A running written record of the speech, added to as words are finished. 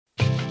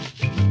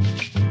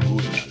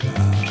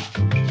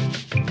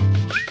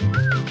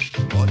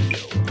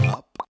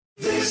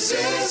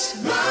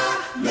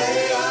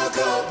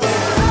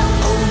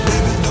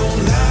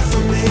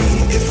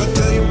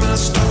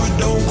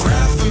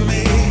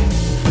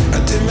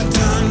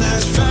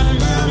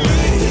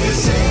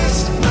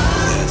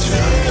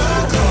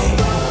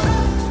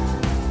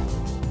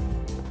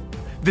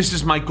This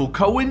is Michael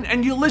Cohen,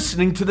 and you're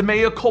listening to the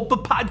Mea Culpa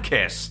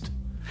podcast.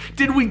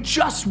 Did we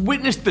just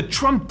witness the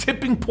Trump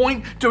tipping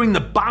point during the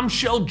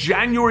bombshell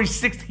January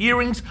 6th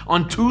hearings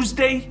on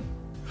Tuesday?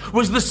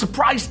 Was the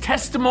surprise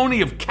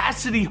testimony of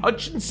Cassidy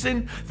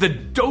Hutchinson the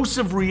dose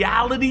of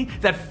reality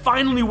that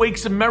finally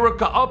wakes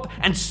America up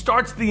and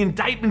starts the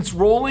indictments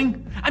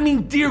rolling? I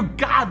mean, dear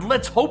God,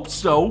 let's hope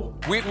so.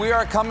 We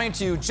are coming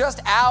to you just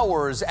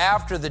hours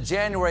after the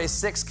January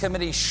 6th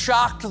committee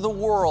shocked the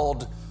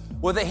world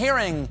with a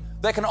hearing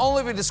that can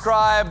only be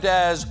described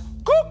as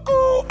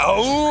cuckoo,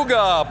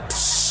 ooga,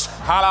 psh,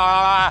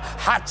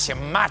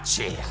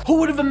 hachi-machi. Who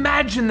would have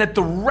imagined that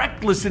the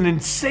reckless and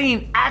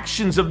insane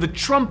actions of the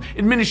Trump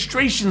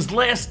administration's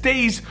last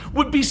days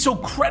would be so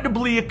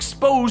credibly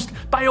exposed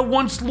by a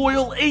once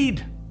loyal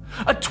aide?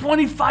 A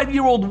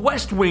 25-year-old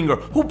West Winger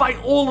who, by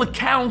all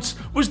accounts,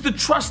 was the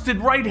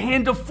trusted right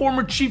hand of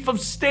former Chief of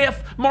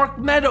Staff Mark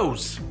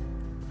Meadows.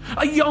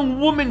 A young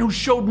woman who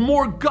showed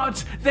more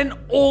guts than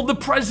all the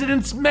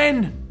president's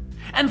men.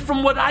 And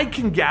from what I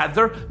can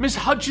gather, Ms.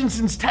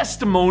 Hutchinson's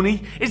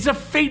testimony is a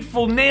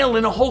fateful nail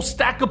in a whole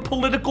stack of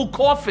political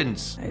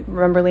coffins. I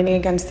remember leaning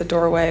against the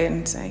doorway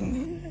and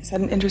saying, I just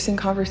had an interesting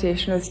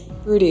conversation with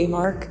Rudy.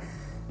 Mark,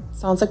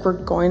 sounds like we're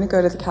going to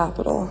go to the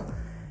Capitol.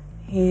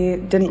 He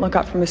didn't look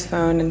up from his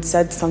phone and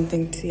said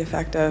something to the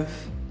effect of,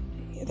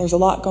 there's a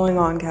lot going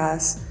on,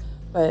 Cass,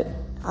 but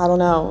I don't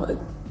know.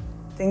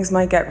 Things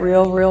might get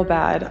real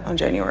bad on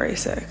January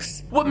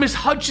 6th. What Ms.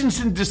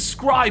 Hutchinson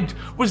described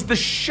was the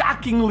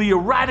shockingly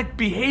erratic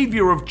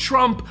behavior of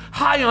Trump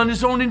high on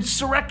his own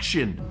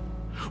insurrection.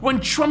 When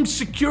Trump's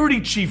security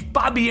chief,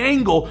 Bobby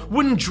Engel,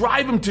 wouldn't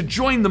drive him to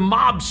join the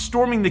mob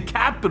storming the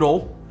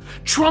Capitol,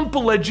 Trump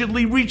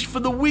allegedly reached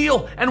for the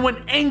wheel, and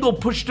when Engel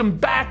pushed him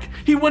back,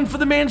 he went for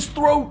the man's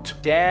throat.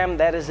 Damn,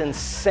 that is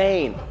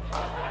insane.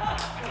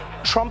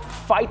 Trump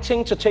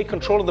fighting to take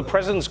control of the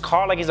president's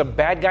car like he's a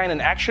bad guy in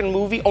an action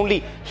movie,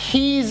 only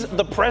he's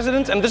the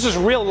president and this is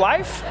real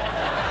life?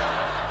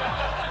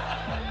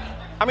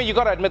 I mean, you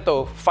gotta admit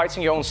though,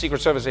 fighting your own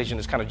Secret Service agent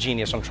is kind of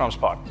genius on Trump's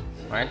part,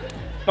 right?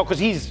 No, because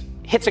he's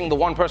hitting the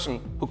one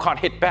person who can't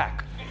hit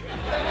back.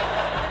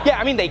 Yeah,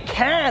 I mean, they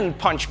can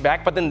punch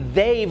back, but then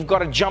they've got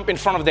to jump in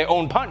front of their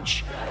own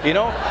punch, you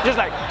know? Just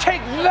like,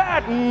 take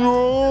that!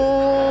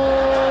 No!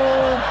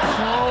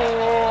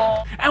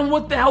 And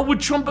what the hell would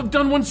Trump have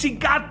done once he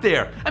got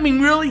there? I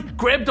mean, really?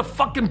 Grabbed a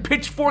fucking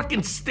pitchfork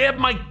and stabbed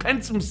Mike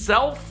Pence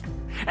himself?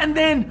 And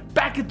then,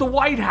 back at the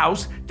White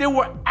House, there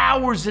were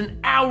hours and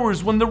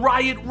hours when the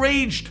riot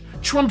raged.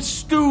 Trump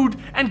stewed,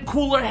 and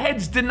cooler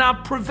heads did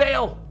not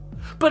prevail.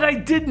 But I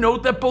did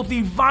note that both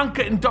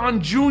Ivanka and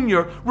Don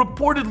Jr.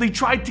 reportedly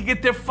tried to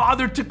get their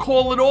father to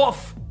call it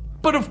off.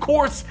 But of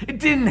course, it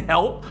didn't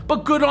help,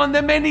 but good on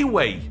them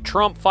anyway.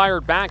 Trump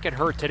fired back at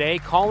her today,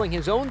 calling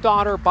his own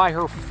daughter by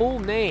her full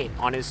name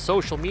on his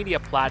social media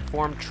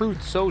platform,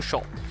 Truth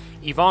Social.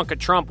 Ivanka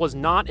Trump was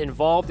not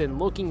involved in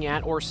looking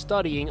at or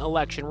studying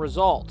election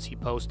results, he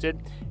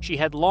posted. She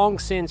had long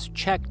since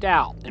checked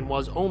out and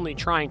was only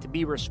trying to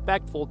be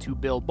respectful to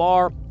Bill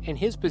Barr and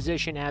his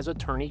position as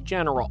Attorney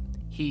General.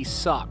 He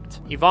sucked.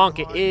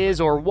 Ivanka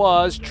is or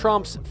was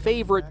Trump's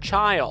favorite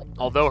child.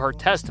 Although her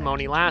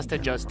testimony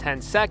lasted just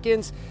 10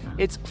 seconds,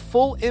 its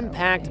full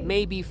impact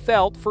may be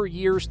felt for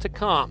years to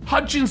come.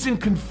 Hutchinson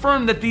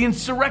confirmed that the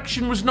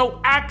insurrection was no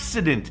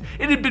accident.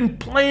 It had been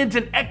planned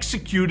and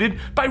executed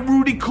by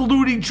Rudy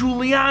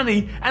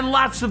Giuliani and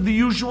lots of the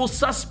usual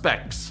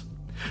suspects.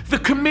 The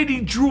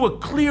committee drew a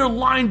clear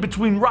line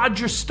between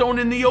Roger Stone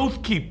and the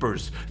Oath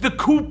Keepers, the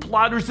coup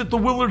plotters at the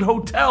Willard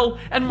Hotel,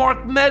 and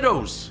Mark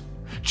Meadows.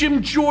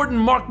 Jim Jordan,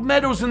 Mark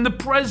Meadows, and the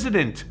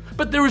president.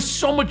 But there is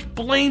so much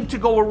blame to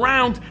go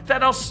around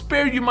that I'll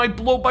spare you my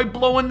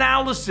blow-by-blow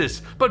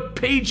analysis. But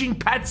paging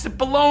Pat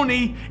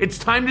Cipollone, it's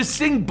time to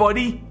sing,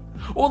 buddy.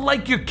 Or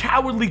like your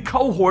cowardly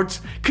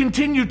cohorts,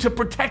 continue to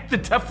protect the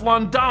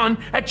Teflon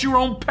Don at your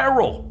own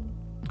peril.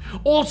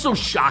 Also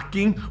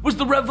shocking was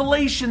the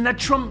revelation that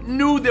Trump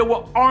knew there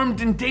were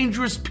armed and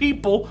dangerous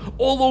people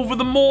all over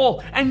the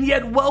mall and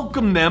yet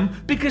welcomed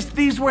them because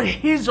these were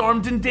his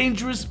armed and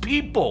dangerous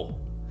people.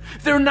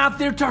 They're not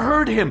there to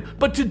hurt him,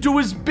 but to do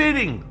his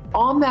bidding.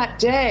 On that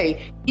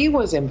day, he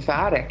was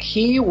emphatic.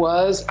 He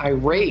was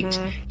irate.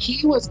 Mm-hmm.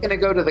 He was going to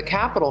go to the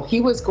Capitol.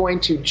 He was going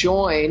to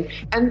join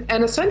and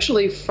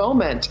essentially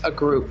foment a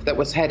group that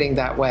was heading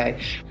that way.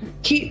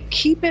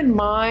 Keep in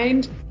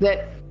mind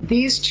that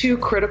these two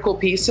critical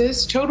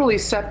pieces, totally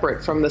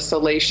separate from the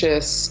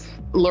salacious,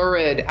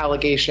 lurid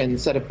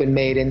allegations that have been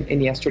made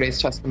in yesterday's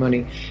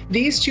testimony,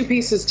 these two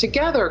pieces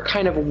together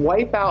kind of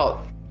wipe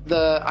out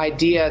the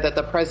idea that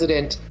the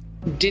president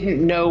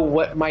didn't know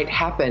what might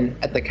happen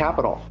at the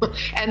Capitol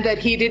and that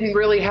he didn't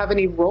really have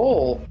any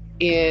role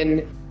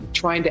in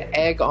trying to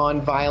egg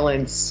on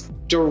violence,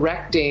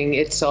 directing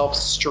itself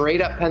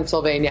straight up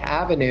Pennsylvania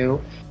Avenue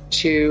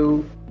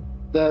to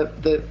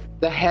the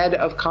head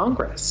of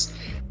Congress.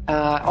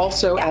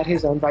 Also at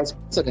his own vice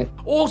president.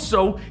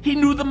 Also, he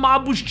knew the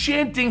mob was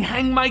chanting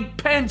 "Hang Mike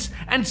Pence"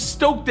 and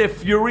stoked their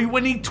fury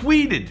when he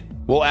tweeted.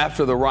 Well,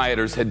 after the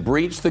rioters had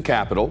breached the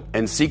Capitol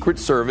and Secret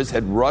Service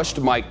had rushed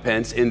Mike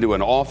Pence into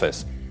an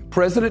office,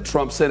 President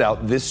Trump sent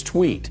out this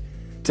tweet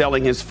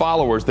telling his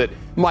followers that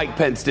Mike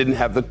Pence didn't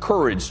have the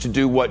courage to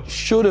do what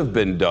should have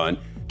been done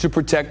to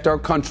protect our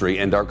country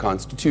and our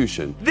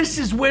Constitution. This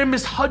is where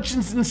Ms.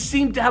 Hutchinson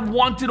seemed to have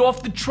wanted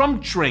off the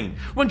Trump train,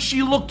 when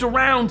she looked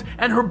around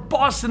and her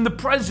boss and the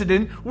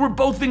president were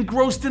both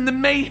engrossed in the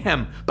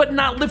mayhem, but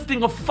not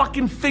lifting a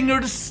fucking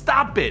finger to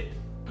stop it.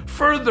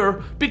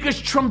 Further,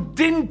 because Trump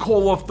didn't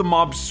call off the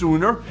mob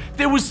sooner,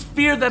 there was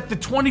fear that the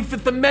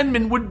 25th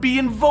Amendment would be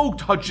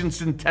invoked,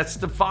 Hutchinson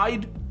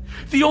testified.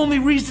 The only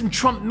reason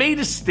Trump made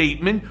a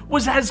statement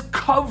was as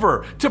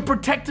cover to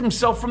protect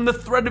himself from the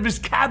threat of his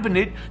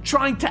cabinet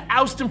trying to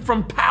oust him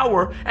from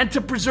power and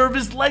to preserve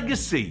his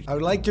legacy. I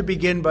would like to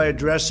begin by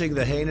addressing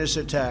the heinous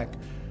attack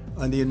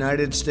on the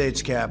United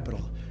States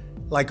Capitol.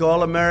 Like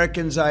all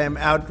Americans, I am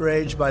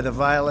outraged by the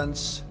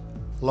violence,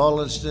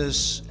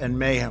 lawlessness, and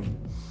mayhem.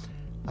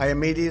 I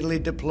immediately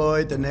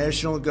deployed the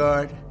National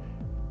Guard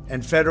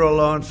and federal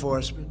law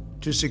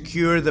enforcement to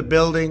secure the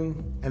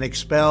building and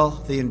expel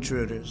the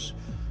intruders.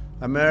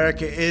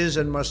 America is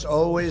and must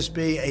always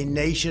be a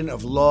nation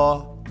of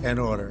law and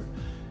order.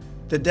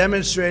 The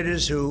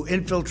demonstrators who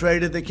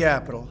infiltrated the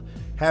Capitol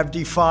have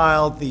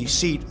defiled the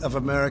seat of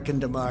American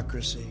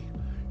democracy.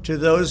 To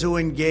those who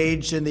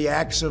engaged in the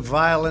acts of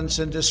violence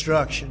and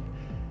destruction,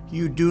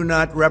 you do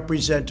not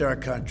represent our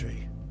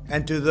country.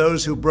 And to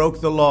those who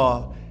broke the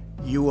law,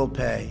 you will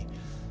pay.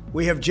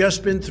 We have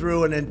just been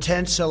through an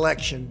intense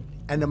election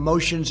and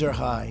emotions are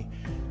high,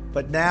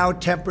 but now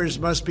tempers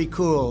must be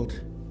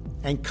cooled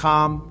and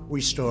calm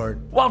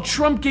restored. While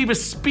Trump gave a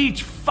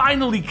speech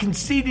finally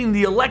conceding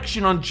the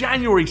election on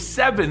January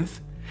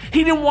 7th,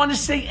 he didn't want to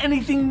say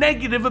anything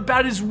negative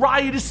about his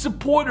riotous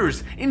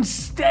supporters.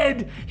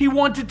 Instead, he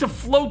wanted to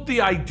float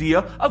the idea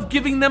of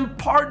giving them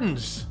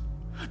pardons.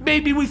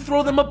 Maybe we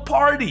throw them a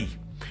party.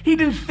 He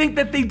didn't think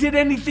that they did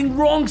anything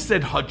wrong,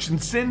 said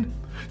Hutchinson.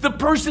 The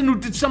person who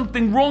did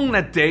something wrong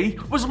that day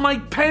was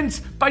Mike Pence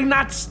by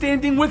not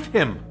standing with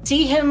him.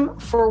 See him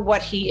for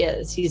what he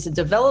is. He's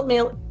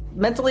a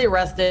mentally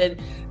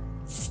arrested,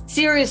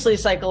 seriously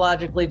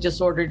psychologically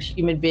disordered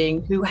human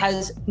being who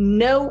has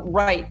no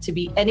right to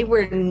be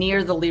anywhere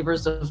near the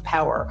levers of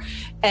power.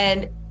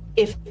 And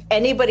if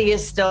anybody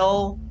is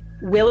still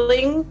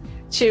willing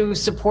to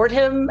support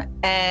him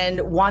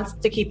and wants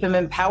to keep him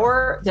in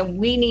power, then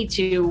we need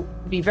to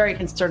be very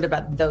concerned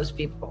about those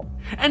people.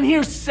 And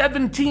here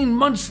 17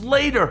 months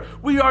later,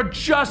 we are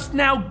just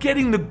now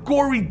getting the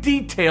gory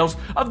details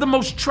of the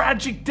most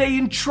tragic day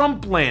in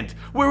Trumpland,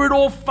 where it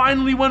all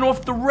finally went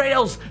off the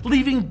rails,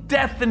 leaving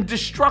death and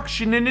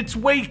destruction in its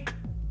wake.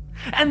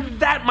 And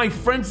that, my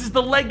friends, is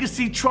the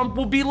legacy Trump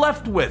will be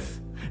left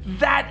with.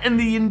 That and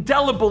the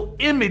indelible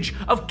image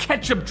of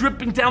ketchup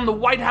dripping down the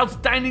White House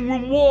dining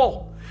room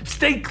wall.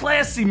 Stay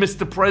classy,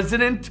 Mr.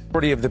 President. The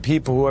majority of the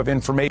people who have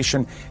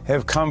information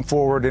have come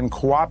forward and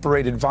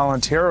cooperated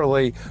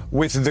voluntarily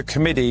with the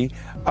committee.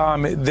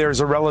 There's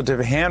a relative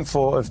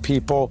handful of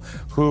people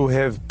who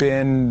have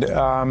been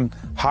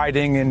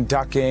hiding and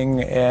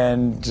ducking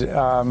and,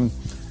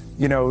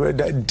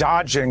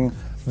 dodging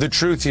the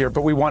truth here.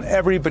 But we want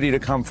everybody to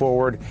come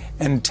forward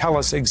and tell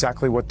us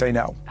exactly what they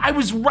know. I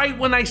was right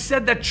when I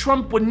said that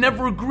Trump would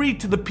never agree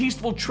to the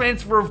peaceful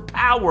transfer of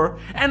power,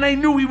 and I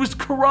knew he was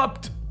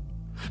corrupt.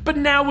 But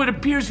now it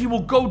appears he will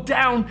go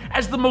down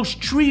as the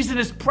most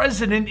treasonous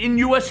president in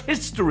U.S.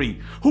 history,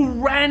 who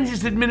ran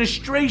his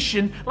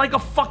administration like a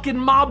fucking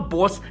mob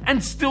boss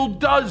and still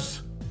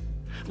does.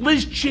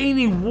 Liz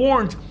Cheney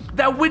warned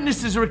that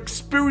witnesses are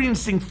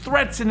experiencing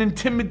threats and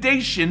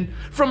intimidation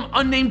from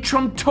unnamed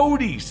Trump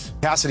toadies.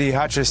 Cassidy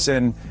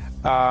Hutchinson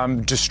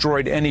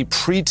destroyed any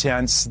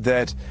pretense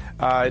that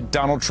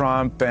Donald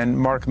Trump and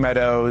Mark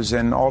Meadows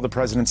and all the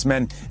president's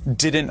men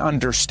didn't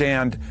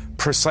understand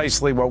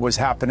precisely what was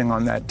happening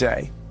on that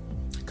day.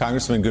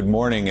 Congressman, good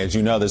morning. As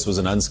you know, this was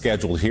an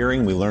unscheduled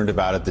hearing. We learned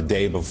about it the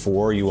day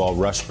before. You all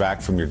rushed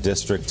back from your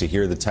district to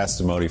hear the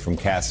testimony from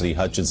Cassidy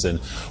Hutchinson.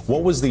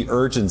 What was the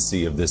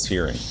urgency of this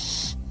hearing?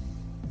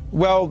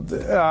 Well,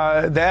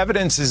 the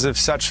evidence is of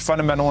such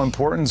fundamental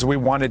importance. We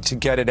wanted to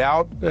get it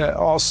out.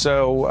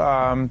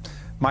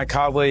 My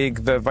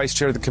colleague, the vice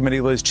chair of the committee,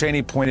 Liz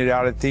Cheney, pointed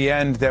out at the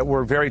end that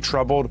we're very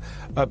troubled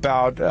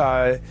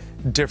about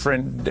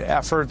different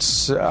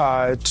efforts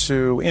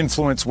to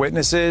influence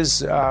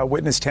witnesses.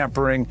 Witness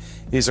tampering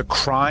is a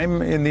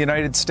crime in the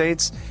United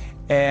States,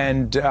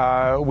 and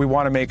we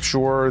want to make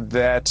sure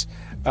that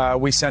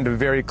we send a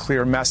very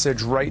clear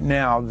message right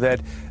now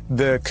that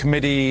the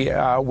committee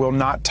will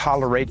not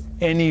tolerate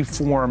any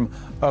form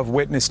of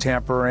witness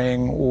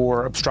tampering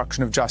or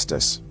obstruction of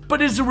justice.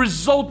 But as a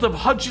result of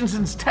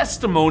Hutchinson's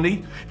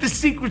testimony, the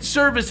Secret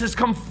Service has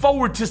come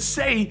forward to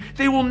say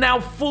they will now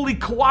fully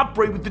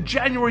cooperate with the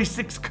January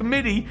 6th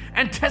committee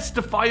and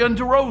testify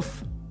under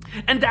oath.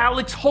 And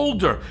Alex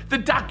Holder, the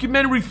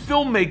documentary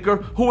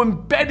filmmaker who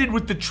embedded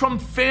with the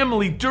Trump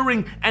family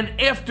during and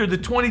after the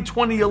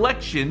 2020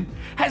 election,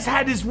 has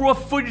had his raw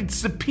footage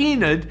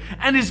subpoenaed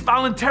and is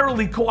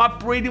voluntarily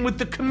cooperating with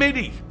the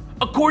committee.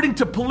 According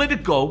to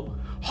Politico,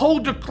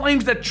 Holder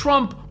claims that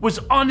Trump was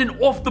on an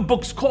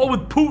off-the-books call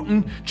with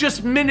Putin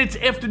just minutes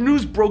after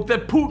news broke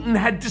that Putin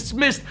had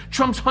dismissed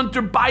Trump's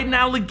Hunter Biden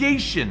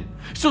allegation.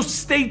 So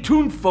stay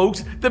tuned,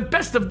 folks. The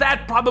best of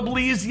that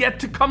probably is yet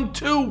to come,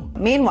 too.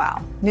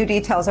 Meanwhile, new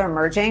details are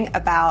emerging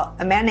about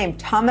a man named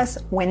Thomas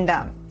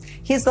Wyndham.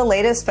 He's the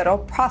latest federal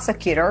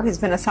prosecutor who's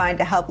been assigned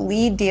to help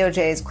lead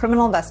DOJ's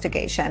criminal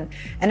investigation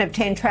and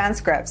obtain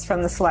transcripts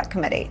from the Select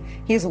Committee.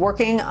 He's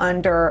working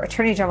under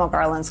Attorney General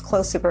Garland's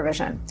close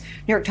supervision.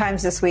 New York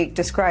Times this week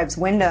describes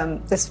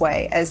Wyndham this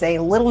way: as a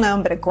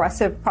little-known but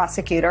aggressive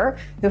prosecutor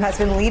who has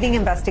been leading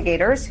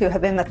investigators who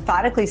have been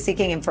methodically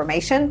seeking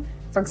information,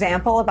 for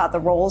example, about the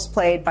roles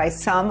played by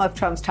some of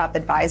Trump's top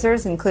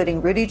advisors,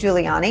 including Rudy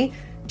Giuliani,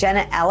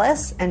 Jenna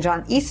Ellis, and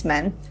John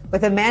Eastman,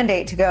 with a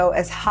mandate to go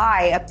as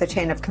high up the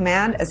chain of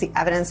command as the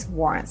evidence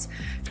warrants.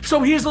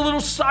 So here's a little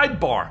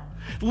sidebar.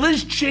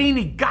 Liz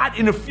Cheney got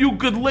in a few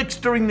good licks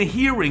during the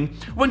hearing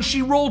when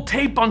she rolled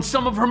tape on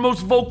some of her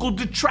most vocal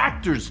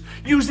detractors,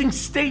 using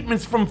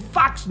statements from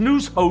Fox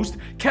News host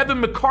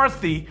Kevin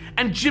McCarthy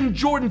and Jim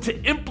Jordan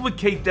to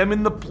implicate them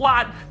in the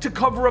plot to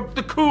cover up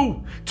the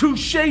coup.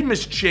 Touché,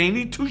 Miss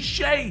Cheney,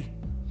 touché.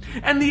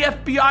 And the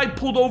FBI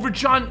pulled over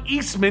John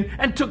Eastman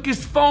and took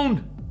his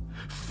phone.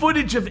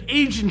 Footage of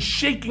agents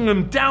shaking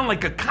him down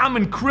like a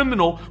common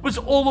criminal was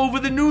all over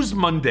the news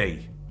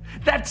Monday.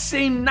 That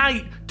same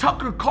night,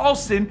 Tucker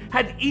Carlson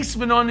had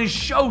Eastman on his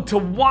show to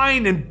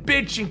whine and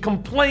bitch and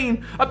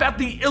complain about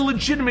the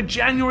illegitimate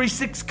January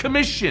 6th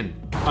commission.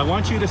 I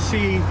want you to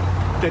see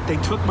that they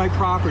took my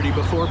property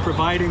before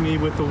providing me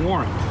with the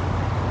warrant.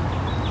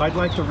 I'd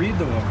like to read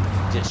the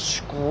warrant.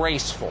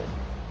 Disgraceful.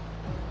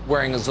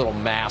 Wearing his little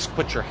mask,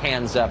 put your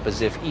hands up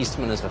as if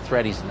Eastman is a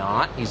threat. He's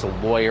not. He's a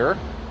lawyer.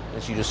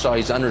 As you just saw,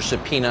 he's under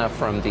subpoena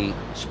from the,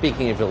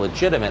 speaking of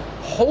illegitimate,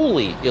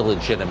 wholly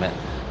illegitimate,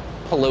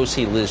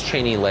 Pelosi-Liz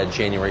Cheney-led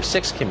January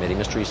 6th committee.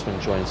 Mr. Eastman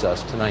joins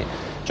us tonight.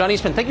 John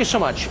Eastman, thank you so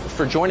much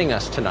for joining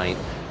us tonight.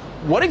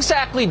 What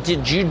exactly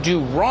did you do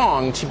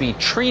wrong to be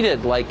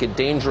treated like a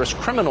dangerous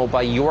criminal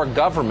by your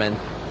government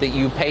that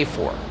you pay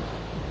for?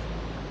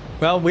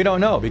 Well, we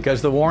don't know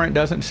because the warrant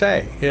doesn't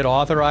say. It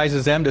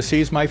authorizes them to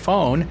seize my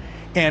phone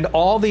and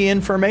all the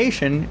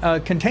information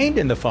contained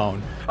in the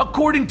phone.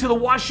 According to the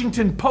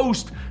Washington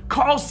Post,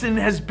 Carlson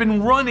has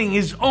been running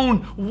his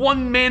own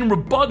one-man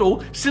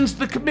rebuttal since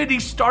the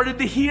committee started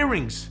the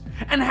hearings,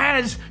 and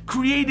has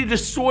created a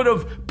sort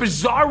of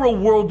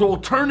bizarro world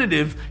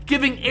alternative,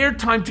 giving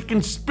airtime to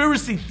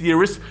conspiracy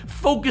theorists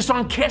focused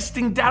on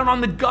casting doubt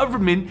on the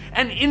government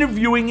and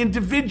interviewing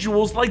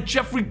individuals like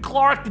Jeffrey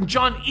Clark and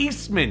John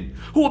Eastman,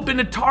 who have been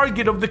a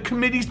target of the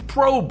committee's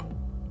probe.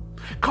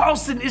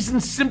 Carlson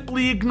isn't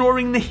simply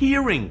ignoring the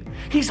hearing.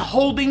 He's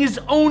holding his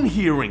own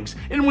hearings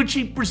in which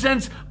he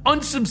presents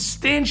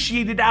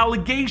unsubstantiated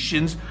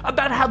allegations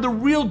about how the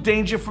real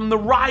danger from the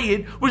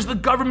riot was the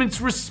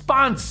government's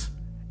response.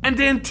 And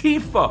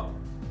Antifa.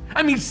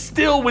 I mean,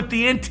 still with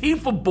the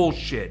Antifa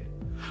bullshit.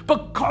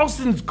 But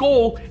Carlson's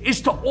goal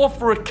is to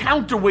offer a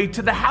counterweight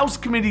to the House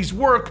Committee's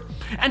work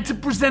and to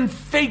present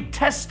fake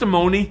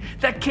testimony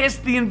that casts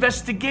the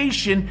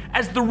investigation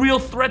as the real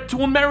threat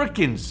to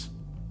Americans.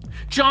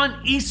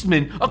 John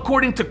Eastman,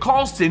 according to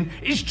Carlson,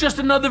 is just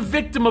another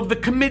victim of the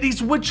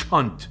committee's witch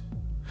hunt.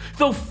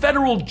 Though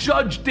federal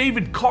judge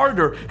David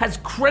Carter has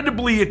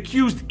credibly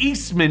accused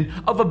Eastman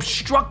of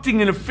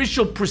obstructing an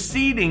official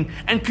proceeding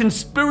and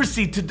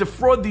conspiracy to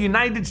defraud the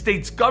United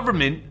States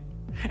government,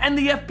 and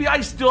the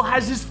FBI still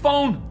has his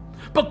phone.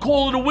 But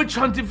call it a witch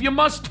hunt if you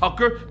must,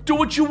 Tucker. Do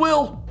what you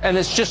will. And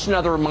it's just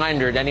another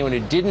reminder to anyone who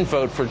didn't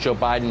vote for Joe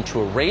Biden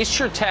to erase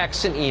your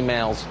texts and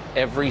emails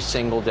every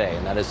single day.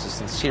 And that is a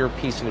sincere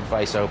piece of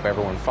advice I hope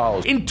everyone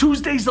follows. In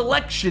Tuesday's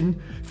election,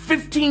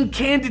 15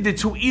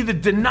 candidates who either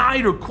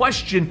denied or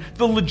questioned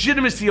the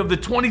legitimacy of the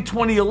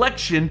 2020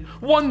 election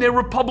won their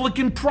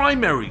Republican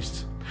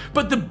primaries.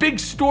 But the big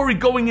story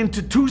going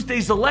into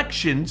Tuesday's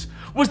elections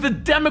was the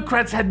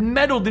Democrats had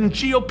meddled in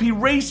GOP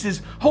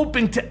races,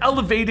 hoping to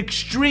elevate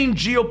extreme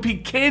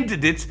GOP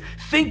candidates,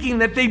 thinking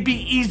that they'd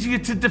be easier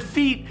to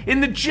defeat in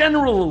the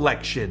general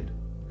election.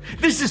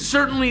 This is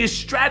certainly a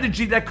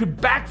strategy that could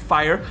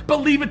backfire,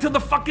 but leave it to the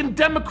fucking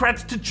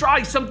Democrats to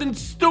try something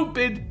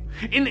stupid.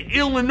 In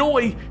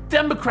Illinois,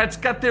 Democrats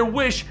got their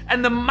wish,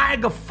 and the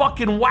MAGA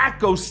fucking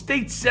wacko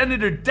State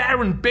Senator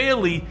Darren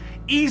Bailey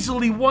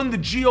easily won the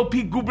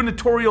GOP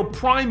gubernatorial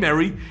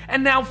primary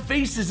and now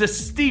faces a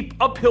steep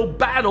uphill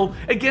battle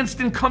against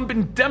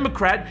incumbent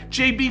Democrat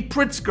J.B.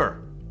 Pritzker.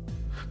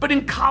 But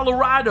in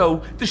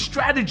Colorado, the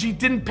strategy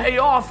didn't pay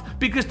off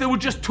because there were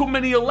just too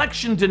many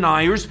election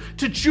deniers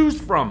to choose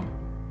from.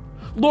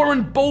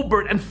 Lauren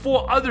Boebert and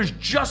 4 others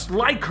just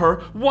like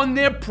her won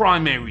their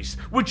primaries,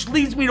 which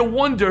leads me to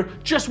wonder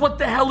just what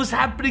the hell is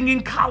happening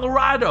in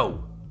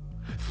Colorado.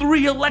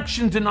 3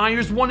 election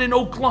deniers, 1 in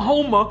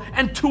Oklahoma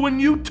and 2 in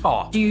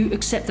Utah. Do you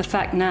accept the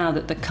fact now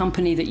that the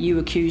company that you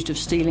accused of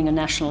stealing a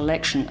national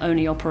election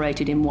only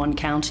operated in one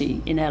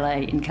county, in LA,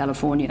 in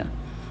California?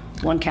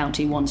 one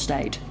county, one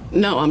state.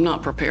 No, I'm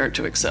not prepared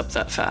to accept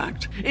that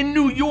fact. In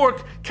New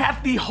York,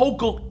 Kathy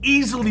Hochul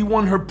easily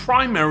won her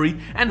primary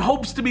and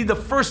hopes to be the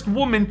first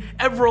woman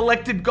ever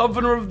elected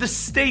governor of the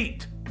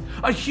state.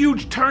 A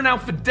huge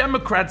turnout for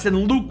Democrats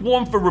and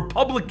lukewarm for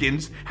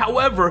Republicans.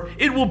 However,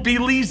 it will be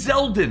Lee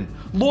Zeldin,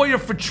 lawyer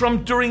for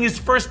Trump during his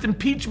first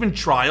impeachment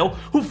trial,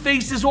 who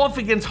faces off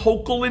against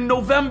Hochul in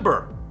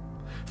November.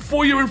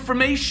 For your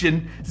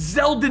information,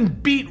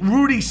 Zeldin beat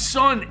Rudy's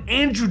son,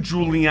 Andrew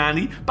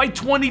Giuliani, by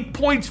 20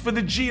 points for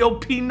the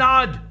GOP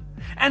nod.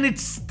 And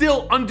it's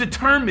still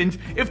undetermined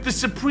if the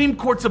Supreme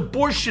Court's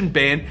abortion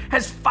ban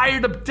has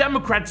fired up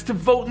Democrats to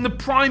vote in the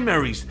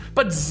primaries.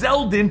 But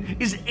Zeldin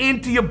is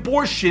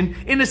anti-abortion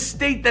in a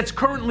state that's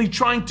currently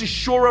trying to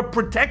shore up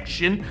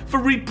protection for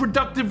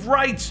reproductive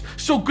rights.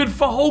 So good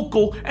for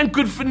Hochul and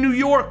good for New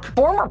York.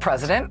 Former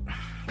President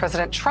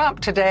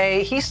Trump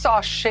today, he saw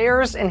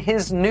shares in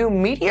his new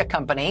media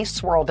company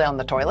swirl down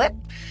the toilet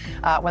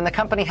when the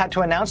company had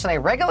to announce in a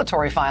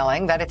regulatory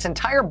filing that its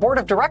entire board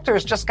of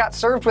directors just got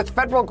served with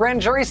federal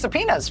grand jury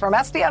subpoenas from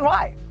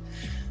SDNY.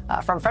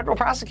 From federal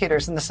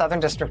prosecutors in the Southern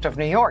District of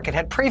New York. It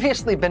had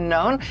previously been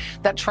known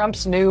that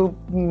Trump's new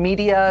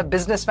media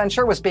business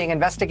venture was being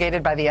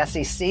investigated by the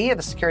SEC,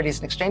 the Securities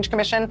and Exchange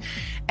Commission,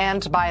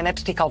 and by an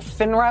entity called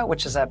FINRA,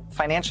 which is a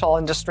financial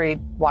industry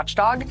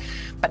watchdog.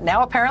 But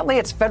now apparently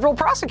it's federal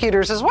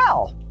prosecutors as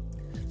well.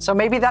 So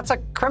maybe that's a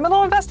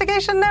criminal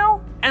investigation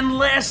now? And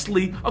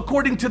lastly,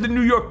 according to the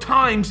New York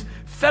Times,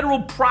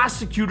 federal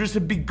prosecutors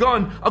have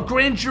begun a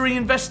grand jury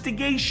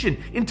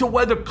investigation into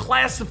whether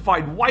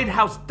classified White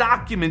House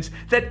documents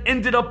that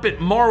ended up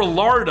at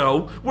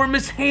Mar-a-Lago were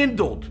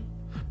mishandled.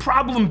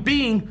 Problem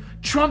being,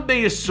 Trump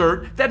may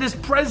assert that as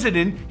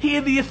president, he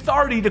had the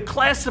authority to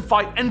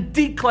classify and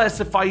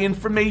declassify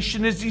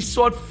information as he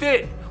saw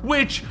fit,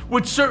 which,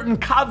 with certain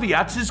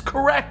caveats, is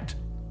correct.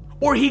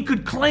 Or he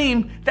could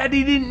claim that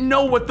he didn't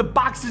know what the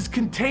boxes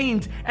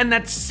contained and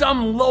that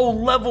some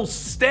low-level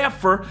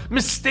staffer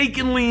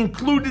mistakenly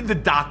included the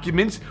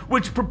documents,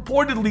 which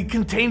purportedly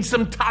contained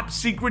some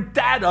top-secret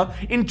data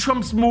in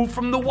Trump's move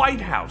from the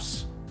White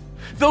House.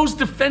 Those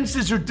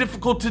defenses are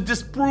difficult to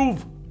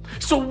disprove.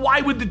 So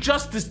why would the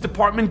Justice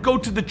Department go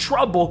to the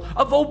trouble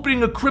of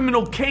opening a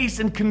criminal case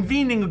and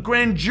convening a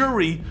grand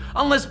jury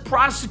unless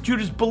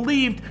prosecutors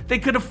believed they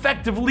could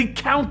effectively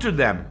counter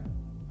them?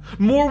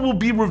 More will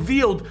be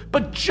revealed,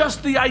 but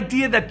just the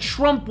idea that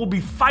Trump will be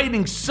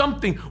fighting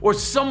something or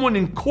someone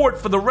in court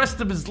for the rest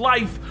of his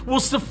life will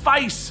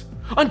suffice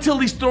until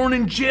he's thrown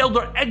in jail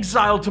or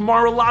exiled to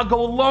Mar-a-Lago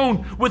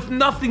alone with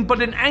nothing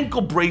but an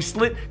ankle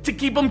bracelet to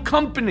keep him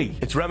company.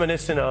 It's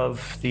reminiscent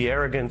of the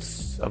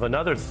arrogance of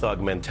another thug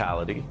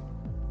mentality,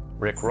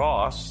 Rick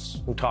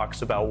Ross, who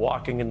talks about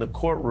walking in the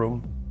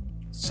courtroom,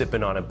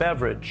 sipping on a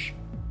beverage.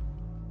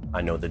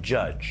 I know the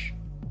judge,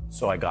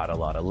 so I got a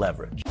lot of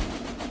leverage.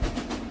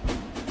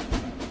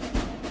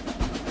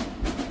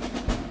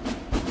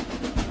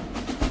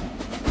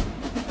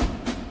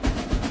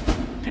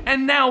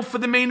 And now for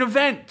the main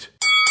event.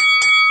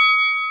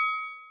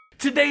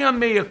 Today on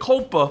Mea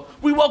Culpa,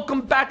 we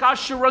welcome back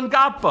Asha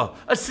Rangappa,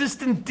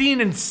 Assistant Dean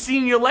and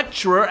Senior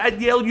Lecturer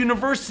at Yale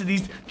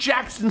University's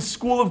Jackson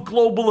School of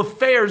Global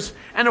Affairs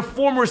and a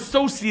former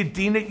Associate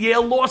Dean at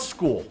Yale Law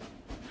School.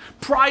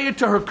 Prior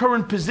to her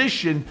current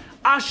position,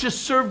 Asha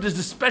served as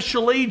a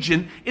special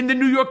agent in the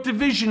New York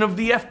division of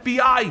the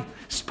FBI,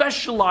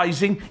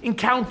 specializing in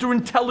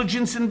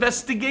counterintelligence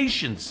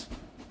investigations.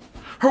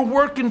 Her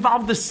work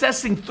involved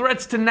assessing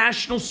threats to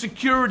national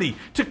security,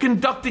 to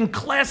conducting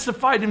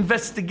classified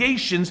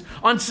investigations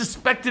on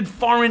suspected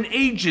foreign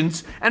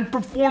agents, and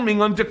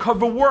performing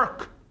undercover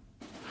work.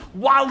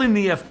 While in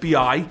the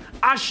FBI,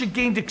 Asha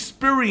gained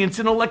experience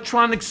in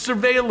electronic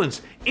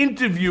surveillance,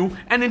 interview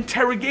and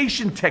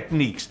interrogation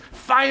techniques,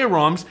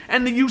 firearms,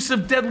 and the use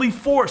of deadly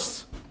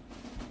force.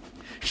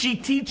 She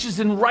teaches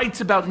and writes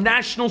about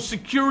national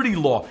security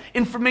law,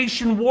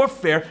 information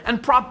warfare,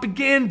 and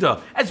propaganda,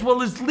 as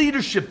well as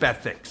leadership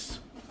ethics.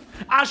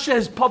 Asha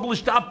has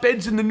published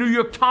op-eds in the New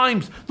York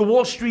Times, the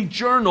Wall Street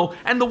Journal,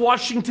 and the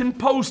Washington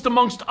Post,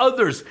 amongst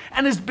others,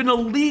 and has been a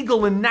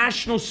legal and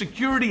national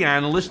security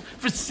analyst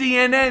for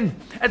CNN,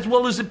 as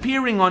well as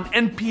appearing on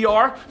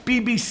NPR,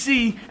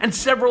 BBC, and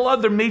several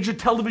other major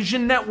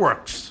television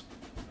networks.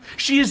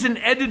 She is an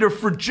editor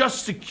for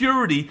Just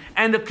Security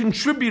and a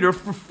contributor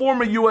for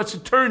former U.S.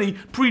 Attorney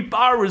Preet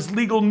Bharara's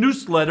legal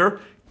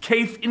newsletter,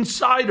 CAFE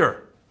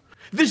Insider.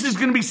 This is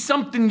going to be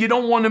something you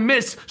don't want to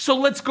miss, so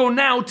let's go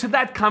now to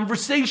that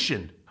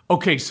conversation.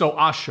 Okay, so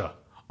Asha,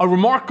 a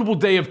remarkable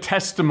day of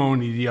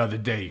testimony the other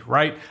day,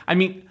 right? I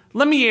mean,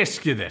 let me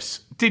ask you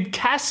this. Did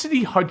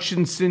Cassidy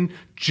Hutchinson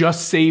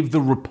just save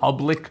the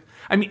Republic?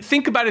 I mean,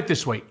 think about it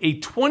this way.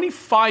 A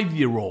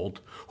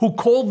 25-year-old who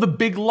called the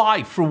big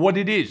lie for what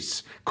it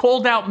is,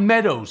 called out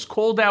Meadows,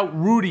 called out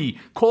Rudy,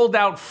 called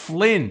out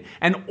Flynn,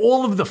 and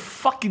all of the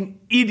fucking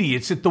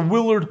idiots at the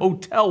Willard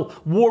Hotel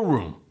war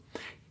room.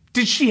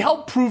 Did she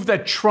help prove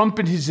that Trump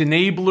and his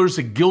enablers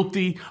are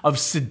guilty of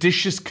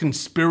seditious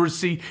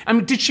conspiracy? I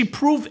mean, did she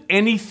prove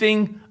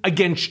anything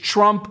against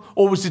Trump,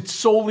 or was it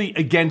solely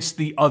against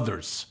the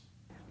others?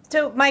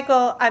 So,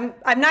 Michael,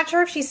 I'm not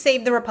sure if she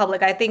saved the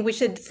Republic. I think we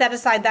should set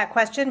aside that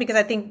question, because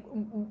I think,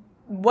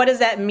 what does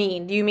that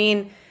mean? Do you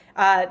mean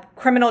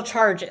criminal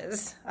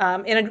charges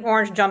in an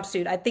orange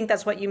jumpsuit? I think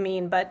that's what you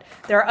mean, but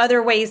there are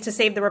other ways to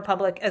save the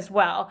Republic as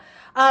well.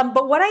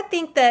 But what I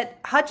think that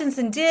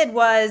Hutchinson did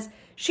was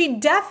she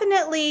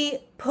definitely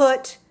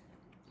put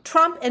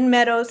Trump and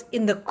Meadows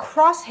in the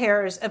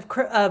crosshairs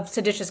of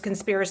seditious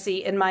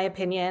conspiracy, in my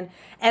opinion.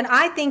 And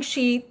I think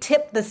she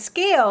tipped the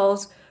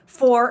scales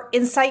for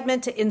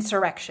incitement to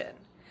insurrection.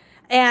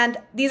 And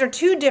these are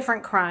two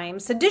different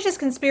crimes. Seditious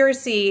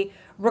conspiracy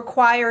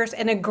requires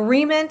an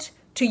agreement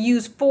to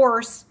use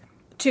force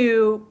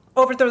to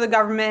overthrow the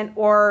government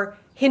or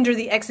hinder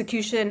the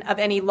execution of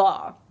any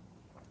law.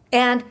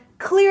 And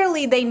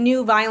clearly they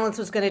knew violence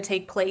was going to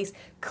take place.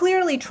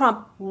 Clearly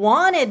Trump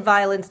wanted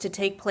violence to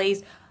take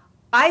place.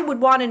 I would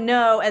want to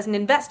know, as an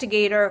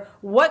investigator,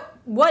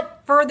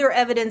 what further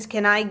evidence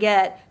can I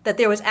get that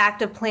there was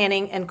active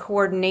planning and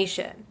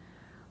coordination?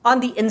 On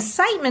the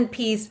incitement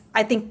piece,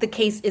 I think the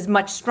case is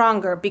much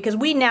stronger, because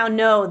we now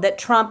know that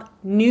Trump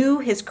knew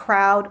his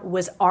crowd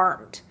was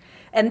armed.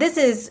 And this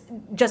is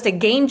just a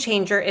game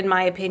changer, in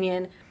my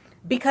opinion,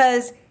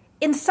 because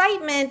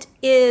incitement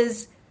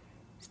is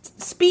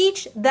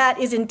speech that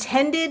is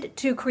intended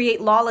to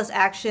create lawless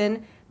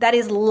action that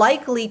is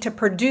likely to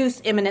produce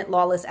imminent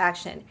lawless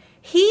action.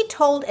 He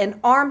told an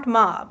armed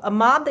mob, a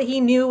mob that he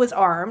knew was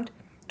armed,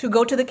 to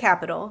go to the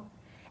Capitol,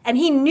 and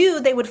he knew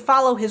they would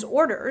follow his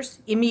orders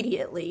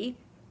immediately,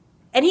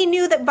 and he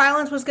knew that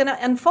violence was going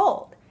to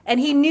unfold, and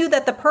he knew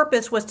that the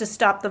purpose was to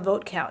stop the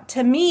vote count.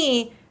 To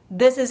me,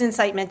 this is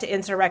incitement to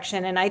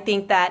insurrection, and I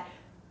think that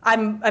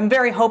I'm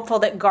very hopeful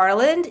that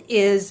Garland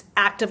is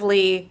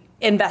actively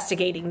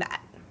investigating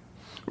that.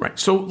 Right.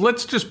 So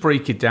let's just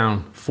break it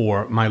down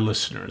for my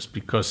listeners,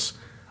 because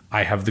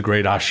I have the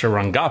great Asha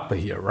Rangappa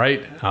here,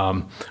 right?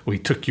 We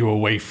took you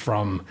away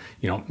from,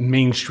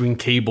 mainstream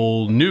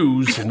cable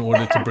news in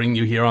order to bring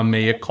you here on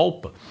Mea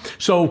Culpa.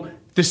 So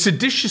the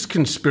seditious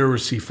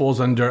conspiracy falls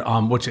under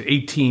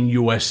 18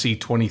 U.S.C.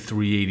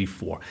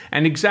 2384,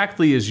 and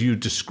exactly as you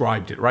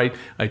described it, right?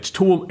 It's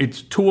two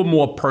or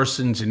more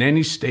persons in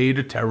any state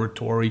or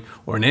territory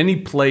or in any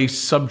place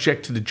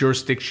subject to the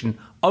jurisdiction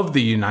of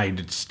the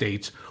United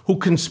States who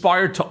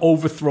conspire to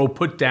overthrow,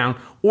 put down,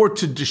 or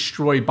to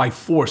destroy by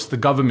force the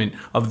government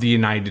of the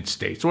United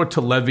States, or to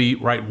levy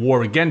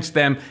war against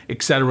them,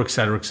 et cetera, et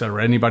cetera, et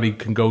cetera. Anybody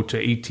can go to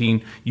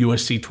 18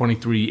 U.S.C.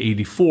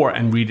 2384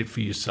 and read it for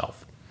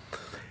yourself.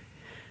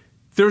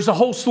 There's a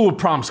whole slew of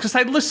problems, because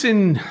I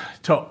listen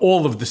to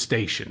all of the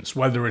stations,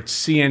 whether it's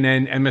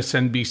CNN,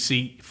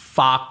 MSNBC,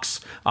 Fox,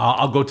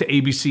 I'll go to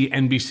ABC,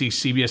 NBC,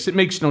 CBS. It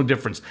makes no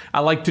difference. I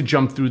like to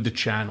jump through the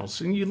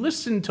channels. And you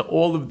listen to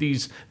all of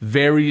these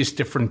various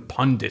different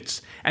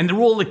pundits, and they're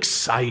all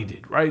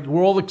excited, right?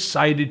 We're all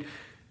excited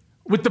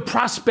with the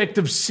prospect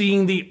of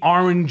seeing the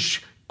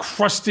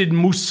orange-crusted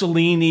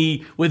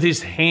Mussolini with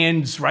his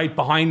hands right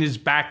behind his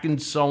back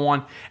and so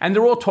on. And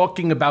they're all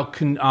talking about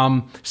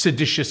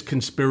seditious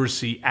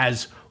conspiracy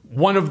as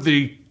one of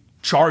the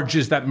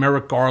charges that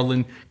Merrick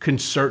Garland can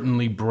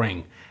certainly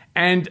bring.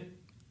 And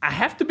I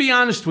have to be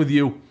honest with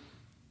you,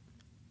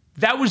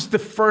 that was the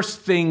first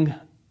thing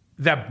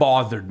that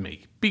bothered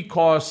me,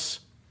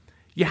 because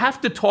you have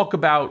to talk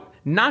about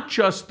not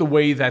just the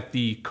way that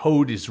the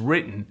code is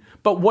written,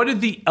 but what are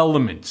the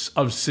elements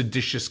of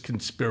seditious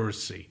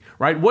conspiracy,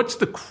 right? What's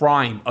the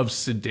crime of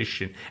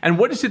sedition? And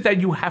what is it that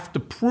you have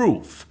to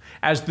prove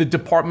as the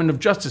Department of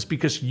Justice?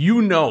 Because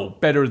you know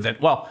better than,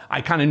 well,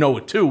 I kind of know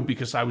it too,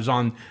 because I was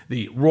on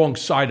the wrong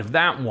side of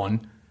that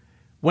one.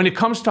 When it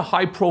comes to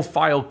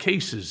high-profile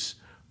cases,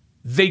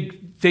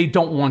 they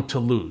don't want to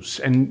lose.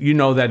 And you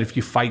know that if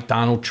you fight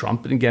Donald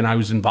Trump, and again, I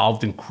was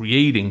involved in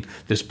creating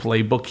this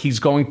playbook, he's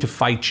going to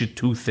fight you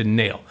tooth and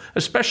nail,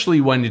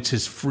 especially when it's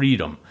his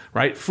freedom,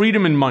 right?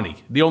 Freedom and money,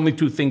 the only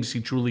two things he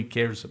truly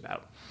cares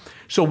about.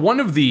 So one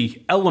of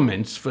the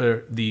elements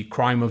for the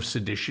crime of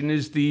sedition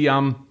is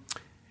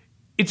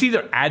it's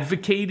either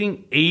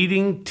advocating,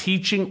 aiding,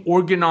 teaching,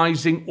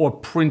 organizing, or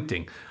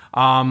printing.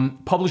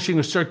 Publishing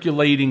or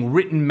circulating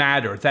written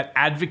matter that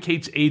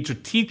advocates, aids, or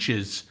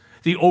teaches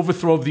the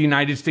overthrow of the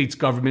United States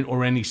government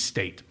or any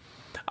state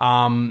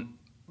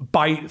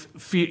by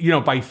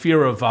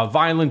fear of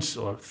violence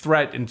or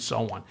threat and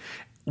so on.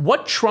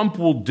 What Trump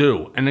will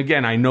do, and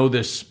again, I know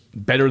this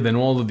better than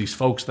all of these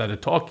folks that are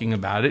talking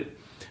about it,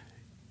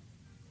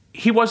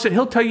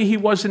 he'll tell you he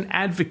wasn't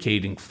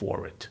advocating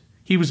for it.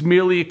 He was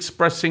merely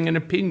expressing an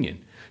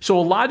opinion. So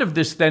a lot of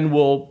this then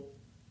will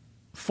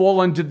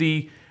fall under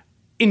the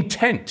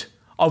intent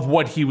of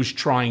what he was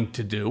trying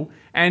to do.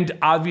 And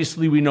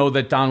obviously we know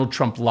that Donald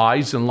Trump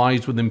lies and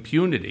lies with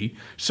impunity.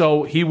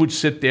 So he would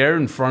sit there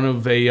in front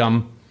of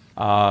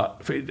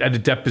at a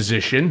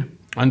deposition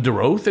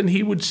under oath, and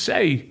he would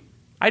say,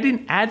 I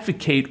didn't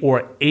advocate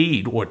or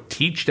aid or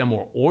teach them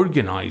or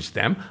organize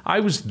them. I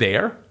was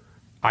there.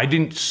 I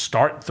didn't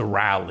start the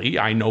rally.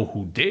 I know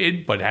who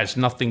did, but it has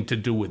nothing to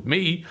do with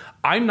me.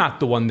 I'm not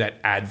the one that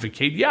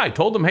advocated. Yeah, I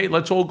told them, hey,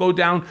 let's all go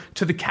down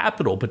to the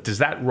Capitol. But does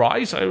that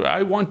rise?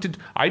 I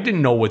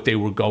didn't know what they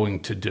were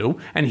going to do.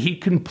 And he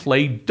can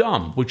play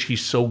dumb, which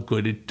he's so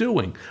good at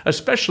doing,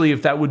 especially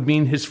if that would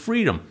mean his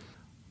freedom.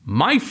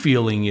 My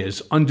feeling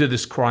is, under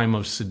this crime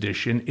of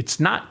sedition, it's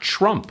not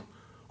Trump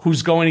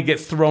who's going to get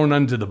thrown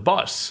under the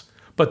bus,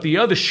 but the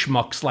other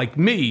schmucks like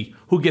me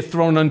who get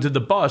thrown under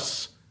the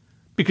bus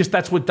because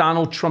that's what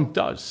Donald Trump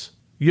does.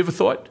 You ever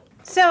thought?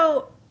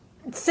 So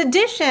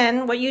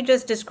sedition, what you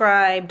just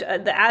described,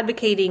 the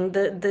advocating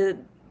the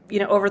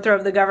overthrow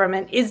of the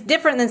government, is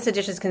different than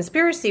seditious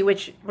conspiracy,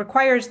 which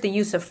requires the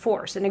use of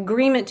force, an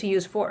agreement to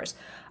use force.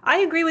 I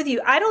agree with you.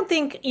 I don't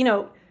think,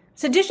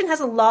 sedition has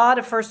a lot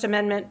of First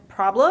Amendment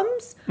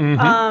problems.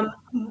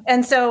 Mm-hmm.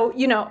 And so,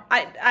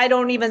 I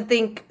don't even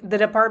think the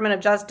Department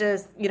of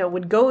Justice,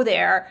 would go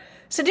there.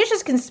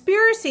 Seditious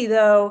conspiracy,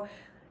 though,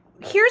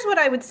 here's what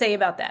I would say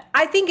about that.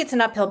 I think it's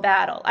an uphill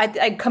battle.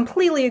 I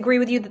completely agree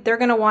with you that they're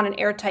going to want an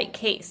airtight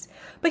case.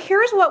 But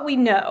here's what we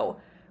know.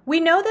 We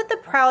know that the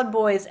Proud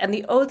Boys and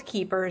the Oath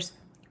Keepers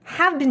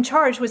have been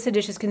charged with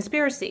seditious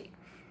conspiracy.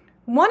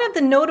 One of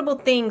the notable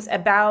things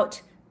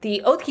about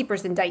the Oath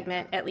Keepers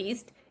indictment, at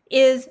least,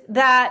 is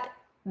that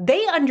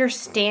they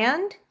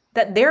understand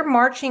that their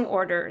marching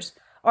orders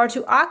are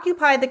to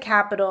occupy the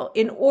Capitol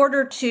in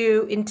order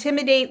to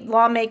intimidate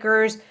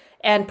lawmakers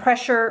and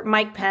pressure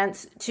Mike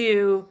Pence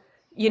to,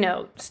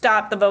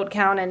 stop the vote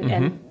count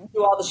and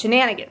do all the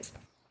shenanigans.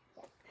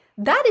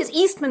 That is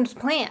Eastman's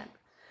plan.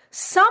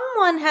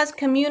 Someone has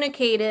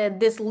communicated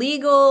this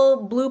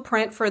legal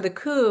blueprint for the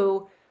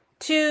coup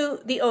to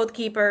the Oath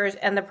Keepers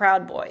and the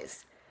Proud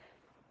Boys.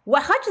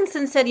 What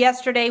Hutchinson said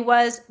yesterday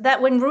was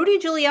that when Rudy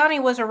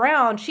Giuliani was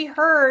around, she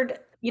heard,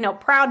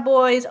 Proud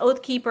Boys,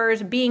 Oath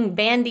Keepers being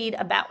bandied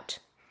about.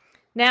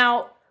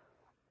 Now,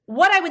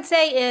 what I would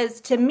say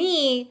is, to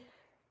me,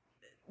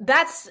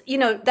 that's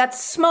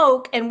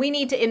smoke, and we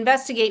need to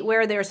investigate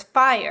where there's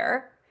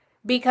fire,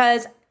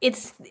 because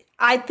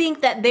I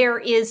think that there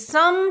is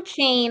some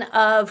chain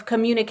of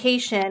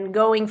communication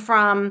going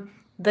from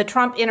the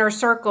Trump inner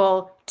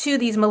circle to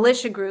these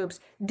militia groups.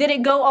 Did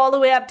it go all the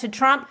way up to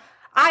Trump?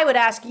 I would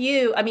ask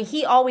you,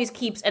 he always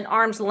keeps an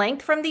arm's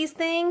length from these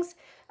things.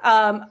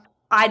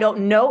 I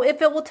don't know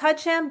if it will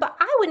touch him, but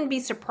I wouldn't be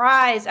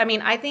surprised.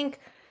 I think,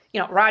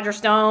 Roger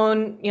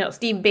Stone,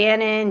 Steve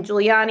Bannon,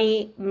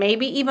 Giuliani,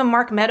 maybe even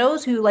Mark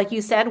Meadows, who, like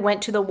you said,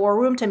 went to the war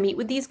room to meet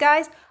with these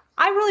guys.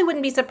 I really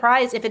wouldn't be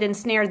surprised if it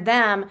ensnared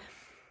them.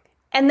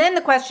 And then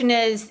the question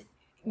is,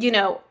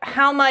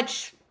 how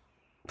much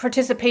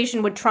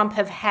participation would Trump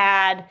have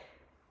had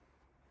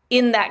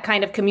in that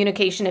kind of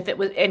communication if it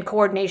was in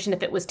coordination,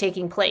 if it was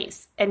taking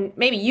place? And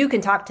maybe you can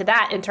talk to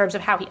that in terms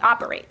of how he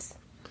operates.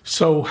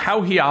 So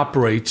how he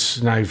operates,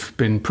 and I've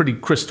been pretty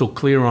crystal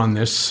clear on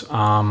this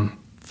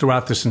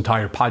throughout this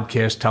entire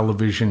podcast,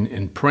 television,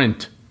 and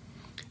print,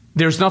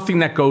 there's nothing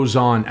that goes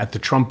on at the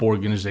Trump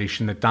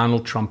Organization that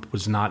Donald Trump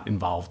was not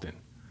involved in.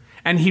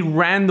 And he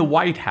ran the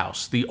White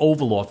House, the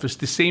Oval Office,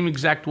 the same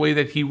exact way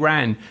that he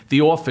ran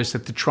the office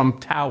at the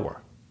Trump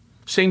Tower.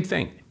 Same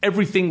thing.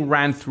 Everything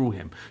ran through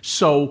him.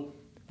 So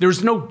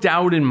there's no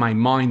doubt in my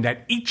mind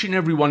that each and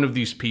every one of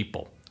these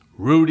people,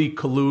 Rudy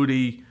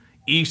Colludi,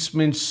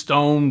 Eastman,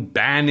 Stone,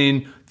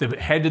 Bannon, the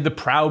head of the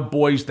Proud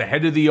Boys, the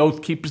head of the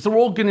Oath Keepers, they're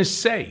all going to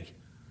say,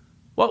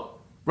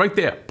 well, right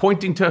there,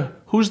 pointing to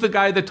who's the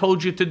guy that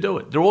told you to do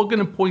it. They're all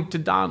going to point to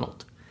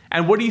Donald.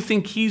 And what do you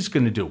think he's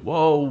going to do?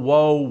 Whoa,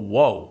 whoa,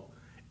 whoa.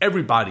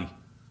 Everybody,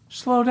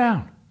 slow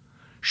down.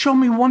 Show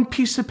me one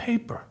piece of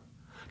paper.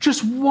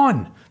 Just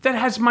one that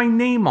has my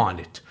name on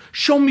it.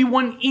 Show me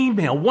one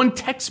email, one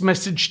text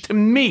message to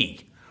me,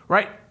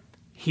 right?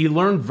 He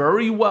learned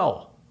very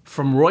well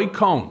from Roy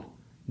Cohn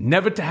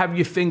never to have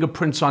your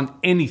fingerprints on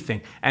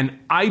anything. And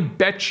I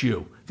bet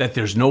you that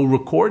there's no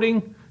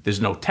recording, there's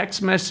no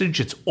text message,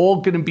 it's all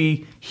going to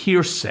be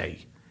hearsay.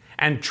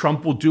 And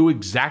Trump will do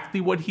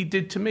exactly what he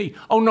did to me.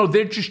 Oh no,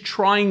 they're just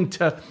trying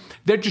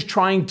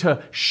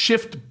to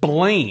shift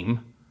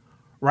blame,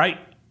 right,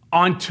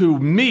 onto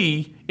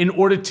me in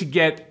order to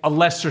get a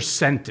lesser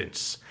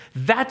sentence.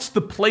 That's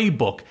the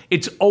playbook.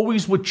 It's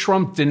always with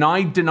Trump,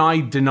 deny, deny,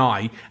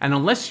 deny. And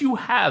unless you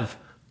have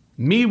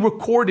me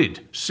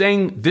recorded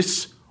saying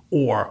this,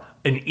 or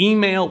an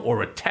email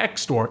or a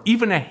text or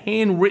even a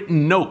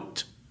handwritten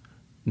note,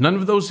 none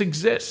of those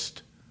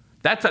exist.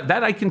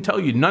 That I can tell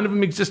you, none of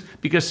them exist,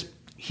 because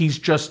he's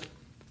just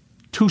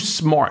too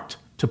smart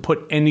to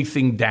put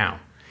anything down.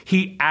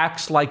 He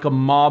acts like a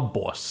mob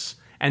boss,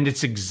 and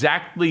it's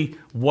exactly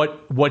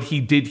what he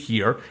did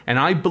here. And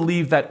I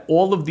believe that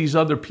all of these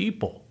other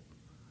people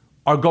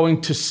are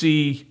going to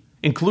see,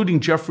 including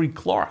Jeffrey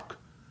Clark,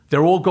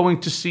 they're all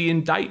going to see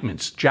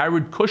indictments.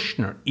 Jared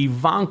Kushner,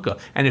 Ivanka.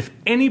 And if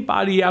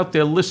anybody out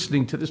there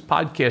listening to this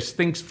podcast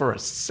thinks for a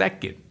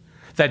second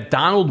that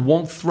Donald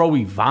won't throw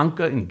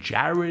Ivanka and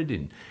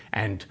Jared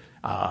and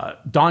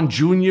Don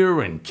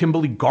Jr. and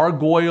Kimberly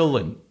Gargoyle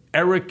and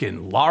Eric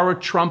and Lara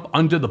Trump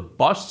under the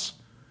bus,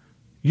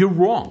 you're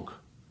wrong.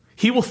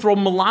 He will throw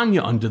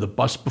Melania under the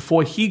bus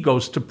before he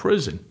goes to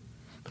prison,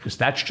 because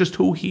that's just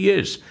who he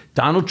is.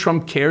 Donald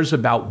Trump cares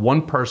about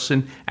one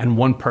person and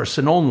one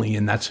person only,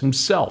 and that's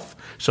himself.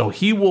 So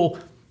they will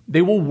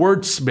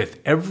wordsmith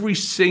every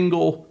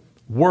single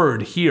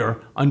word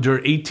here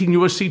under 18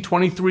 U.S.C.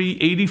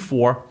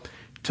 2384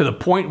 to the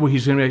point where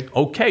he's going to be,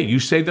 okay, you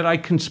say that I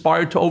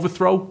conspired to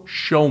overthrow?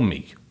 Show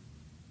me.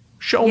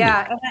 Show me.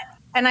 Yeah,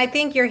 and I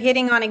think you're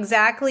hitting on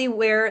exactly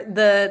where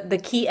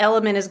the key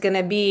element is going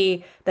to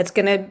be that's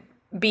going to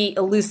be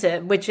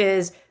elusive, which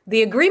is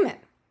the agreement.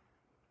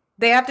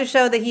 They have to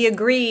show that he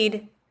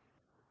agreed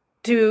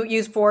to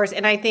use force,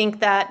 and I think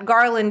that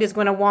Garland is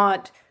going to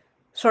want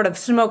sort of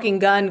smoking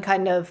gun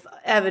kind of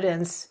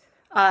evidence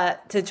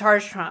to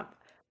charge Trump.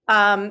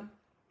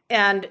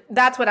 And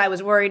that's what I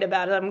was worried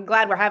about. I'm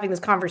glad we're having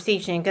this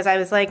conversation, because I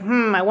was like,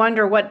 I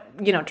wonder what,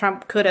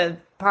 Trump could have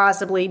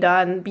possibly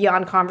done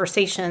beyond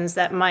conversations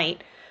that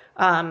might,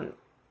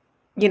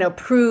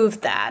 prove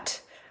that.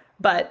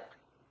 But,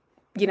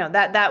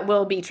 that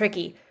will be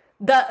tricky.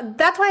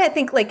 That's why I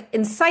think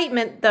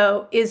incitement,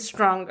 though, is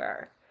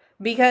stronger,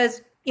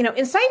 because,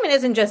 incitement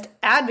isn't just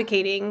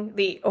advocating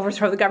the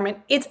overthrow of the government.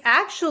 It's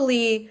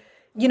actually,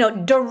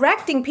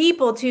 directing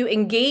people to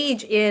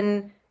engage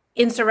in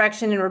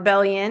insurrection and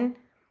rebellion,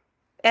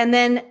 and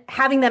then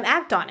having them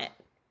act on it,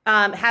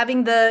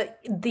 having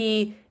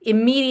the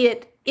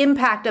immediate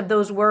impact of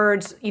those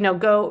words,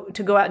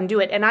 go out and do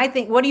it. And I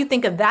think, what do you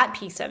think of that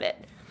piece of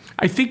it?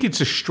 I think it's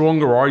a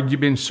stronger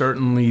argument,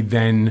 certainly,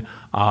 than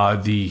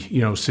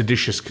the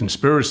seditious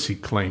conspiracy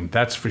claim.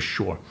 That's for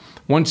sure.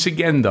 Once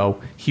again,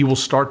 though, he will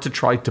start to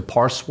try to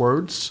parse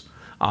words.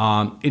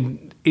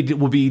 It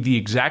will be the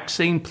exact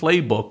same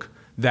playbook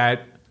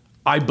that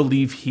I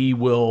believe he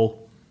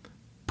will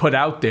put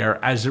out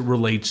there as it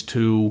relates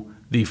to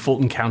the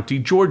Fulton County,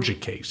 Georgia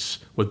case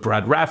with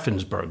Brad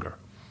Raffensperger.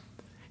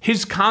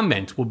 His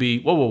comment will be,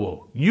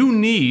 whoa, you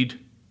need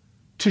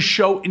to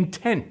show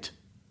intent.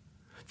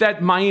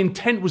 That my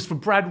intent was for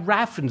Brad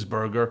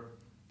Raffensperger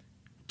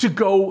to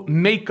go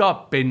make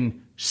up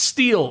and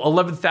steal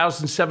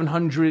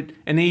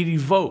 11,780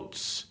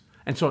 votes.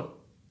 And so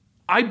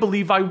I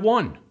believe I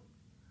won.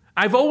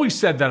 I've always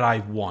said that I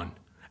won.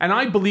 And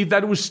I believe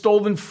that it was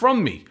stolen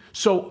from me.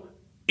 So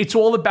it's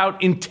all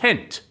about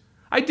intent.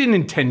 I didn't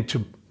intend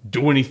to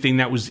do anything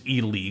that was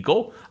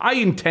illegal. I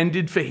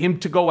intended for him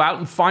to go out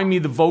and find me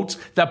the votes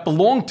that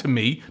belonged to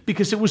me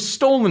because it was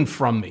stolen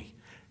from me.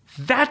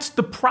 That's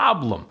the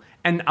problem.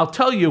 And I'll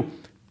tell you,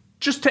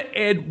 just to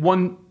add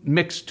one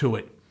mix to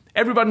it,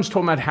 everybody's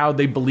talking about how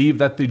they believe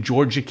that the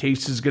Georgia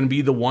case is going to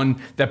be the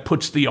one that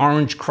puts the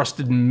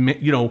orange-crusted,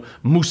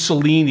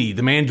 Mussolini,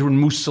 the Mandarin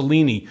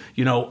Mussolini,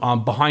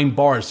 behind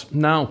bars.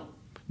 No.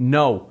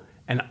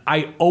 And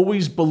I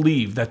always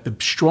believe that the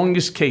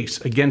strongest case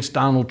against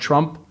Donald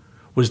Trump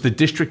was the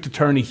district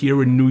attorney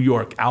here in New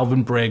York,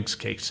 Alvin Bragg's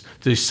case,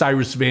 that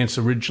Cyrus Vance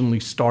originally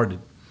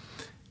started.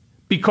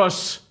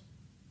 Because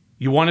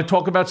you want to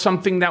talk about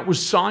something that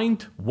was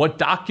signed? What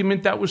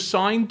document that was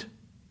signed?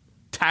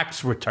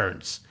 Tax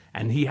returns.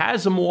 And he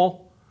has them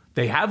all.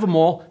 They have them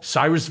all.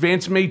 Cyrus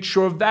Vance made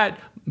sure of that.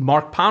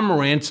 Mark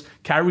Pomerantz,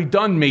 Carrie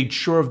Dunn made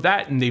sure of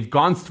that, and they've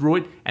gone through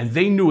it, and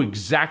they knew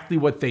exactly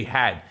what they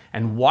had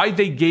and why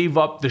they gave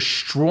up the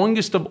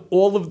strongest of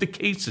all of the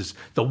cases.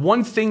 The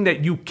one thing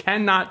that you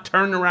cannot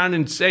turn around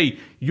and say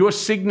your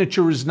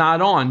signature is not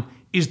on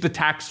is the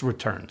tax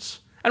returns.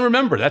 And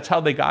remember, that's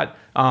how they got,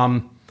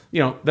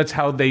 that's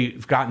how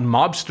they've gotten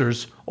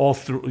mobsters all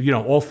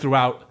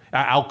throughout.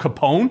 Al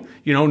Capone,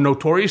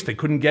 notorious. They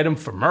couldn't get him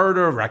for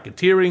murder,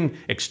 racketeering,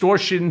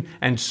 extortion,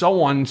 and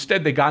so on.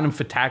 Instead, they got him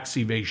for tax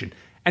evasion.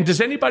 And does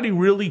anybody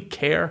really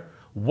care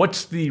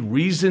what's the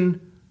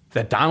reason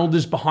that Donald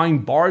is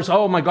behind bars?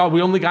 Oh my God,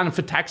 we only got him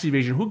for tax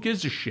evasion. Who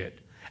gives a shit?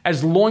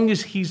 As long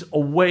as he's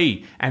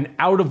away and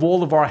out of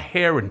all of our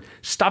hair and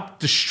stop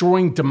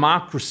destroying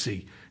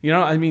democracy.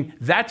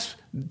 That's,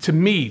 to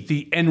me,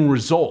 the end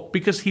result,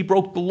 because he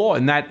broke the law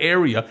in that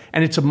area,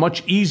 and it's a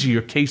much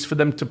easier case for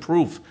them to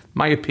prove,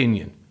 my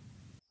opinion.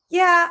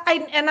 Yeah,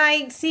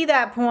 I see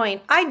that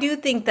point. I do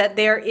think that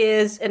there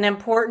is an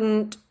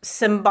important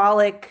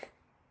symbolic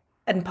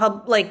and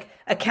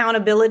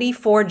accountability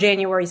for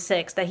January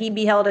 6th, that he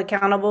be held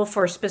accountable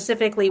for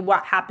specifically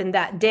what happened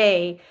that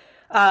day,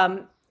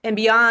 and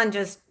beyond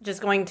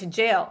just going to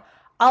jail.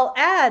 I'll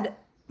add,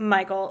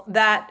 Michael,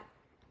 that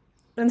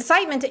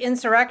incitement to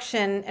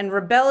insurrection and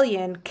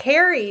rebellion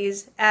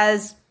carries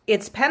as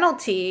its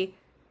penalty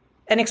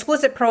an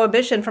explicit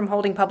prohibition from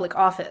holding public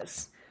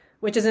office,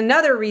 which is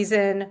another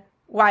reason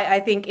why I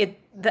think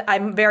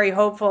I'm very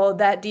hopeful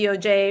that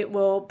DOJ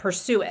will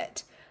pursue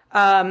it.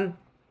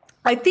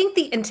 I think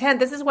the intent,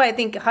 this is why I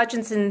think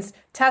Hutchinson's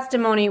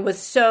testimony was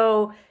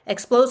so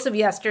explosive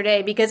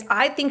yesterday, because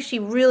I think she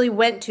really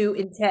went to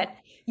intent.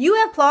 You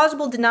have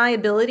plausible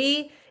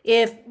deniability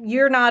if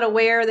you're not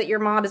aware that your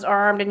mob is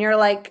armed and you're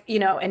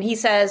and he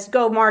says,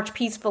 go march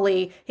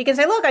peacefully. He can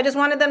say, look, I just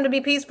wanted them to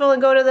be peaceful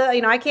and go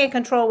to I can't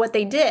control what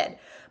they did.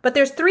 But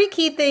there's three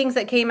key things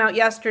that came out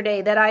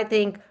yesterday that I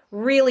think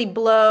really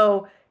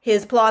blow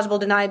his plausible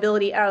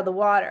deniability out of the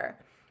water.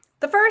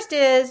 The first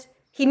is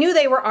he knew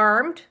they were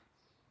armed,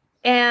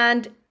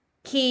 and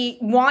he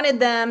wanted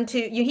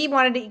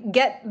to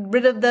get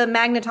rid of the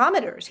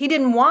magnetometers. He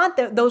didn't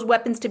want those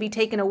weapons to be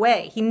taken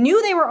away. He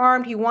knew they were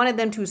armed. He wanted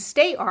them to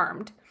stay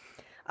armed.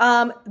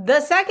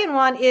 The second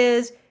one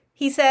is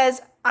he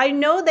says, I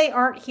know they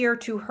aren't here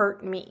to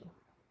hurt me.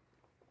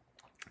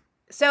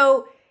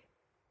 So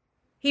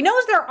he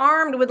knows they're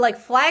armed with like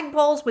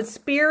flagpoles with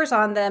spears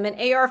on them and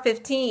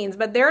AR-15s,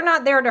 but they're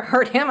not there to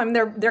hurt him. I mean,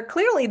 they're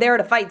clearly there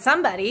to fight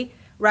somebody,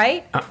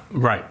 right?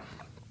 Right.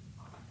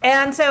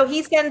 And so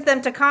he sends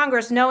them to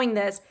Congress knowing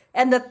this.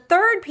 And the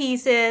third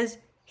piece is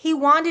he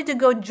wanted to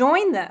go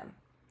join them.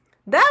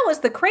 That was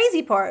the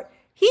crazy part.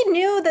 He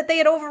knew that they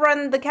had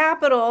overrun the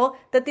Capitol,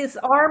 that this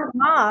armed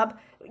mob,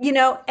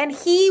 and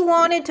he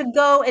wanted to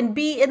go and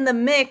be in the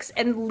mix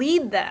and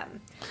lead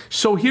them.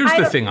 So here's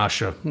the thing,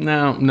 Asha.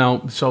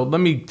 No. So let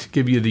me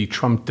give you the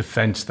Trump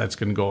defense that's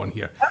going to go in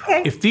here.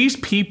 Okay. If these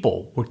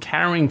people were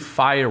carrying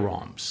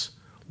firearms,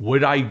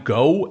 would I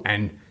go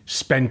and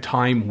spend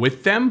time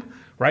with them?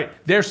 Right?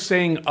 They're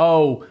saying,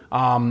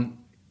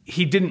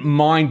 he didn't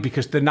mind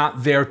because they're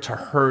not there to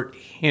hurt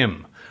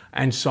him,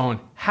 and so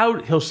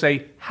on. He'll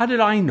say, how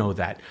did I know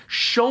that?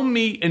 Show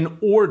me an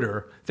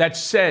order that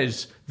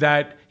says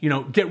that,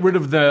 get rid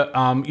of the,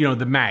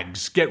 the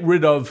mags, get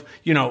rid of,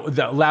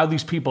 allow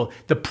these people.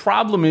 The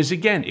problem is,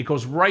 again, it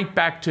goes right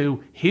back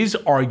to his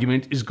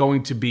argument is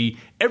going to be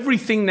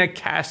everything that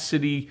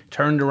Cassidy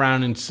turned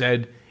around and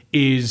said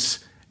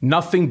is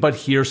nothing but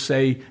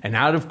hearsay, an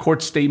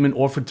out-of-court statement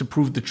offered to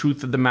prove the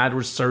truth of the matter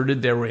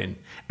asserted therein,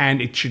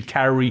 and it should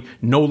carry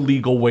no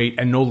legal weight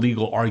and no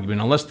legal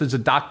argument. Unless there's a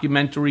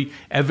documentary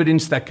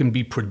evidence that can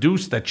be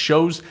produced that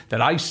shows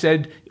that I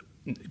said,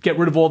 get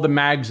rid of all the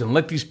mags and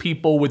let these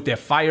people with their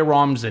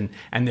firearms and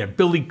their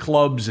billy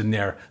clubs and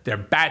their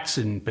bats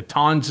and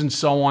batons and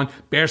so on,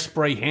 bear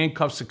spray,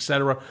 handcuffs,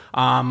 etc.,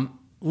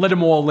 let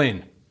them all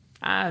in.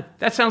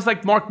 That sounds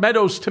like Mark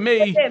Meadows to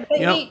me.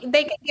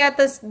 They could get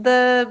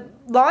the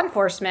law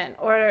enforcement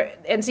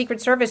and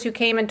Secret Service who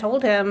came and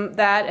told him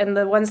that, and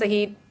the ones that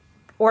he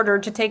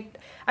ordered to take.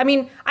 I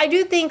mean, I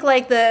do think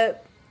like the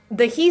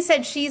he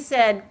said, she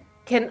said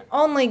can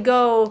only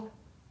go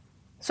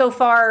so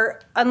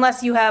far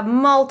unless you have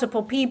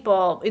multiple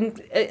people,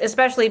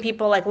 especially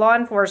people like law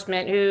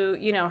enforcement who,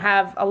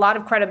 have a lot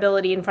of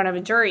credibility in front of a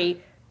jury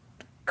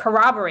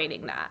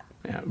corroborating that.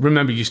 Yeah.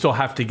 Remember, you still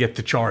have to get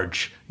the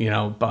charge,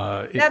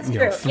 That's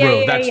true.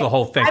 through. That's the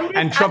whole thing.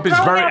 Trump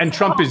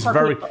is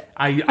very.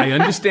 I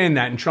understand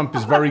that, and Trump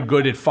is very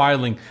good at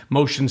filing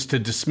motions to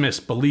dismiss.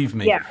 Believe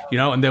me,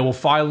 and they will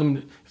file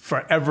them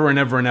forever and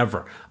ever and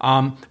ever.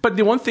 But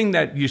the one thing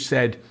that you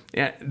said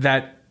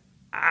that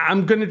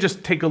I'm going to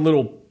just take a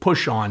little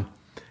push on.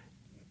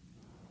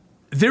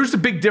 There's a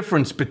big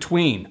difference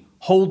between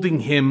holding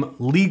him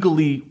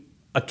legally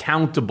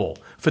accountable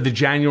for the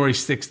January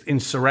 6th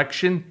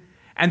insurrection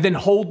and then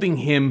holding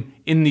him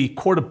in the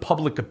court of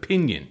public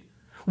opinion,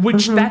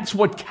 which that's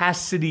what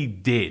Cassidy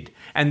did.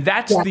 And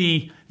that's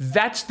the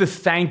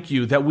thank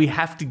you that we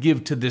have to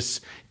give to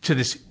this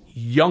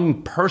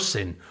young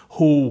person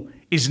who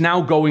is now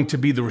going to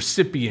be the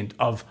recipient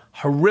of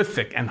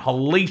horrific and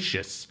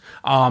hellacious,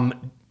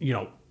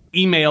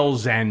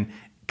 emails and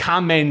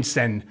comments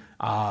and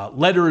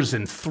letters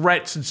and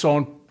threats and so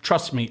on.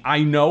 Trust me,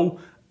 I know.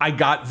 I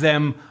got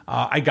them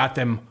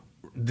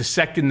the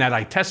second that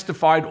I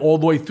testified, all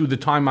the way through the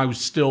time I was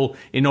still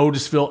in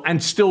Otisville,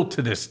 and still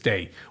to this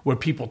day, where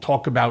people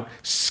talk about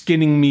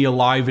skinning me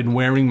alive and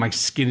wearing my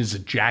skin as a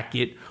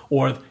jacket,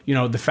 or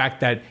the fact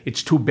that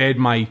it's too bad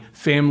my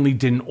family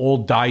didn't all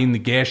die in the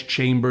gas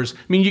chambers. I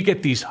mean, you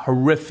get these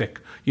horrific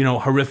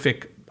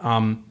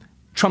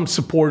Trump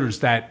supporters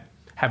that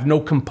have no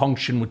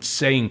compunction with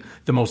saying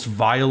the most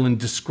vile and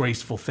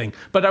disgraceful thing.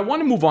 But I want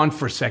to move on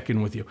for a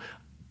second with you.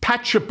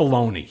 Pat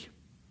Cipollone,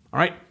 all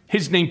right?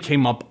 His name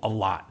came up a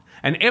lot.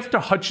 And after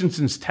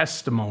Hutchinson's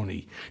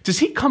testimony, does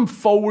he come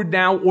forward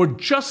now or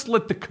just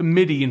let the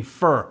committee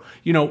infer,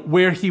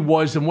 where he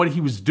was and what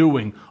he was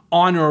doing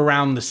on or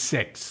around the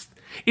 6th?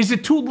 Is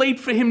it too late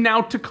for him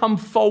now to come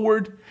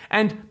forward?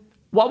 And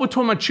while we're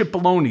talking about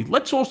Cipollone,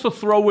 let's also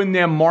throw in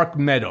there Mark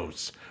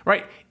Meadows,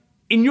 right?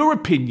 In your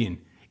opinion,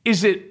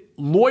 is it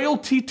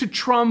loyalty to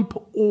Trump,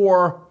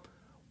 or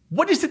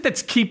what is it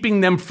that's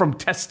keeping them from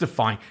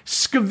testifying?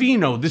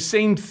 Scavino, the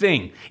same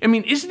thing. I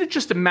mean, isn't it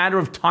just a matter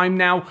of time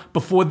now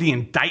before the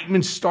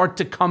indictments start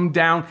to come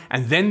down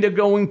and then they're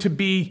going to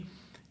be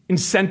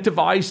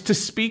incentivized to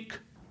speak?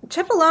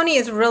 Cipollone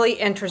is really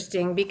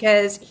interesting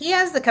because he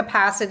has the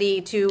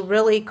capacity to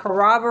really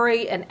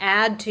corroborate and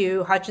add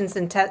to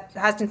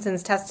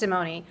Hutchinson's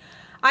testimony.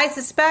 I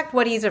suspect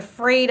what he's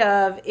afraid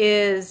of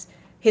is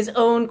his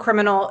own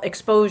criminal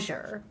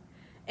exposure.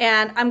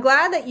 And I'm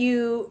glad that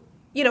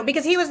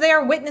because he was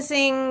there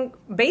witnessing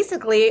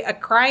basically a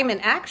crime in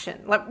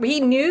action. Like, he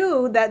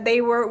knew that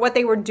what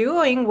they were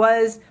doing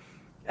was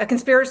a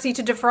conspiracy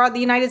to defraud the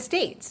United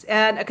States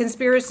and a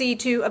conspiracy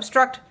to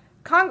obstruct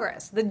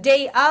Congress. The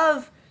day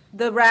of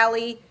the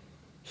rally,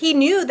 he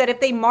knew that if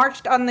they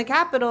marched on the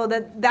Capitol,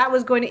 that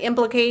was going to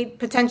implicate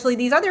potentially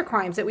these other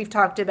crimes that we've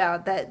talked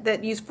about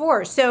that use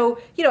force. So,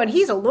 and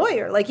he's a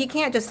lawyer. Like, he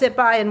can't just sit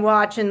by and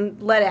watch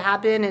and let it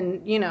happen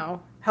and,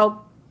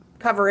 help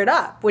cover it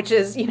up, which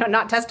is,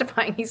 not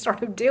testifying, he's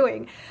sort of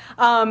doing.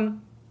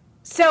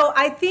 So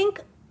I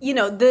think,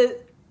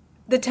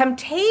 the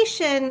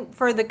temptation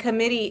for the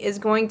committee is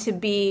going to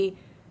be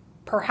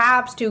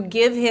perhaps to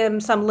give him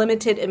some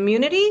limited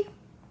immunity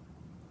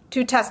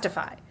to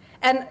testify.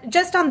 And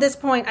just on this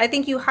point, I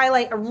think you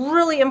highlight a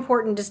really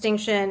important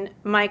distinction,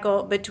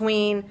 Michael,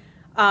 between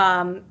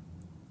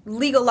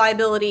legal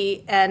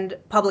liability and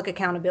public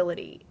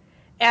accountability.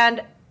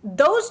 And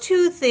those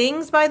two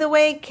things, by the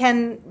way,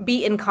 can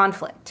be in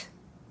conflict.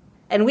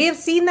 And we have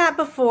seen that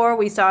before.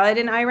 We saw it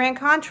in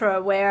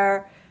Iran-Contra,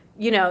 where,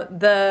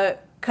 the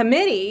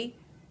committee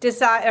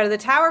the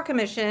Tower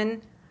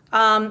Commission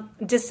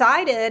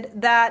decided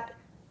that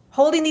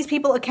holding these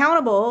people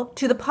accountable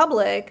to the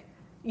public,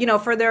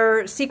 for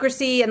their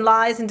secrecy and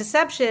lies and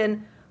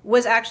deception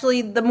was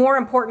actually the more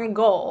important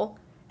goal.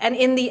 And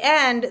in the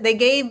end, they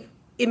gave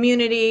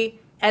immunity,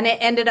 and it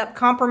ended up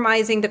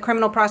compromising the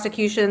criminal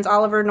prosecutions.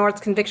 Oliver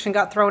North's conviction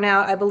got thrown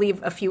out, I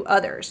believe a few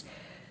others.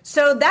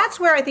 So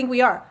that's where I think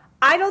we are.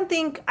 I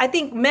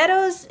think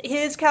Meadows,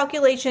 his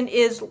calculation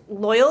is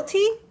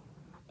loyalty.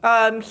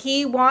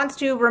 He wants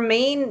to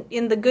remain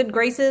in the good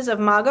graces of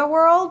MAGA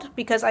world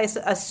because I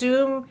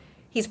assume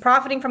he's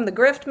profiting from the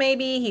grift.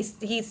 Maybe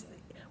he's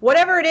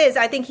whatever it is.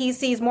 I think he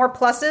sees more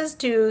pluses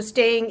to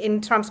staying in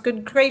Trump's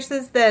good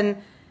graces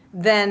than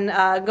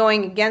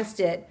going against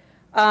it.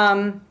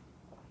 And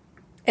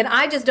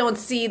I just don't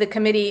see the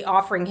committee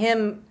offering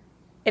him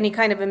any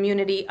kind of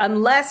immunity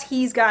unless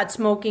he's got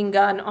smoking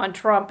gun on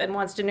Trump and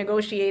wants to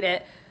negotiate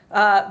it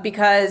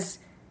because.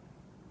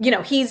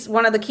 He's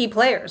one of the key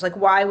players. Like,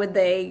 why would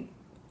they,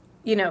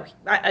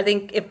 I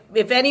think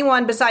if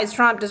anyone besides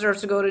Trump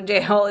deserves to go to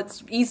jail,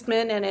 it's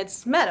Eastman and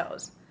it's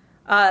Meadows.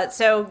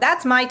 So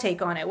that's my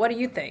take on it. What do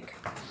you think?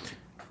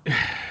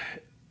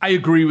 I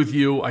agree with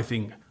you. I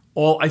think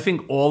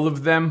all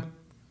of them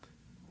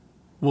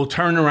will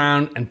turn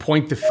around and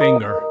point the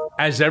finger,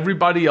 as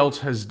everybody else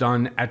has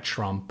done at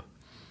Trump,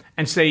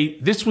 and say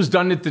this was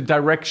done at the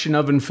direction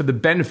of and for the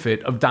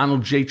benefit of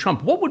Donald J.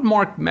 Trump. What would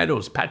Mark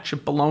Meadows, Pat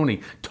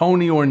Cipollone,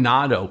 Tony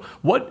Ornato,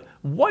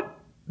 what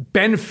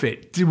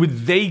benefit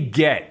would they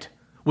get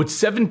with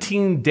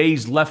 17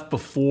 days left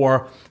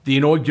before the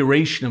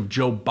inauguration of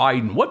Joe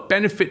Biden? What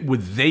benefit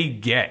would they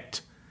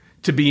get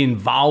to be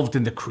involved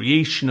in the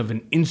creation of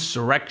an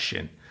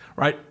insurrection,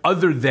 right?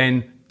 Other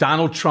than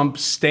Donald Trump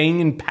staying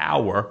in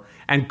power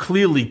and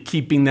clearly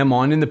keeping them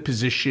on in the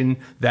position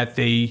that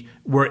they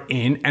were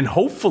in, and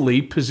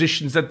hopefully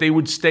positions that they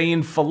would stay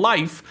in for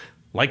life,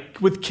 like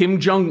with Kim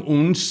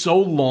Jong-un, so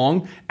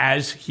long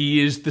as he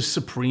is the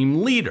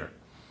supreme leader.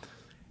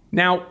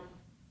 Now,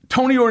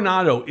 Tony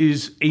Ornato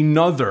is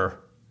another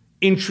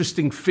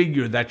interesting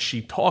figure that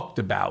she talked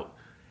about.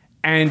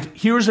 And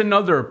here's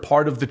another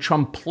part of the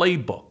Trump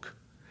playbook.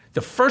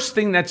 The first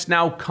thing that's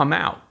now come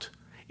out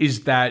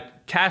is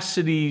that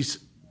Cassidy's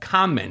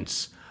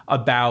comments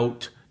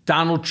about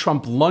Donald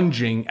Trump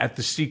lunging at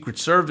the Secret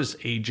Service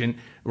agent,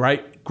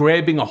 right,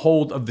 grabbing a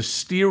hold of the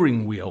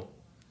steering wheel.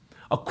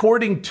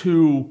 According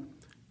to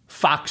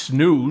Fox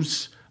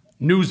News,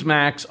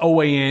 Newsmax,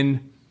 OAN,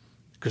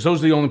 because those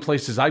are the only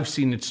places I've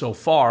seen it so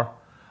far,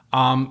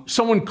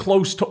 someone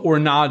close to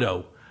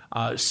Ornato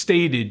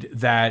stated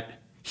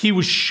that he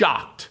was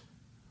shocked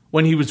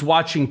when he was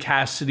watching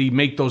Cassidy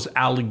make those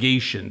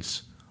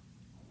allegations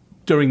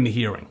during the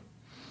hearing,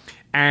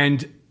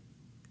 and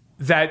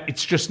that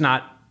it's just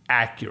not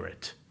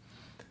accurate.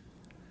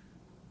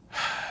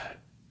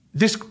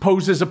 This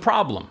poses a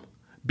problem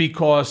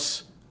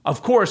because,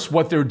 of course,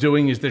 what they're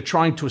doing is they're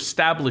trying to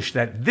establish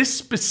that this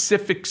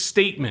specific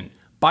statement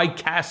by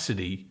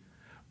Cassidy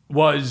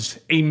was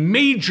a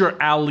major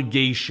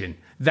allegation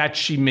that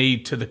she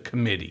made to the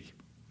committee.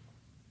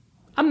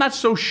 I'm not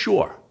so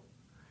sure.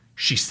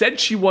 She said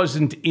she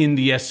wasn't in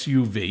the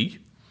SUV.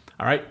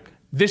 All right.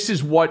 This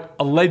is what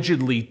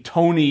allegedly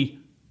Tony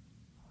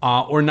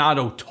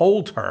Ornato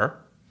told her,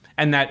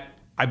 and that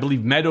I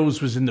believe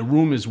Meadows was in the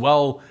room as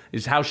well,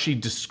 is how she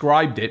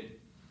described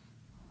it.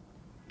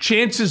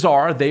 Chances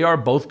are they are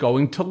both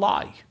going to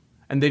lie,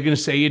 and they're going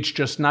to say it's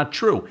just not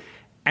true.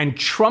 And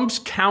Trump's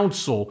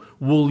counsel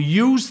will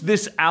use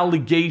this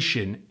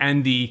allegation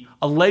and the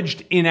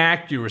alleged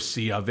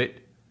inaccuracy of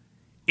it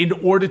in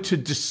order to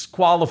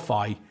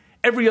disqualify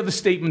every other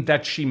statement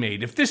that she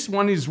made. If this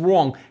one is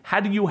wrong, how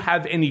do you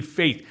have any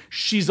faith?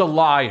 She's a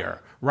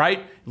liar,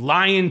 right?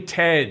 Lying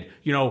Ted,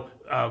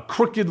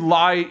 crooked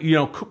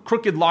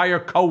liar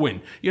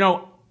Cohen.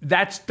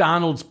 That's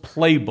Donald's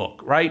playbook,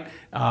 right?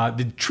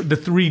 The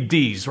 3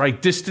 Ds, right?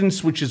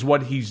 Distance, which is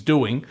what he's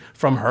doing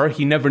from her.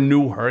 He never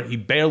knew her. He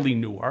barely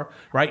knew her,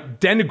 right?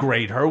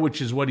 Denigrate her,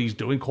 which is what he's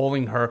doing,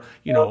 calling her,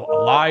 a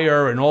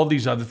liar and all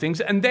these other things.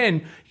 And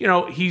then,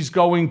 he's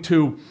going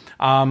to,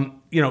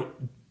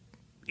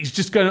 he's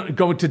just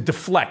going to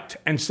deflect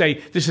and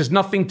say, this has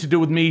nothing to do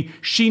with me.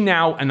 She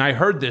now, and I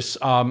heard this,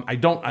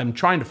 I'm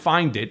trying to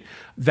find it,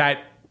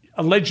 that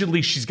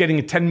allegedly she's getting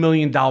a $10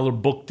 million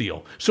book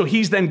deal. So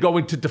he's then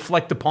going to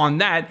deflect upon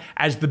that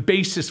as the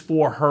basis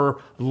for her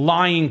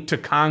lying to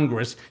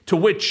Congress, to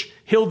which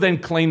he'll then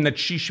claim that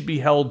she should be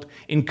held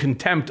in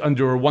contempt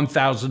under a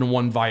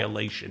 1001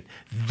 violation.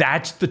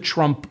 That's the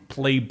Trump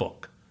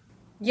playbook.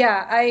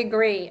 Yeah, I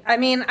agree. I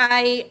mean,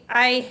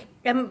 I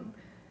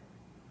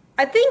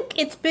think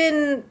it's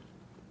been.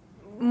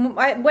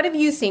 What have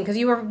you seen? Because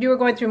you were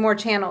going through more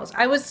channels.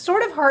 I was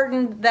sort of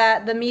heartened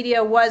that the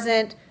media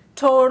wasn't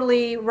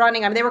totally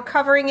running. I mean, they were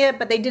covering it,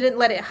 but they didn't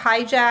let it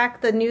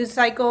hijack the news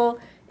cycle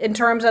in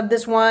terms of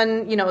this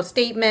one,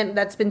 statement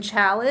that's been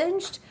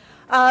challenged.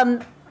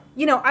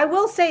 I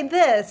will say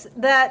this,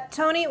 that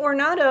Tony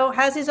Ornato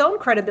has his own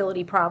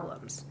credibility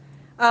problems.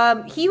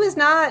 He was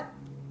not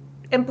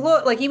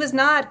employed, he was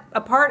not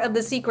a part of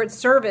the Secret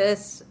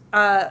Service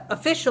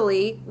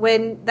officially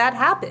when that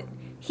happened.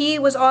 He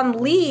was on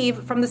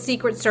leave from the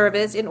Secret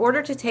Service in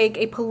order to take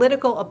a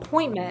political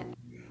appointment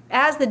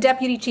as the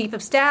deputy chief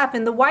of staff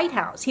in the White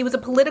House. He was a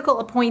political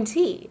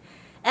appointee.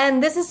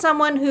 And this is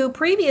someone who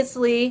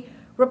previously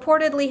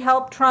reportedly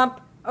helped Trump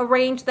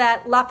arrange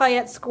that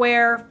Lafayette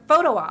Square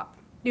photo op.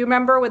 Do you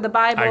remember, with the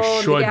Bible?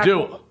 I sure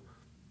do.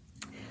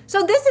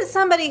 So this is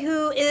somebody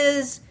who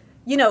is,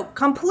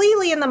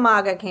 completely in the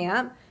MAGA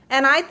camp,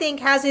 and I think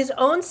has his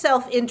own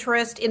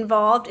self-interest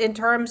involved in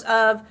terms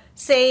of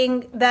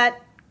saying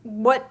that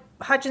what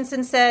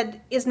Hutchinson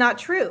said is not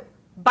true.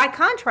 By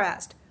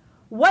contrast,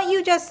 what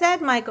you just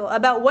said, Michael,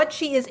 about what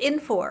she is in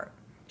for.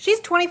 She's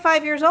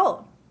 25 years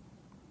old.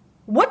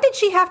 What did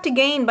she have to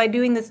gain by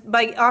doing this,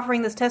 by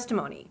offering this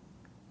testimony?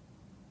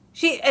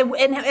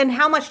 And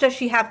how much does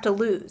she have to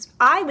lose?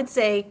 I would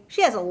say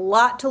she has a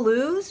lot to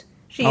lose.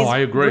 She's I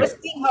agree.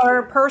 Risking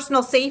her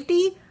personal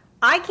safety.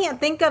 I can't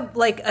think of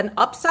an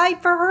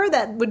upside for her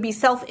that would be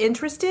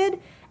self-interested.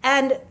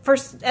 And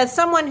as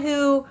someone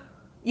who,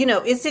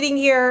 is sitting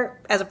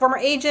here as a former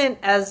agent,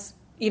 as,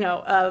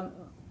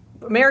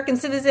 American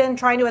citizen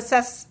trying to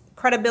assess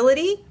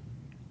credibility,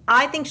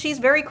 I think she's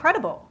very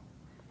credible.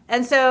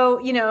 And so,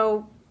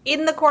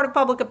 in the court of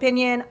public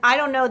opinion, I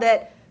don't know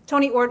that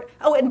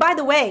Oh, and by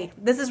the way,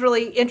 this is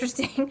really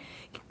interesting.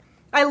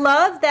 I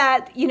love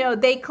that,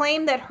 they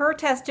claim that her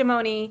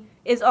testimony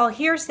is all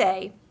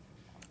hearsay,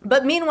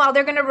 but meanwhile,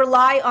 they're going to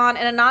rely on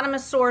an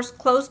anonymous source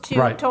close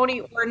to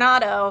Tony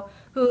Ornato,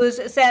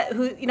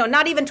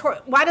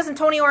 why doesn't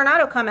Tony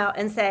Ornato come out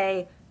and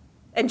say,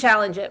 and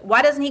challenge it?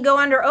 Why doesn't he go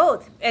under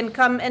oath and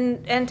come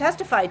and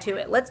testify to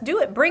it? Let's do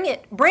it. Bring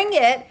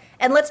it,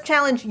 and let's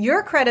challenge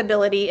your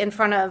credibility in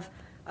front of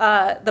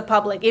the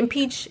public.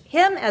 Impeach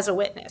him as a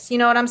witness. You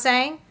know what I'm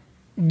saying?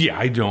 Yeah,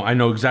 I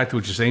know exactly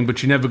what you're saying,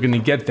 but you're never going to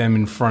get them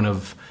in front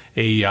of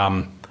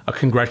a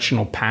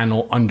congressional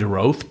panel under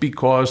oath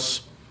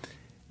because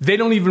they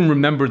don't even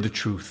remember the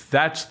truth.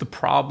 That's the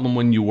problem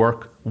when you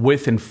work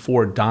with and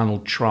for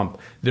Donald Trump.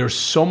 There's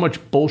so much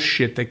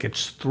bullshit that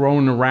gets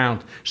thrown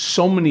around,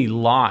 so many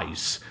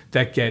lies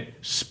that get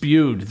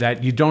spewed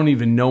that you don't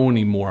even know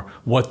anymore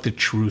what the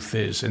truth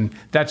is. And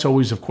that's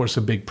always, of course,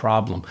 a big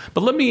problem.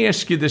 But let me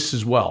ask you this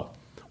as well.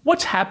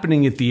 What's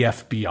happening at the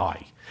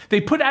FBI? They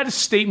put out a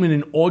statement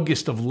in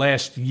August of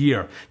last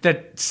year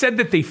that said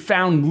that they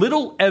found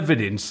little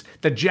evidence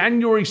that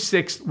January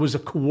 6th was a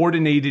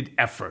coordinated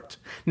effort.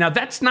 Now,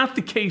 that's not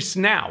the case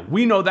now.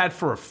 We know that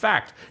for a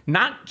fact,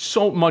 not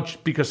so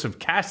much because of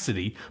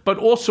Cassidy, but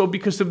also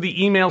because of the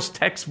emails,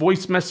 texts,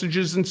 voice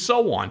messages, and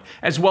so on,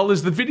 as well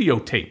as the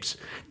videotapes.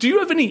 Do you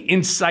have any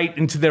insight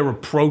into their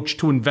approach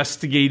to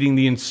investigating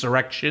the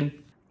insurrection?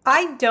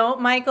 I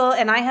don't, Michael,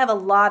 and I have a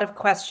lot of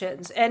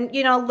questions. And,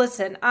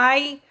 listen,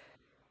 I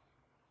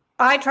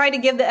try to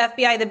give the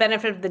FBI the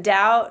benefit of the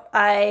doubt.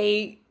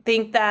 I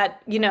think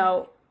that,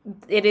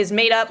 it is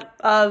made up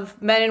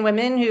of men and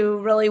women who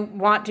really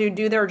want to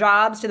do their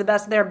jobs to the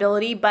best of their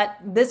ability. But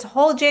this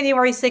whole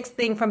January 6th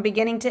thing from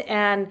beginning to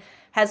end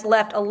has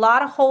left a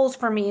lot of holes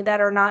for me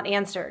that are not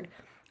answered.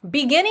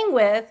 Beginning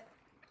with,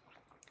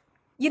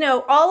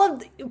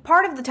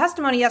 part of the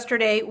testimony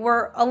yesterday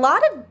were a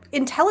lot of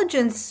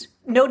intelligence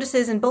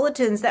notices and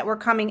bulletins that were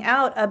coming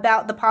out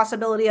about the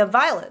possibility of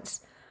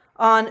violence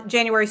on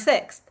January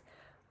 6th.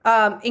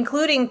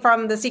 Including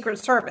from the Secret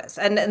Service.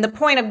 And the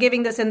point of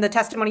giving this in the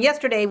testimony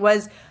yesterday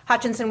was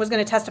Hutchinson was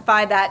going to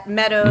testify that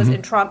Meadows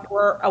and Trump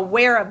were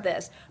aware of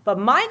this. But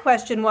my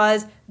question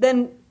was,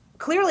 then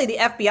clearly the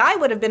FBI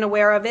would have been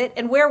aware of it,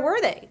 and where were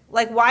they?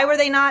 Why were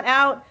they not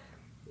out,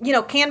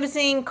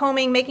 canvassing,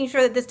 combing, making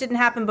sure that this didn't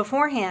happen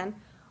beforehand?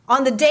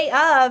 On the day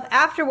of,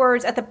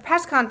 afterwards, at the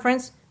press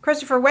conference,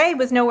 Christopher Wray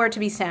was nowhere to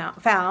be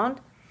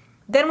found.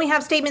 Then we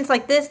have statements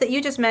like this that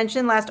you just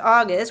mentioned last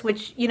August,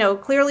 which,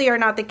 clearly are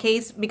not the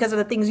case because of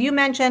the things you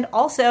mentioned.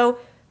 Also,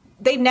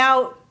 they've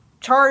now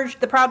charged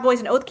the Proud Boys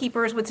and Oath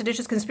Keepers with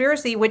seditious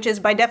conspiracy, which is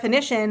by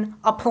definition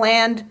a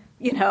planned,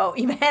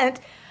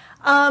 event.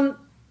 And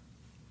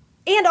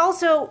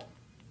also,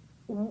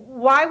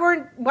 why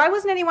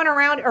wasn't anyone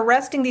around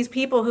arresting these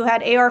people who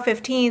had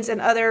AR-15s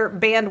and other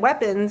banned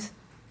weapons,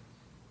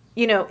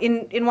 you know,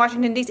 in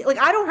Washington, D.C.? Like,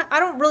 I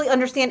don't really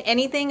understand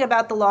anything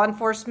about the law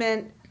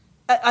enforcement.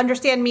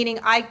 Understand meaning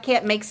I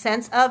can't make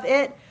sense of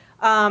it.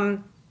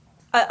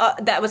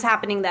 That was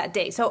happening that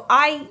day. So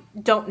I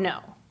don't know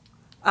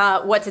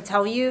what to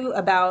tell you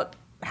about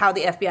how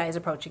the FBI is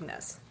approaching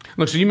this.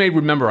 Look, so you may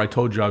remember I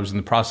told you I was in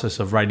the process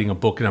of writing a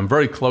book, and I'm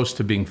very close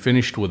to being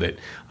finished with it.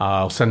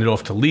 I'll send it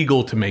off to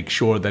legal to make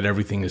sure that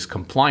everything is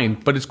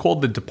compliant, but it's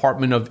called the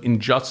Department of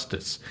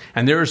Injustice.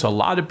 And there's a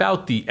lot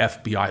about the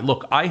FBI.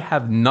 Look, I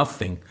have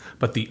nothing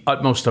but the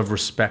utmost of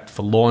respect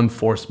for law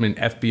enforcement,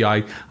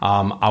 FBI,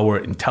 our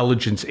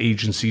intelligence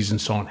agencies, and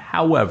so on.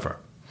 However,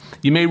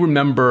 you may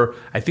remember,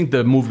 I think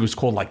the movie was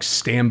called like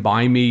Stand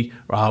By Me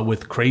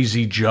with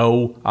Crazy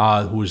Joe,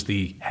 who was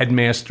the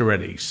headmaster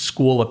at a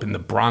school up in the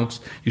Bronx,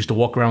 used to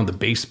walk around with a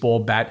baseball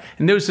bat.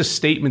 And there was a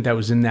statement that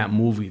was in that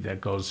movie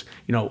that goes,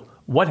 you know,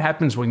 what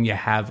happens when you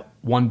have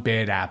one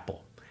bad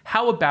apple?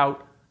 How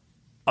about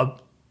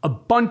a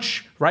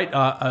bunch, right,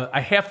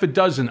 a half a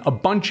dozen, a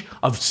bunch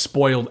of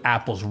spoiled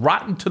apples,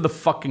 rotten to the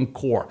fucking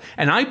core?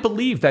 And I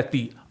believe that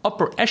the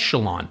upper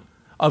echelon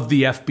of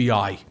the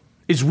FBI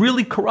is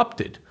really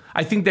corrupted.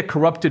 I think they're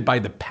corrupted by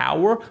the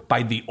power,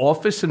 by the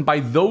office, and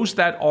by those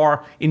that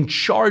are in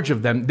charge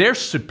of them, their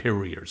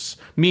superiors,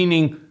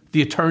 meaning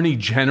the Attorney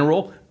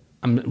General,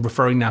 I'm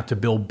referring now to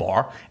Bill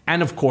Barr,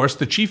 and of course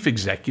the chief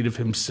executive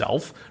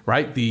himself,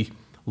 right, the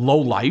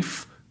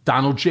lowlife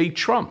Donald J.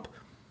 Trump.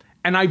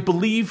 And I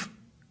believe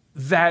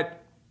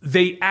that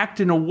they act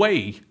in a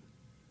way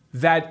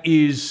that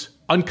is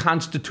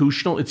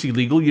unconstitutional. It's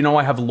illegal. You know,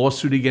 I have a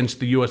lawsuit against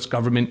the U.S.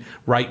 government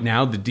right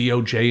now, the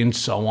DOJ and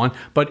so on.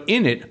 But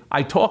in it,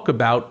 I talk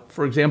about,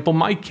 for example,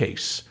 my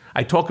case.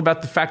 I talk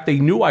about the fact they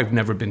knew I've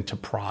never been to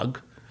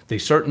Prague. They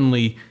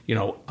certainly, you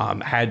know,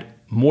 had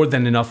more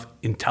than enough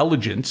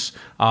intelligence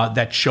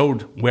that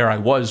showed where I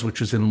was, which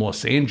was in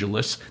Los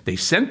Angeles. They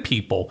sent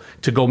people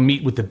to go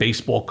meet with the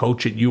baseball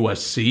coach at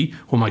USC,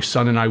 who my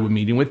son and I were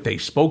meeting with. They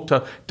spoke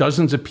to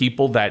dozens of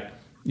people that,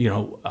 you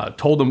know,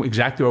 told them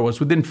exactly where I was.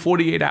 Within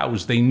 48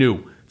 hours, they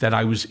knew that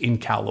I was in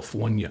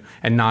California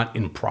and not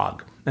in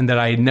Prague, and that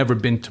I had never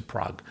been to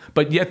Prague.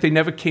 But yet they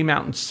never came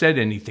out and said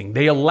anything.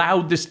 They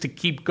allowed this to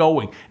keep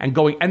going,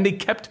 and they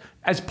kept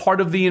as part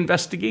of the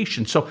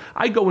investigation. So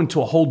I go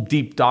into a whole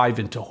deep dive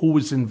into who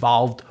was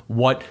involved,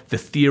 what the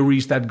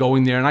theories that go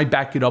in there, and I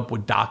back it up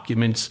with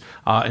documents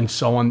and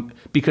so on.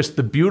 Because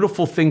the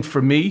beautiful thing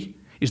for me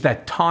is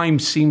that time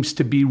seems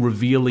to be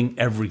revealing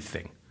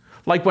everything.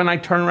 Like when I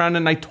turned around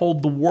and I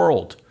told the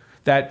world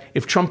that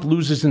if Trump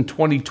loses in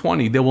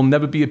 2020, there will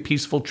never be a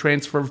peaceful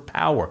transfer of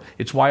power.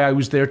 It's why I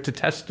was there to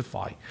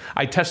testify.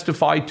 I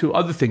testified to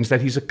other things,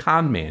 that he's a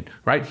con man,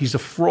 right? He's a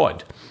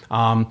fraud.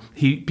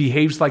 He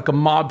behaves like a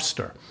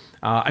mobster.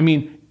 I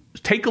mean,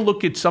 take a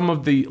look at some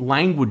of the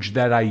language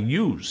that I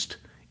used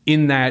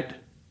in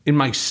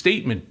my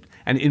statement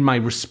and in my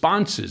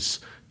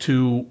responses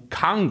to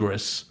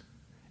Congress,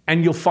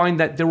 and you'll find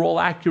that they're all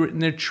accurate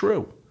and they're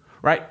true,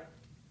 right?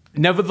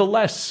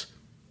 Nevertheless,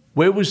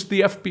 where was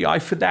the FBI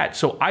for that?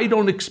 So I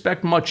don't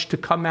expect much to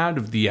come out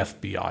of the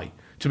FBI,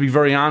 to be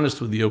very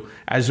honest with you,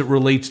 as it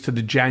relates to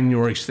the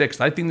January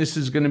 6th. I think this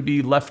is going to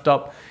be left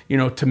up, you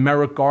know, to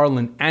Merrick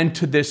Garland and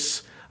to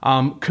this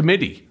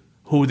committee,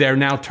 who they're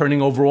now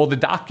turning over all the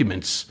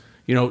documents,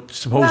 you know,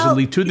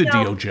 supposedly to the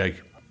DOJ.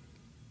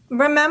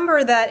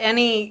 Remember that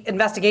any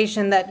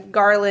investigation that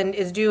Garland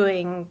is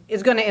doing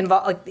is going to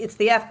involve, like, it's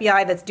the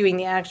FBI that's doing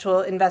the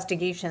actual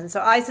investigation.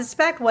 So I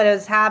suspect what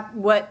is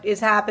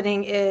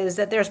happening is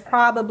that there's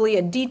probably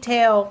a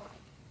detail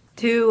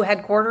to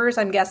headquarters,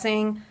 I'm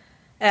guessing,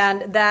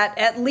 and that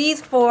at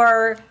least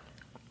for,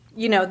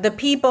 you know, the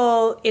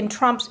people in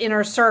Trump's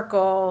inner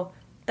circle,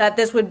 that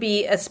this would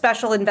be a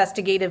special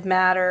investigative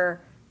matter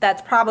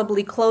that's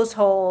probably close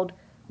hold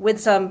with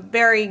some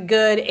very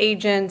good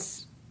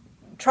agents,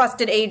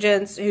 trusted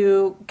agents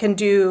who can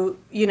do,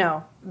 you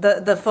know,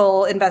 the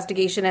full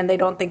investigation, and they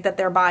don't think that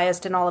they're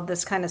biased and all of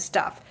this kind of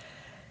stuff.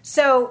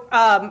 So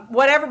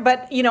whatever,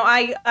 but, you know,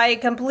 I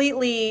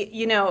completely,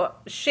 you know,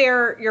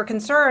 share your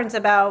concerns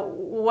about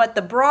what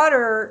the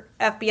broader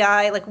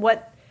FBI,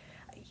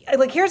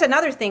 here's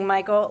another thing,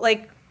 Michael,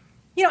 like,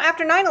 you know,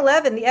 after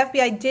 9/11, the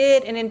FBI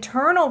did an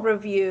internal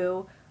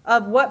review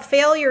of what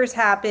failures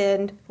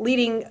happened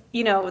leading,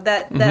 you know,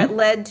 that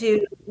led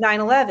to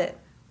 9/11.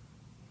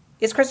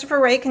 Is Christopher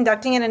Wray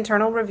conducting an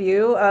internal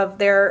review of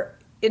their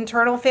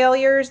internal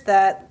failures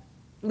that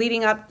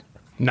leading up?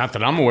 Not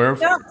that I'm aware of.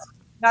 No,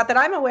 not that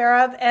I'm aware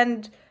of,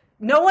 and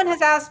no one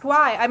has asked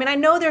why. I mean, I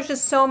know there's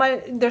just so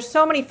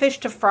many fish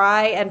to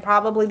fry, and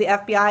probably the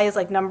FBI is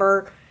like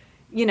number,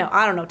 you know,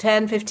 I don't know,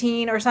 10,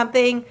 15 or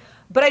something.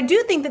 But I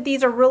do think that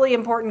these are really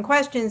important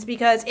questions,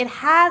 because it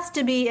has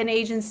to be an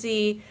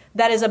agency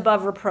that is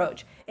above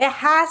reproach. It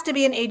has to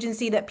be an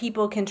agency that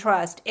people can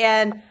trust.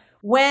 And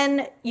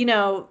when, you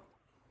know,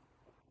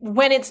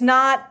 when it's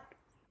not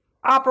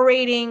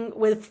operating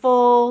with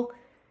full,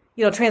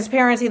 you know,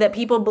 transparency, that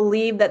people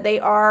believe that they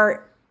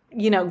are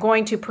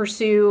going to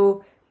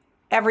pursue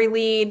every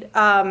lead.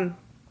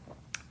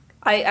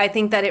 I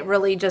think that it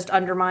really just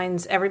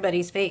undermines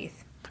everybody's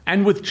faith.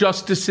 And with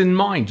justice in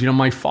mind,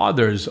 my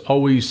father's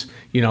always,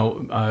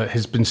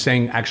 has been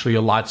saying actually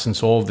a lot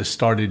since all of this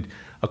started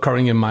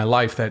occurring in my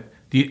life, that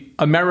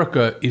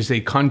America is a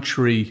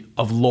country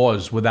of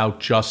laws without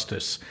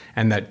justice,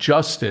 and that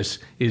justice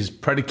is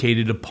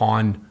predicated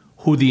upon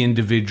who the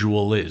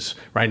individual is.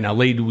 Right now,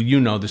 lady, you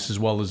know this as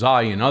well as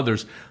I and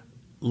others,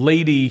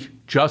 Lady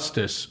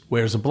Justice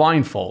wears a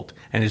blindfold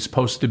and is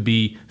supposed to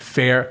be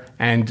fair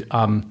and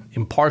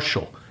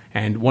impartial.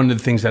 And one of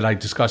the things that I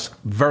discuss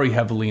very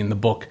heavily in the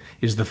book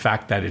is the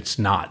fact that it's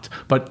not.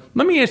 But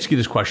let me ask you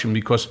this question,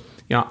 because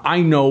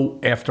I know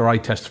after I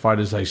testified,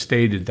 as I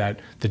stated, that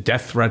the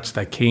death threats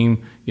that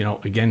came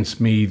against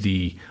me,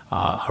 the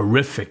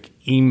horrific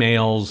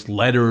emails,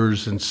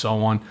 letters, and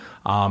so on,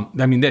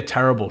 they're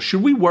terrible.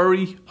 Should we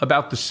worry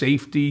about the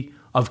safety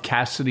of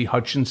Cassidy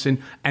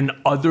Hutchinson and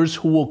others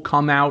who will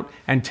come out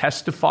and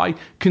testify,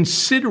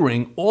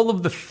 considering all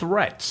of the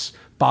threats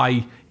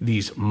by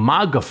these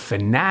MAGA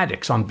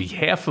fanatics on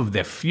behalf of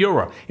their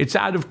Fuhrer? It's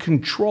out of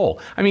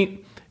control.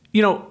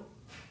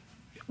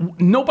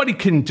 Nobody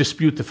can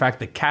dispute the fact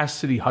that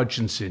Cassidy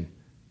Hutchinson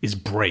is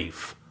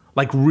brave,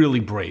 like really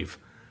brave.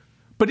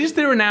 But is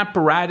there an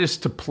apparatus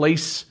to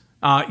place,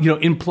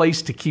 in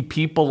place to keep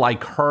people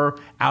like her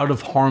out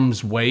of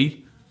harm's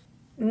way?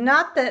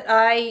 Not that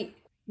I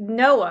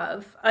know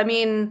of.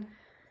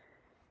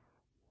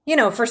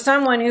 For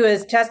someone who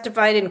has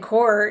testified in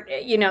court,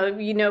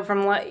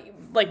 from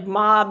like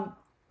mob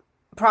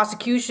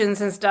prosecutions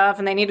and stuff,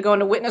 and they need to go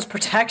into witness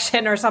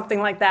protection or something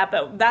like that.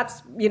 But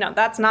that's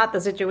not the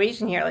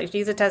situation here. Like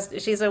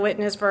she's a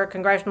witness for a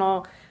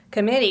congressional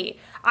committee.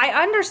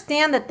 I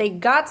understand that they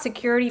got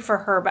security for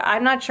her, but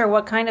I'm not sure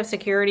what kind of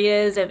security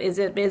it is.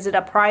 Is it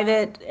a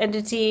private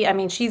entity?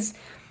 She's,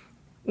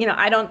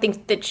 I don't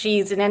think that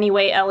she's in any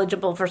way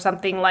eligible for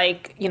something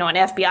like, an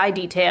FBI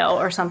detail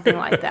or something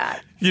like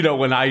that.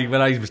 When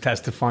I was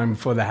testifying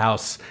before the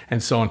House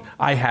and so on,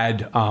 I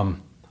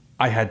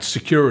had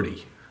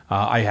security.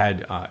 I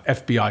had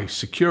FBI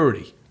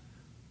security.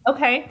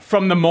 Okay.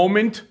 From the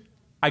moment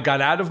I got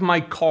out of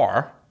my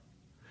car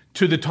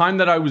to the time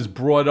that I was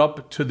brought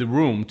up to the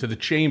room, to the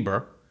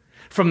chamber,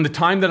 from the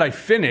time that I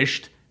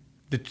finished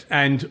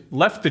and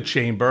left the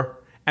chamber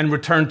and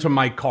returned to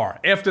my car.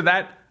 After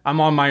that, I'm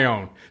on my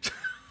own.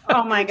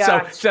 Oh my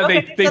gosh. So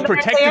they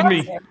protected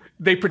me.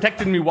 They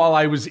protected me while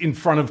I was in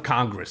front of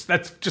Congress.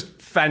 That's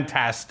just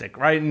fantastic,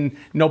 right? And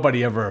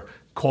nobody ever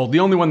called. The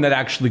only one that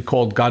actually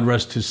called, God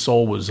rest his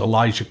soul, was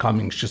Elijah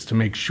Cummings, just to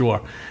make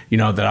sure,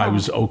 that I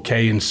was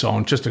okay and so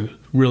on. Just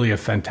really a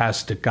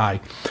fantastic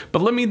guy.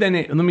 But let me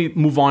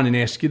move on and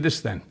ask you this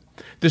then.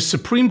 The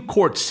Supreme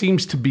Court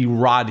seems to be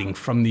rotting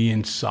from the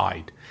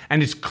inside,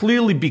 and it's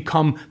clearly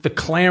become the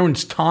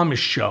Clarence Thomas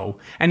show,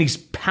 and he's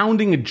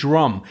pounding a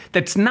drum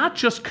that's not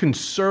just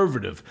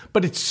conservative,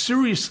 but it's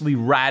seriously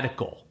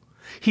radical.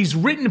 His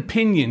written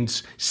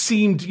opinions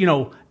seemed,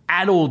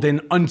 addled and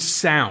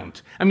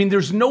unsound.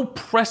 There's no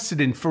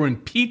precedent for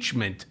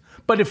impeachment,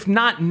 but if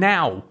not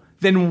now,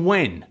 then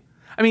when?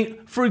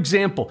 For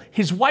example,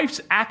 his wife's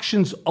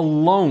actions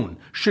alone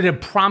should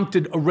have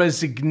prompted a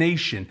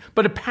resignation,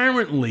 but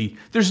apparently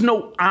there's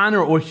no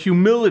honor or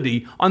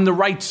humility on the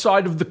right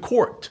side of the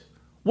court.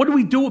 What do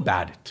we do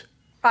about it?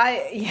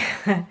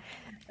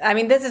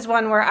 This is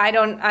one where I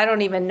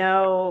don't even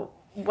know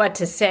what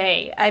to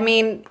say.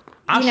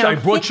 Asha, I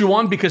brought you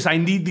on because I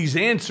need these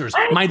answers.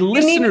 My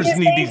listeners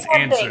need these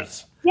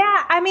answers.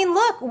 Yeah,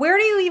 look, where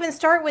do you even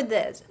start with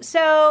this?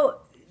 So,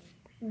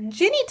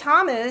 Ginny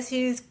Thomas,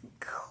 who's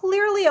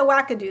clearly a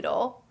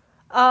wackadoodle,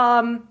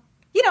 and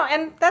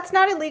that's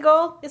not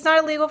illegal. It's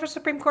not illegal for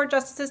Supreme Court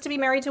justices to be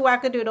married to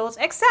wackadoodles,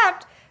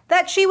 except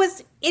that she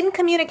was in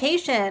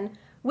communication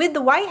with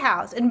the White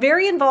House and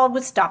very involved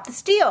with Stop the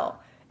Steal.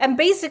 And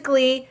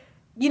basically,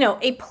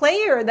 a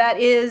player that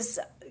is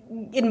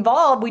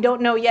involved, we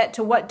don't know yet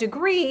to what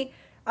degree,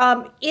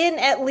 in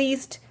at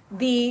least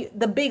the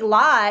big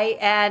lie.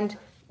 And,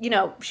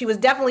 she was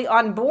definitely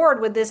on board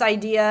with this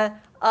idea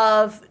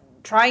of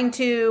trying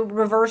to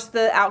reverse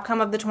the outcome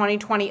of the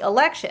 2020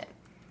 election.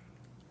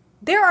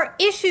 There are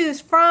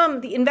issues from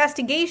the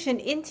investigation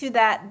into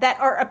that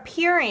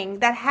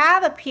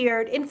have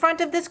appeared in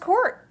front of this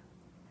court.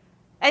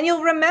 And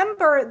you'll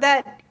remember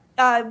that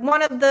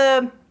one of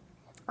the,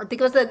 I think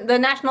it was the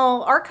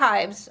National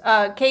Archives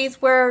case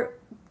where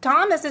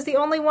Thomas is the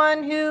only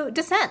one who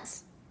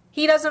dissents.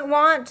 He doesn't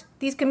want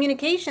these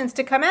communications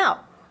to come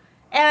out.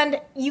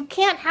 And you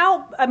can't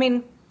help, I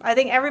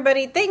think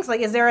everybody thinks,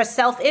 is there a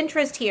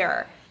self-interest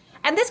here?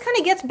 And this kind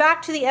of gets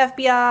back to the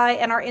FBI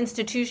and our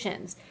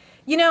institutions.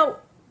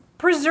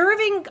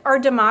 Preserving our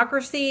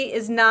democracy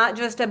is not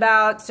just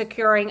about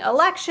securing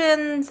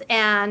elections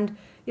and,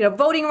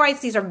 voting rights.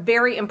 These are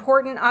very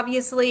important,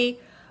 obviously.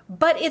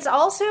 But it's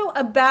also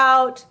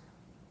about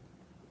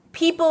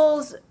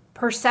people's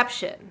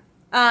perception.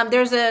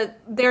 There's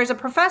a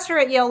professor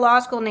at Yale Law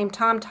School named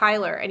Tom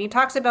Tyler, and he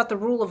talks about the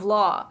rule of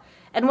law.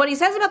 And what he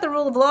says about the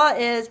rule of law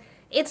is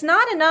it's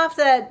not enough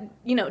that,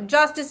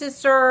 justice is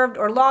served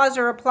or laws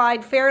are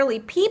applied fairly.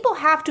 People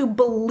have to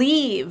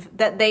believe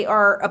that they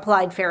are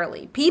applied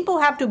fairly. People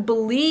have to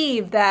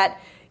believe that,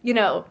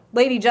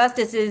 Lady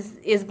Justice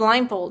is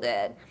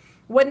blindfolded.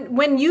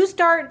 When you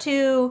start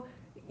to,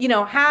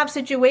 have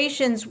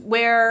situations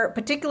where,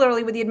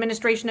 particularly with the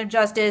administration of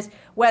justice,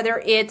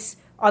 whether it's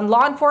on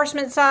law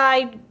enforcement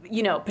side,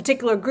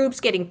 particular groups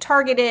getting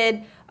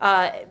targeted,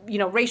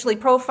 racially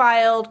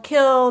profiled,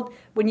 killed,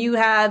 when you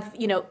have,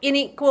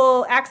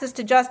 unequal access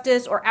to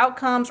justice or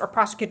outcomes or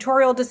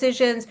prosecutorial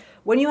decisions,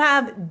 when you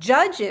have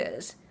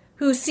judges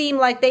who seem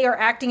like they are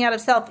acting out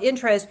of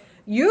self-interest,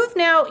 you've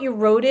now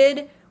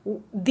eroded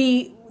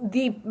the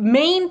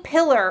main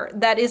pillar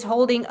that is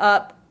holding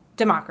up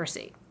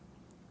democracy.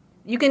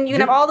 You can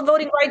have all the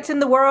voting rights in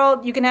the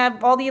world, you can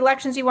have all the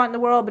elections you want in the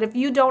world, but if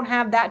you don't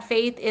have that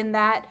faith in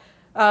that,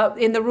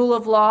 in the rule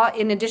of law,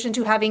 in addition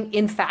to having,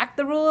 in fact,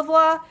 the rule of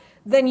law,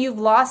 then you've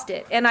lost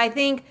it. And I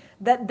think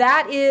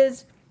that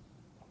is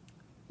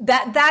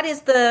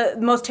the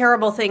most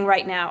terrible thing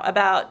right now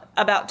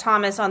about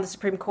Thomas on the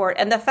Supreme Court,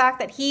 and the fact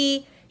that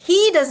he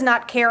does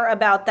not care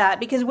about that,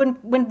 because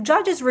when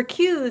judges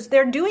recuse,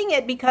 they're doing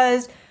it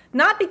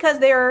not because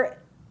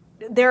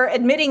they're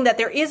admitting that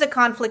there is a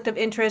conflict of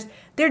interest.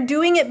 They're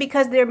doing it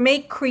because they may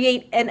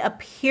create an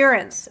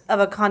appearance of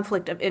a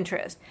conflict of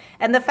interest.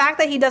 And the fact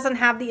that he doesn't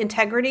have the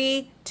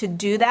integrity to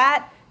do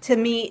that, to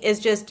me, is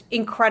just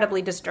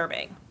incredibly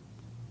disturbing.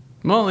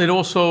 Well, it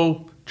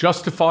also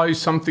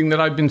justifies something that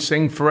I've been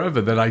saying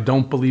forever, that I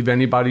don't believe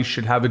anybody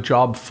should have a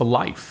job for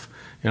life.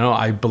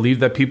 I believe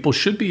that people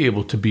should be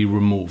able to be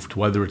removed,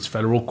 whether it's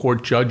federal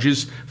court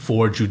judges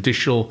for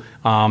judicial,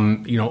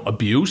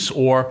 abuse,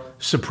 or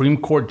Supreme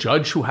Court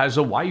judge who has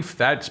a wife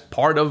that's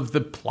part of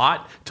the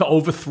plot to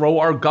overthrow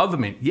our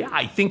government. Yeah,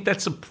 I think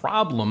that's a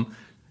problem,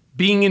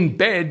 being in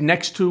bed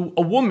next to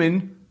a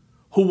woman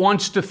who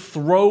wants to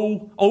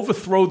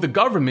overthrow the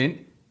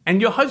government, and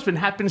your husband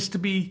happens to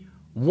be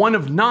one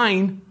of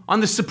 9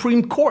 on the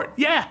Supreme Court.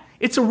 Yeah,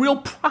 it's a real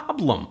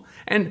problem.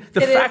 And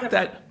the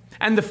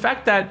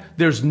fact that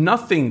there's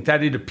nothing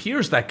that it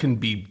appears that can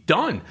be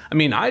done. I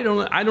mean, I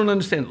don't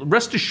understand.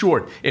 Rest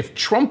assured, if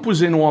Trump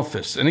was in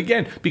office, and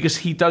again, because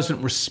he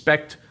doesn't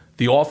respect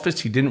the office,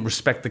 he didn't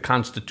respect the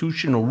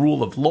Constitution or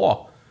rule of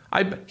law,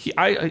 I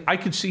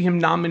could see him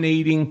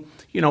nominating,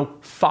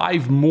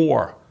 5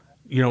 more,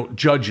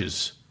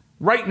 judges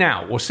right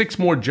now, or 6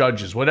 more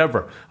judges,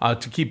 whatever,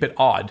 to keep it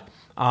odd.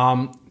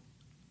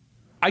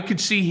 I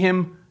could see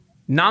him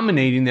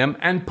nominating them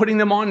and putting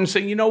them on and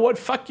saying, you know what,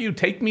 fuck you,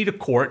 take me to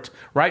court,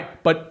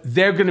 right? But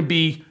they're going to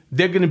be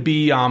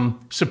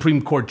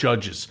Supreme Court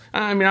judges.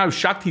 I mean, I was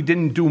shocked he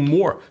didn't do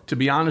more, to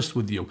be honest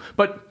with you.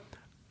 But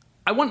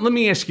let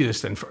me ask you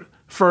this then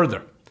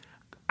further.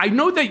 I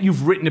know that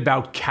you've written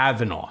about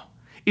Kavanaugh.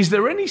 Is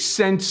there any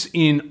sense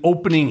in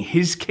opening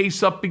his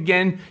case up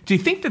again? Do you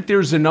think that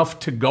there's enough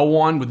to go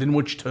on within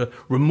which to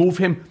remove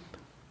him?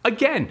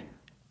 Again,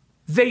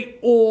 they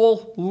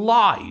all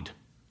lied.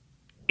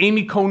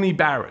 Amy Coney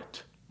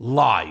Barrett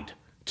lied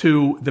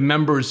to the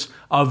members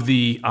of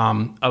the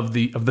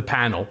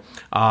panel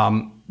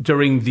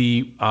during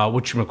the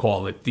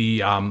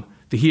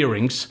the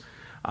hearings.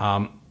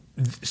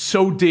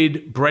 So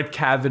did Brett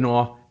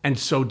Kavanaugh, and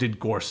so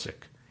did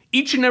Gorsuch.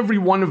 Each and every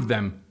one of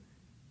them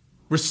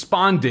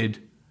responded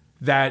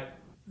that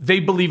they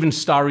believe in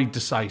stare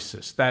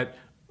decisis, that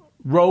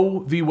Roe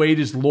v. Wade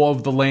is law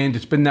of the land.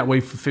 It's been that way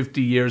for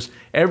 50 years.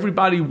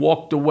 Everybody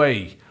walked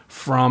away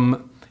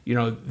from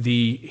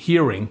the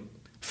hearing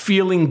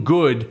feeling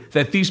good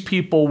that these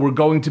people were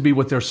going to be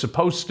what they're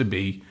supposed to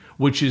be,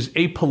 which is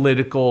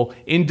apolitical,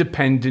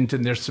 independent,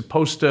 and they're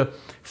supposed to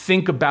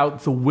think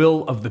about the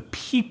will of the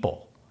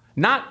people,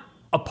 not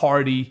a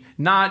party,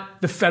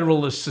 not the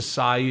Federalist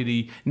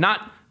Society,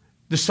 not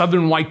the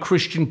Southern White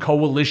Christian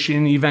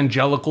Coalition,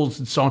 evangelicals,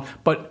 and so on,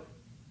 but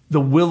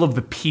the will of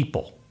the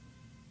people.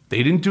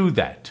 They didn't do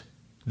that.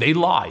 They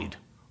lied.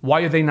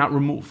 Why are they not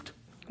removed?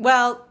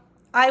 Well,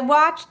 I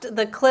watched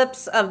the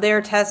clips of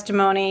their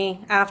testimony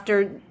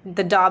after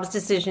the Dobbs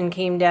decision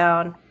came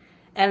down,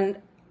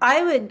 and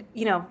I would,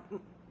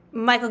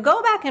 Michael,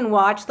 go back and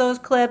watch those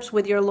clips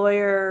with your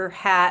lawyer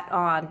hat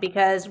on,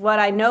 because what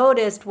I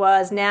noticed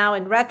was, now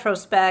in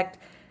retrospect,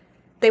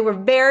 they were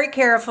very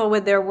careful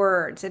with their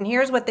words. And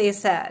here's what they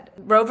said.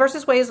 Roe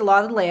versus Wade is the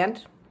law of the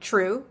land.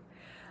 True.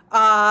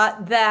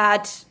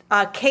 That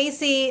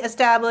Casey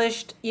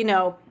established,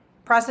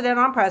 precedent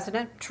on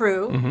precedent.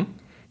 True. Mm-hmm.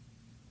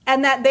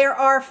 And that there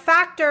are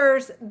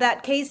factors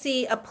that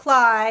Casey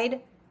applied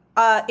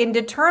in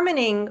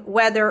determining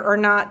whether or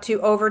not to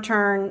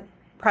overturn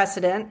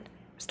precedent,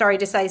 stare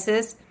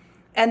decisis,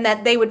 and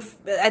that they would,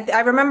 I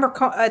remember,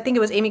 I think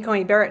it was Amy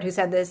Coney Barrett who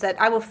said this, that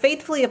I will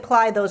faithfully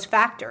apply those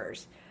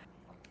factors,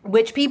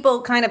 which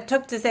people kind of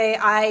took to say,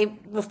 I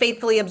will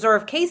faithfully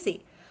observe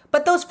Casey.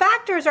 But those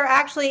factors are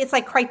actually, it's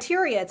like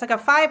criteria. It's like a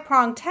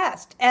 5-prong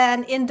test.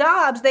 And in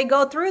Dobbs, they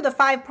go through the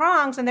 5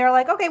 prongs and they're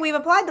like, okay, we've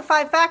applied the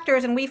 5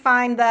 factors and we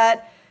find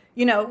that,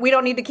 we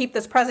don't need to keep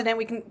this precedent.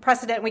 We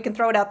can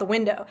throw it out the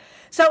window.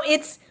 So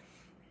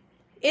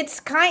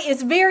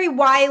it's very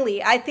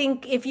wily. I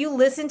think if you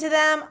listen to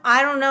them,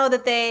 I don't know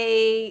that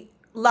they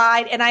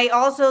lied. And I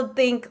also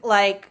think,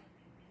 like,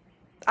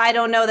 I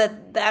don't know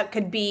that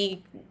could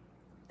be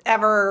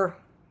ever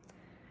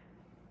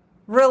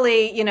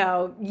really,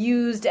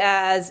 used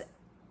as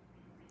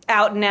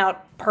out and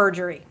out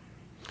perjury.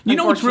 You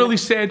know what's really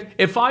sad?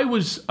 If I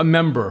was a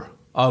member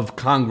of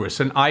Congress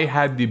and I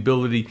had the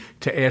ability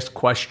to ask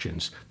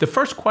questions, the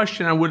first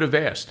question I would have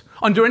asked,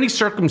 under any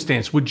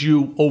circumstance, would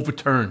you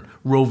overturn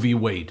Roe v.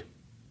 Wade?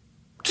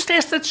 Just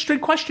ask that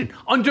straight question.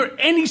 Under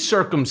any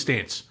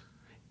circumstance.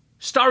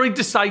 Stare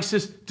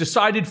decisis,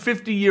 decided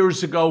 50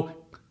 years ago.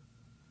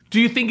 Do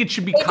you think it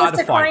should be codified? Just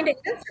declined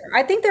to answer.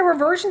 I think there were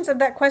versions of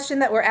that question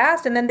that were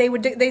asked, and then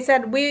they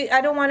said,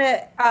 I don't want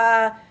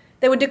to,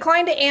 they would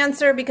decline to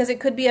answer because it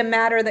could be a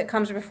matter that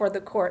comes before the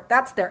court.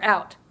 That's their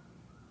out.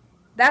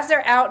 That's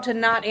their out to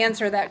not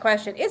answer that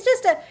question. It's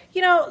just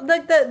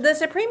like the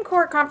Supreme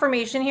Court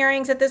confirmation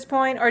hearings at this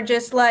point are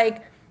just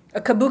like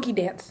a kabuki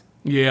dance.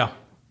 Yeah.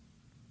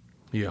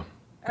 Yeah.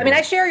 I mean,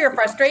 I share your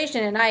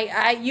frustration,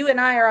 and you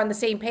and I are on the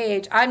same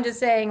page. I'm just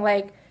saying,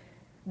 like,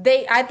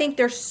 I think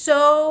they're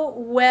so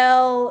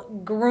well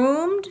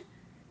groomed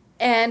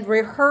and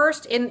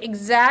rehearsed in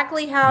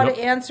exactly how to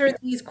answer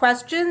these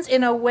questions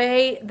in a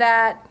way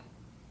that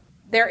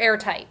they're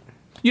airtight.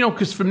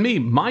 Because for me,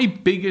 my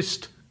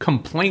biggest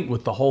complaint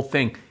with the whole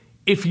thing,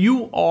 if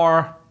you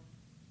are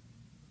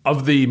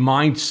of the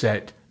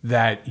mindset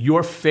that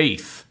your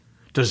faith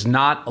does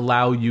not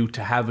allow you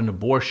to have an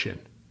abortion,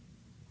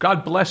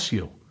 God bless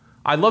you.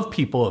 I love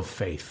people of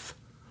faith,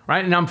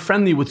 right? And I'm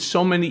friendly with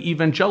so many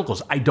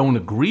evangelicals. I don't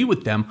agree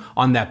with them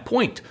on that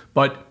point,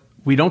 but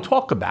we don't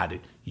talk about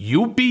it.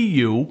 You be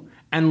you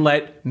and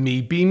let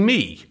me be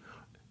me.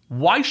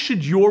 Why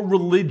should your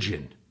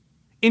religion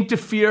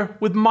interfere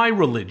with my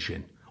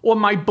religion or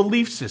my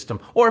belief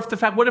system? Or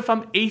what if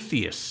I'm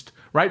atheist,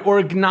 right? Or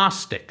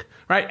agnostic,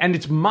 right? And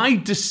it's my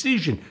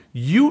decision.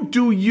 You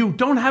do you.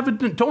 Don't have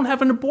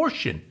an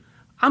abortion.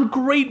 I'm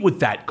great with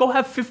that. Go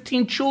have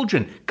 15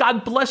 children.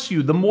 God bless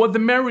you. The more the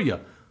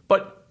merrier.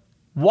 But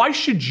why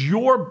should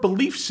your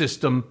belief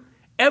system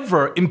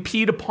ever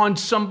impede upon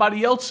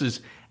somebody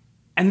else's?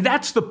 And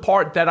that's the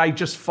part that I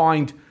just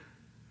find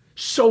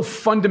so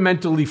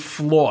fundamentally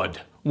flawed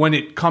when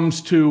it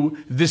comes to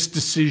this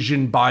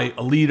decision by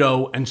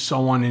Alito and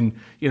so on. And,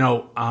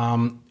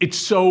 it's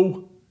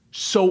so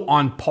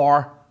on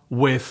par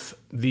with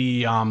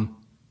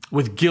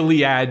with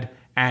Gilead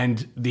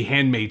and The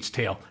Handmaid's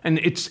Tale. And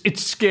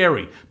it's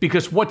scary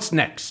because what's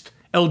next?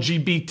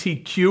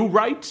 LGBTQ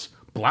rights?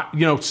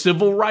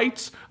 Civil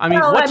rights? I mean,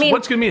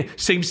 what's going to be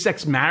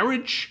same-sex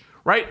marriage?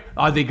 Right?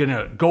 Are they going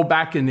to go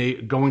back and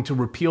they're going to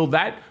repeal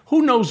that?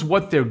 Who knows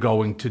what they're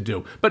going to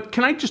do? But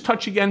can I just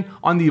touch again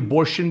on the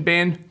abortion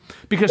ban?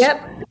 Because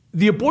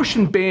the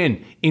abortion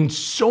ban in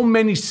so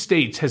many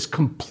states has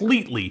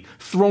completely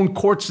thrown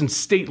courts and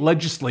state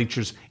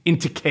legislatures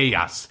into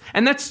chaos.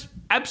 And that's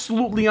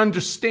absolutely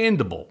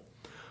understandable.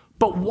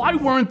 But why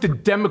weren't the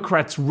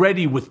Democrats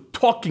ready with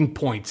talking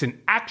points and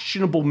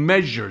actionable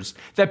measures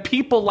that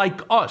people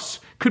like us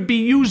could be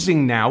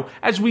using now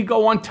as we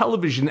go on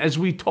television, as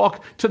we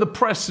talk to the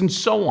press and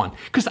so on?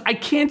 Because I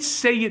can't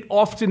say it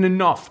often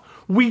enough.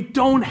 We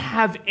don't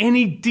have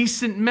any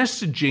decent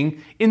messaging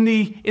in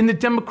the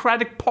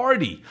Democratic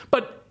Party.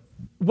 But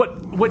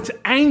what's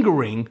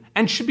angering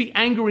and should be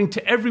angering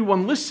to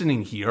everyone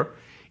listening here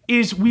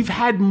is we've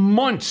had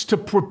months to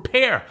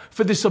prepare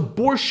for this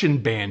abortion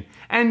ban.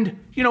 And,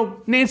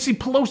 Nancy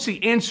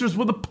Pelosi answers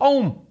with a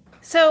poem.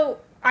 So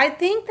I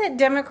think that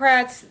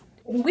Democrats,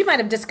 we might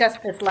have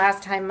discussed this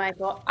last time,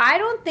 Michael. I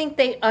don't think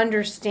they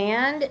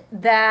understand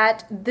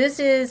that this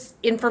is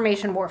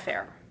information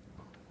warfare.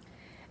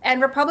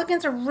 And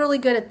Republicans are really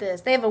good at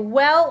this. They have a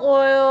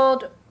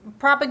well-oiled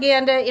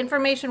propaganda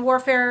information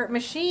warfare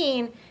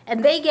machine,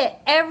 and they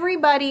get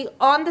everybody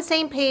on the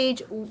same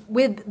page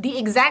with the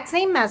exact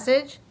same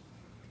message.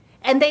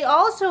 And they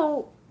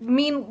also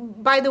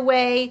by the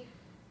way,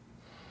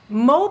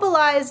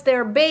 mobilize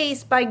their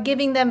base by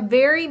giving them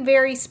very,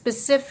 very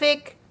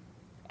specific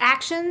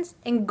actions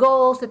and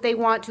goals that they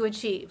want to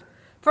achieve.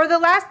 For the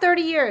last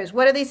 30 years,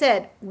 what have they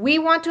said? We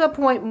want to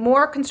appoint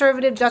more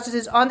conservative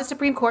justices on the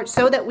Supreme Court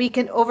so that we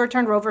can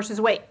overturn Roe versus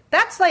Wade.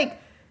 That's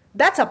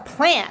a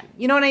plan.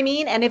 You know what I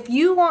mean? And if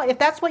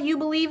that's what you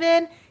believe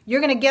in,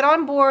 you're going to get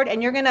on board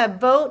and you're going to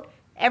vote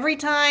every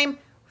time,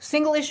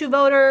 single issue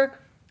voter,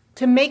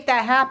 to make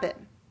that happen.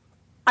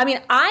 I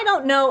mean, I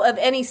don't know of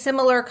any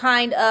similar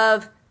kind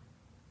of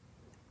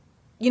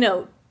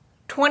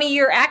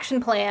 20-year action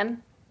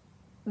plan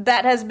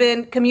that has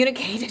been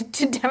communicated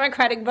to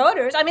Democratic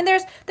voters. I mean,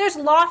 there's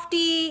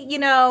lofty,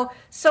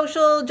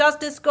 social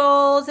justice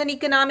goals and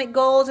economic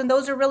goals, and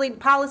those are really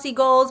policy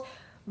goals.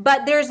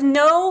 But there's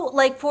no,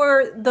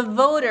 for the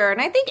voter,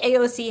 and I think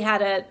AOC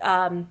had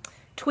a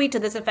tweet to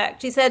this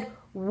effect. She said,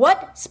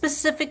 what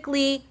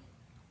specifically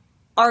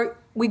are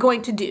we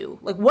going to do?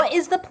 What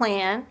is the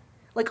plan?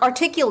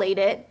 Articulate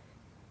it,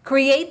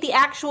 create the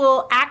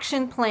actual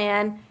action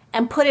plan,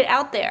 and put it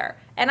out there.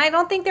 And I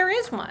don't think there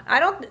is one.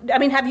 I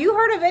mean, have you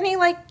heard of any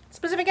like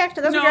specific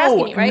action? That's what you're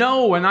asking me, right?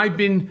 No, and I've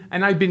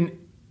been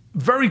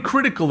very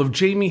critical of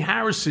Jamie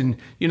Harrison,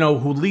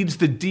 who leads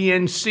the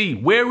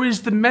DNC. Where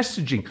is the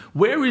messaging?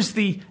 Where is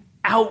the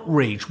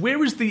outrage?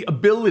 Where is the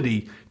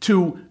ability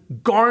to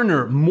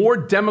garner more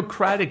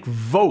Democratic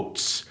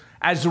votes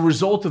as a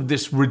result of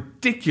this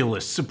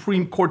ridiculous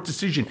Supreme Court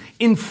decision?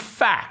 In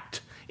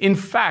fact,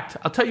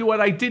 I'll tell you what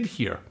I did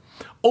here.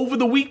 Over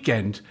the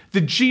weekend,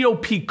 the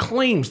GOP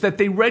claims that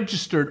they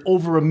registered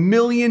over 1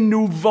 million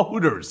new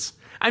voters.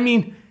 I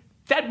mean,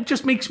 that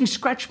just makes me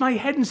scratch my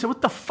head and say,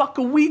 what the fuck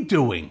are we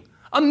doing?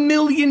 1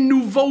 million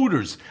new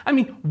voters. I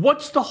mean,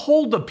 what's the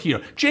holdup here?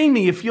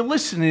 Jamie, if you're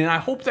listening, and I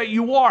hope that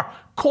you are,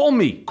 call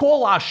me,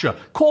 call Asha,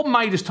 call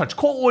Midas Touch,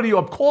 call Audio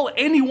Up, call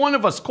any one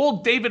of us, call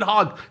David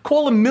Hogg,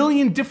 call 1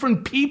 million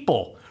different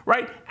people,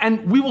 right?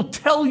 And we will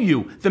tell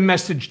you the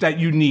message that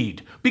you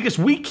need, because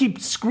we keep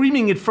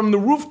screaming it from the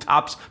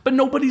rooftops, but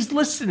nobody's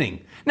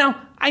listening.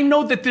 Now, I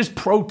know that there's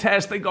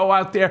protests, they go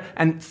out there,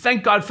 and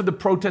thank God for the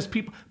protest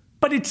people,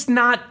 but it's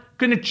not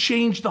going to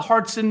change the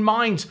hearts and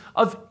minds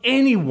of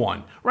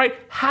anyone, right?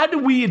 How do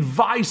we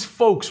advise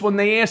folks when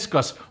they ask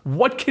us,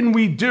 what can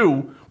we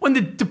do, when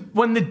the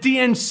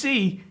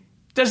DNC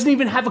doesn't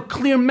even have a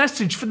clear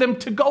message for them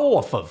to go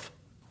off of?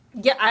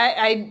 Yeah,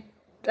 I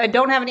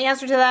don't have an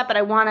answer to that, but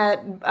I want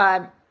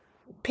to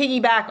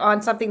piggyback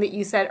on something that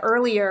you said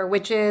earlier,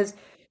 which is,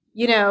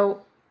 you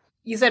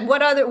said,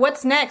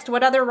 what's next?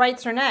 What other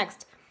rights are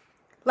next?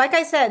 Like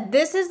I said,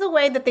 this is the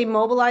way that they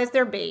mobilize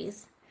their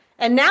base.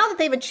 And now that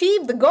they've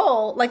achieved the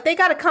goal, like they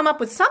got to come up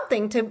with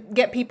something to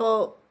get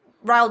people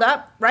riled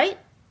up, right?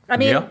 I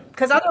mean,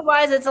 because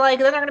otherwise it's like,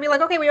 they're not going to be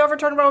like, okay, we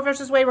overturned Roe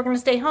versus Wade, we're going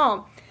to stay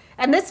home.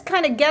 And this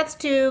kind of gets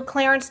to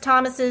Clarence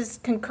Thomas's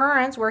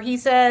concurrence where he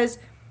says,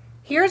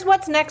 here's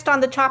what's next on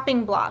the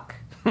chopping block.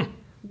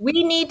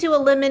 We need to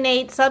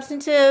eliminate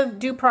substantive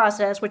due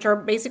process, which are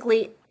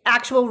basically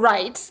actual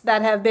rights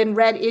that have been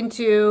read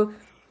into,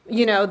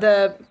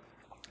 the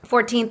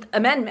 14th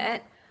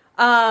Amendment.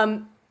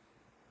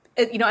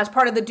 As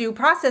part of the due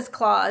process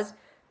clause,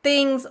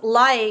 things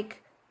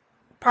like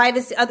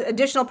privacy,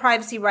 additional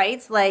privacy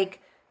rights, like,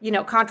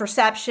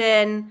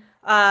 contraception,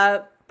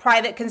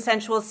 private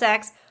consensual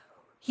sex.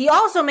 He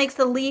also makes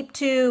the leap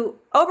to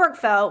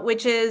Obergefell,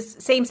 which is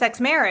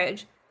same-sex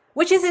marriage,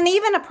 which isn't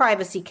even a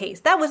privacy case.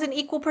 That was an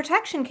equal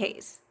protection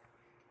case.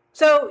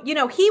 So,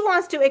 he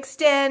wants to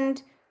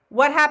extend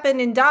what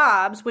happened in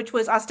Dobbs, which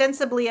was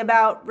ostensibly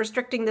about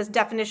restricting this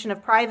definition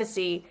of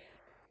privacy,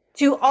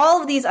 to all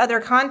of these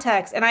other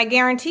contexts. And I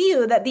guarantee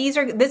you that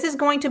this is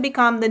going to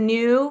become the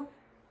new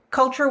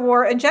culture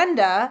war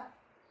agenda.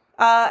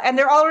 And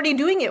they're already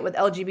doing it with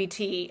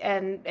LGBT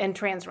and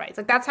trans rights.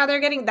 Like that's how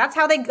they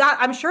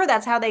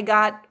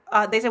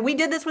said, we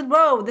did this with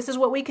Roe. This is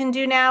what we can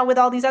do now with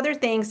all these other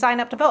things. Sign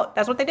up to vote.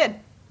 That's what they did.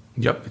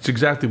 Yep, it's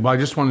exactly. Well, I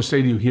just want to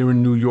say to you, here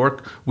in New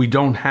York, we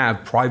don't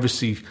have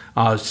privacy,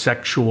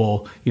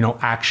 sexual,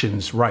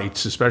 actions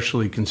rights,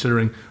 especially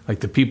considering like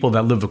the people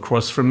that live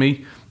across from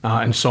me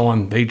and so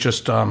on. They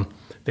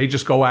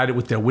just go at it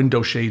with their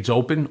window shades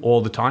open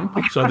all the time.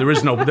 So there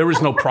is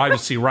no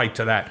privacy right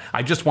to that.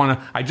 I just want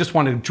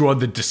to draw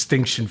the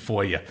distinction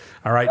for you.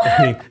 All right.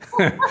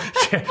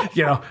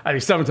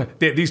 Sometimes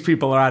these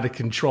people are out of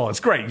control.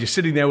 It's great. You're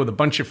sitting there with a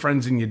bunch of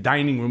friends in your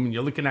dining room and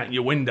you're looking out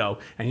your window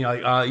and you're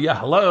like, yeah,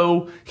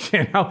 hello.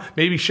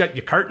 Maybe shut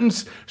your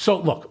curtains. So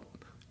look,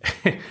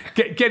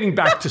 getting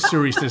back to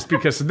seriousness,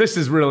 because this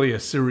is really a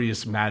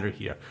serious matter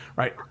here,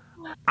 right?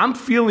 I'm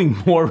feeling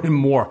more and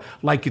more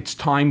like it's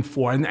time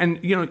for, and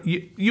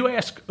you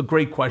ask a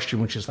great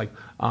question, which is like,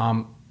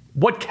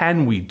 what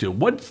can we do?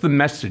 What's the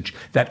message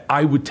that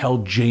I would tell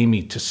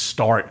Jamie to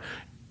start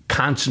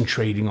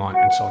concentrating on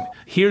and so on?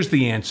 Here's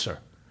the answer.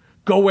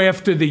 Go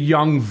after the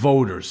young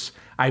voters.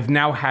 I've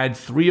now had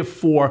 3 or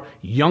 4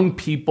 young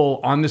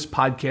people on this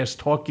podcast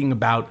talking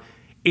about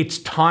it's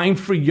time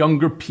for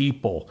younger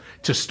people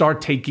to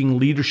start taking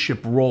leadership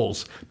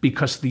roles,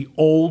 because the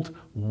old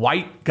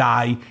white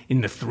guy in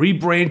the 3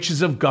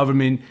 branches of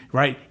government,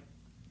 right,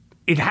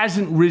 it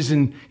hasn't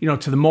risen,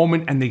 to the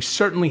moment, and they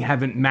certainly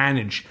haven't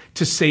managed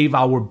to save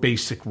our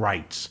basic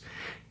rights.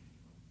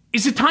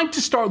 Is it time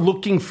to start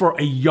looking for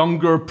a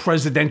younger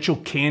presidential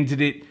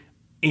candidate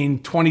in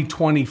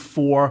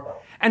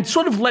 2024 and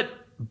sort of let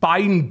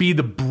Biden be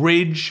the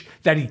bridge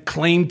that he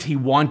claimed he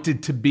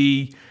wanted to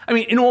be? I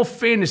mean, in all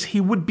fairness,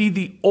 he would be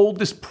the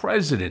oldest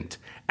president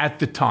at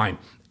the time.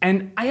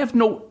 And I have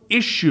no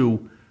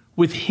issue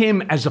with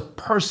him as a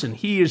person.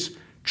 He is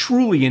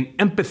truly an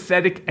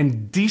empathetic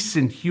and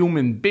decent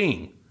human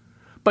being.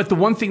 But the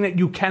one thing that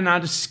you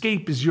cannot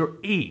escape is your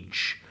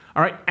age.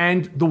 All right.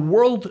 And the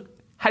world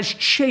has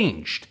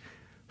changed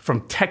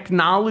from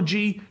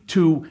technology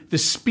to the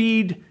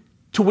speed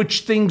to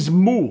which things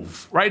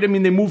move, right? I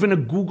mean, they move in a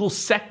Google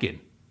second.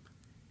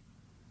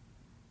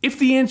 If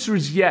the answer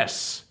is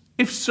yes,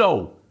 if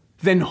so,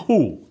 then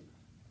who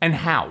and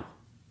how?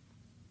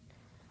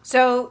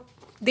 So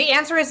the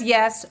answer is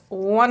yes,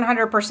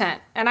 100%.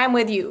 And I'm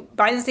with you.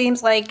 Biden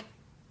seems like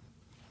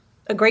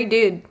a great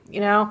dude, you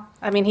know?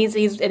 I mean, he's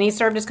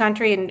served his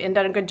country and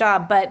done a good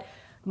job, but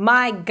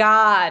my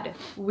God,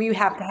 we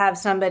have to have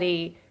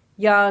somebody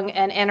young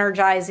and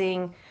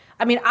energizing.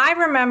 I mean, I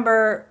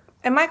remember,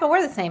 and Michael,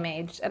 we're the same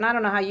age, and I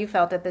don't know how you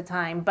felt at the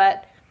time,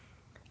 but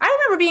I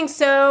remember being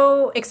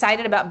so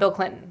excited about Bill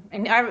Clinton.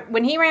 And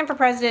when he ran for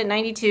president in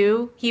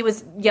 92, he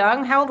was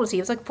young. How old was he?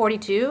 He was like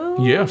 42?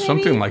 Yeah, maybe?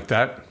 something like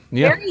that.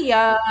 Yeah. Very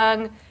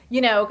young,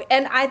 you know,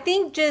 and I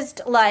think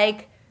just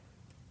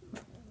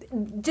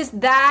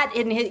that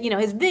in his, you know,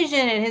 his vision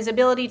and his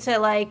ability to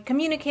like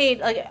communicate,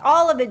 like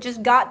all of it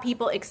just got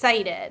people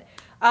excited.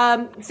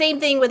 Same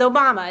thing with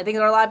Obama. I think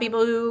there are a lot of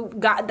people who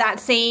got that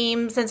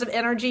same sense of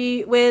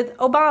energy with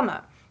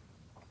Obama.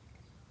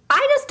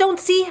 I just don't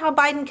see how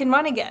Biden can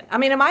run again. I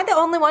mean, am I the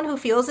only one who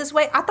feels this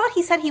way? I thought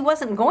he said he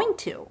wasn't going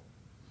to.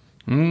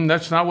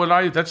 That's not what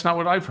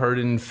I've heard.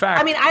 In fact,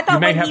 I mean, I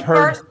thought when he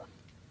first.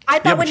 I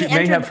thought when he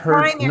entered the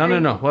primary.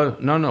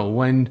 No.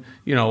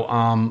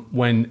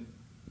 When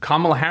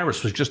Kamala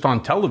Harris was just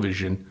on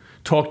television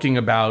talking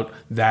about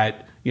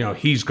that, you know,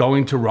 he's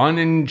going to run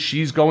and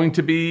she's going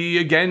to be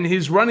again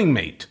his running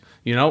mate.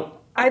 You know.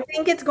 I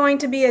think it's going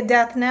to be a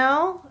death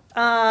knell.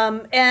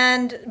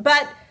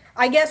 But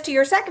I guess to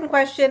your second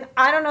question,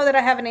 I don't know that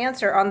I have an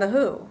answer on the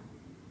who.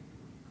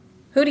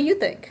 Who do you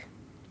think?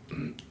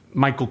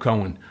 Michael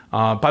Cohen.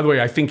 By the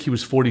way, I think he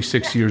was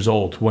 46 years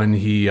old when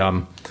he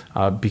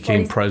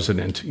became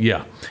president.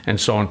 Yeah, and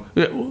so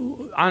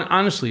on.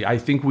 Honestly, I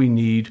think we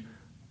need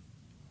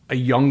a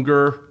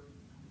younger,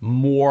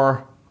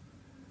 more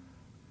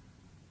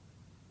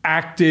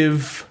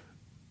active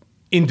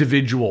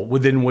individual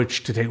within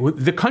which to take.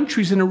 The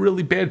country's in a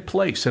really bad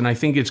place, and I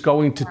think it's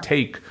going to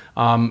take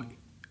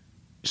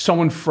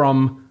someone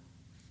from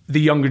the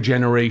younger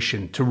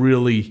generation to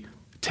really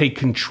take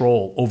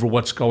control over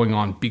what's going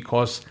on,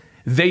 because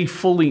they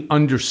fully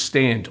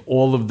understand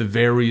all of the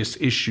various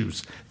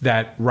issues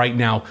that right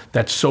now,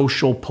 that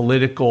social,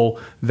 political,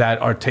 that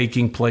are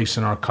taking place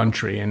in our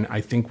country. And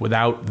I think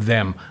without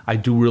them, I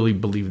do really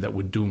believe that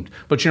we're doomed.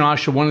 But, you know,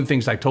 Asha, one of the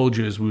things I told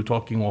you as we were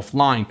talking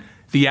offline,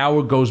 the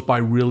hour goes by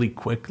really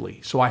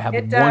quickly. So I have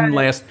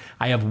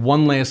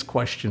one last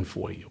question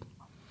for you.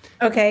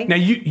 Okay. Now,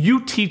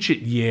 you teach at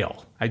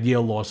Yale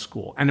Law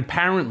School, and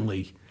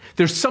apparently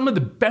there's some of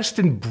the best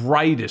and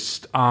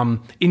brightest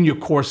in your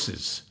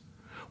courses.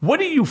 What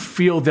do you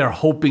feel they're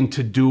hoping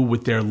to do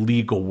with their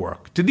legal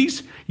work? Do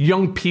these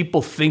young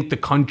people think the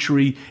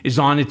country is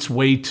on its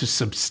way to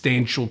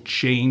substantial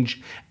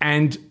change?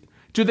 And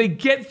do they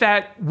get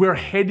that we're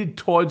headed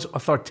towards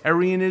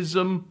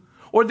authoritarianism?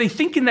 Or are they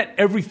thinking that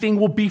everything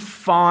will be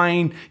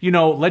fine? You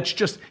know, let's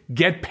just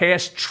get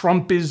past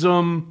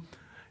Trumpism.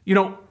 You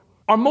know,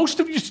 are most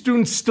of your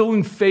students still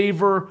in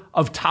favor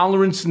of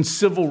tolerance and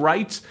civil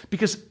rights?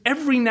 Because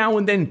every now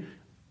and then,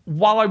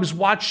 while I was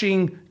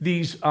watching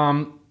these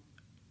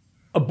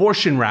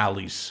abortion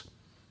rallies,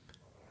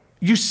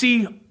 you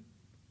see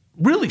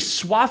really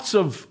swaths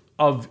of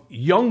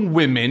young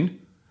women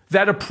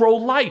that are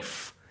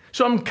pro-life.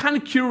 So I'm kind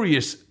of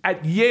curious,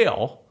 at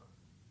Yale,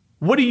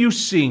 what are you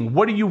seeing?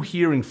 What are you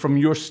hearing from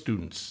your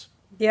students?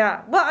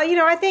 Yeah, well, you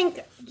know, I think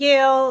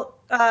Yale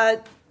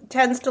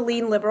tends to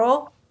lean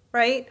liberal,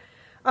 right?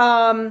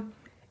 And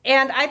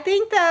I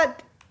think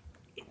that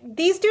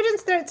these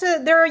students,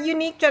 they're a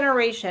unique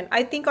generation.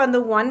 I think on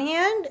the one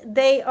hand,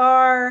 they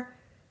are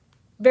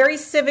very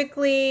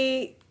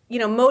civically, you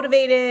know,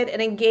 motivated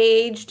and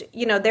engaged.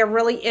 You know, they're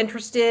really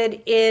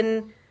interested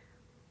in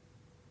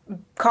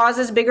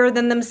causes bigger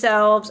than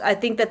themselves. I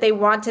think that they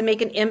want to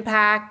make an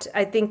impact.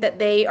 I think that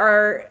they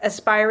are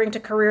aspiring to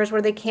careers where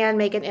they can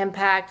make an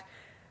impact.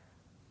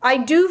 I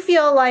do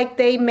feel like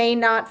they may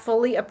not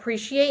fully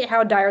appreciate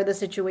how dire the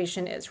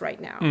situation is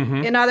right now.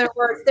 Mm-hmm. In other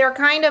words, they're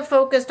kind of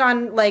focused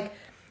on like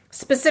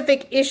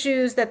specific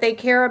issues that they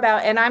care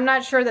about, and I'm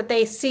not sure that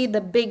they see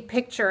the big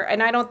picture.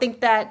 And I don't think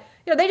that,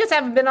 you know, they just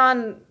haven't been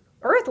on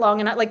Earth long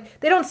enough. Like,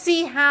 they don't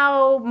see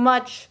how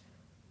much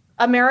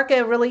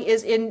America really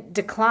is in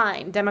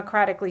decline,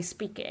 democratically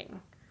speaking.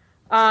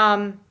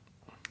 And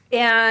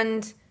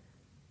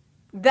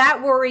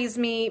that worries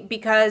me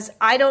because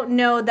I don't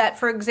know that,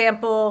 for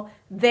example,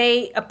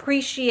 they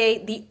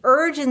appreciate the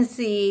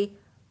urgency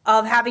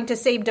of having to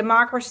save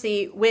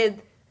democracy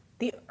with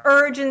the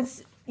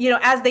urgency, you know,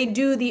 as they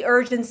do the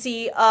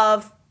urgency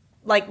of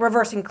like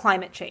reversing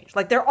climate change.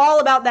 Like, they're all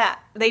about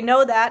that. They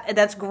know that, and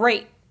that's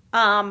great.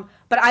 But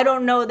I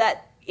don't know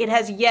that it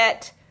has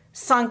yet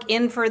sunk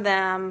in for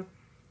them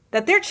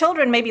that their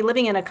children may be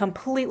living in a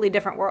completely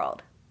different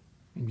world.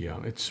 Yeah,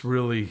 it's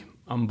really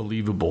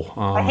unbelievable.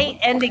 I hate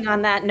ending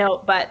on that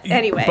note, but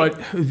anyway.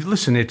 But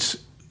listen, it's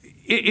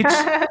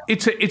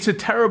a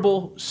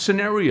terrible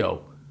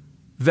scenario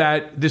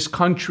that this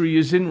country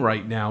is in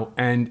right now,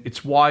 and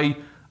it's why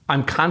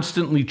I'm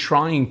constantly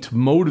trying to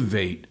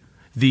motivate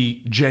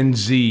the Gen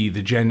Z,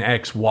 the Gen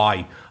X,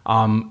 Y,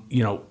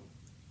 you know,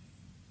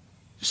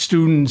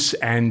 students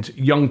and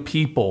young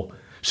people,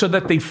 so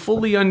that they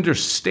fully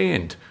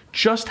understand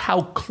just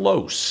how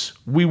close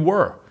we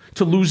were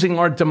to losing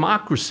our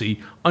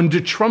democracy under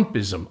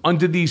Trumpism,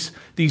 under these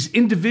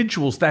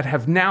individuals that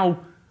have now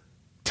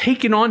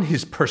taken on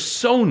his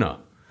persona,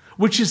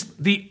 which is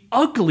the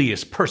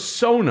ugliest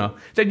persona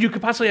that you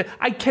could possibly have.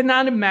 I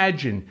cannot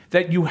imagine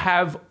that you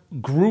have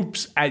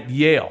groups at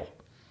Yale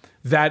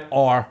that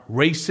are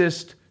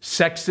racist,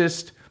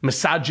 sexist,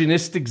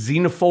 misogynistic,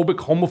 xenophobic,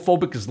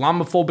 homophobic,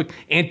 Islamophobic,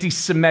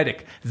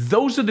 anti-Semitic.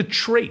 Those are the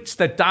traits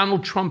that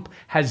Donald Trump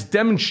has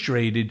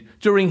demonstrated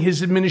during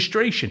his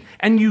administration.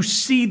 And you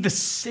see the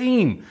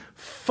same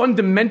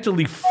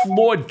fundamentally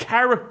flawed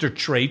character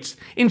traits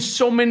in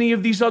so many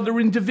of these other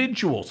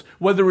individuals,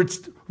 whether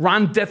it's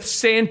Ron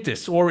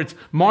DeSantis or it's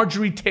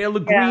Marjorie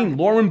Taylor Greene,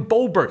 Lauren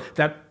Boebert,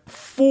 that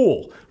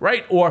fool,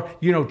 right? Or,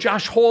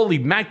 Josh Hawley,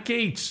 Matt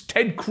Gaetz,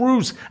 Ted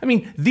Cruz. I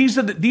mean, these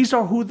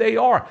are who they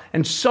are.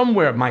 And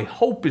somewhere my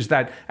hope is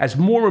that as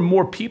more and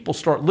more people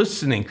start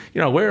listening,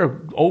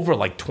 we're over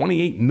like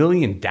 28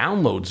 million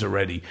downloads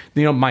already.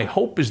 My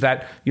hope is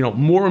that,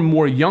 more and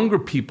more younger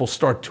people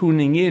start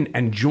tuning in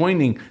and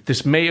joining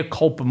this mea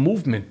culpa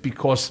movement,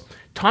 because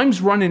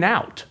time's running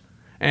out.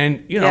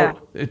 And,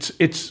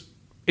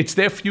 it's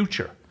their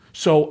future.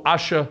 So,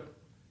 Asha,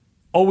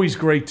 always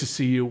great to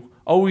see you.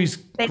 Always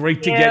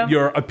great to get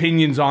your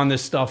opinions on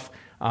this stuff.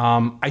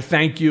 I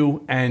thank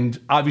you, and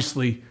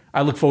obviously,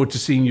 I look forward to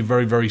seeing you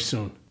very, very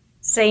soon.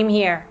 Same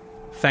here.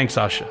 Thanks,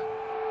 Asha.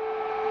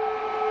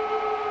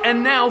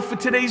 And now for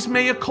today's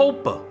mea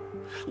culpa.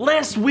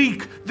 Last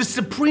week, the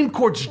Supreme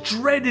Court's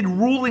dreaded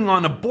ruling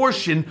on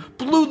abortion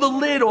blew the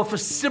lid off a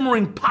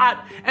simmering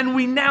pot, and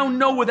we now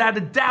know without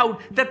a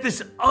doubt that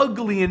this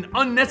ugly and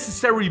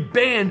unnecessary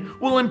ban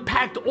will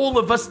impact all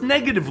of us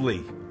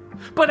negatively.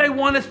 But I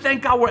want to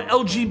thank our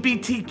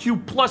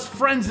LGBTQ plus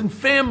friends and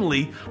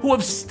family who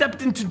have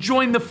stepped in to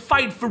join the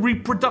fight for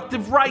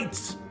reproductive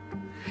rights.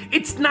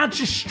 It's not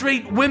just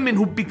straight women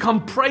who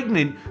become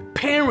pregnant.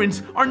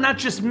 Parents are not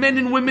just men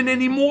and women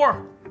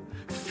anymore.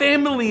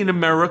 Family in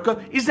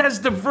America is as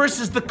diverse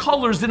as the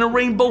colors in a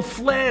rainbow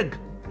flag.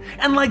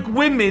 And like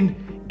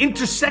women,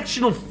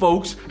 intersectional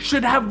folks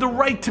should have the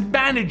right to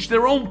manage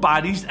their own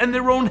bodies and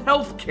their own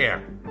health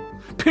care.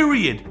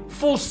 Period.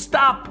 Full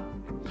stop.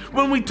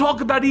 When we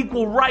talk about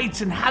equal rights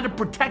and how to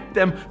protect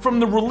them from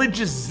the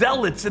religious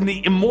zealots and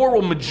the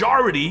immoral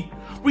majority,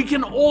 we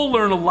can all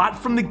learn a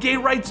lot from the gay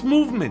rights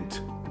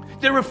movement.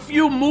 There are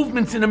few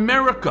movements in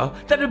America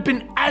that have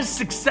been as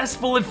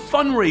successful at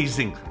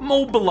fundraising,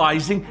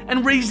 mobilizing,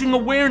 and raising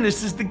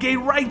awareness as the gay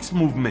rights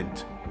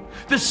movement.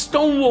 The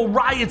Stonewall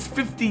riots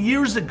 50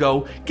 years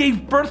ago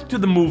gave birth to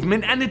the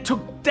movement, and it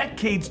took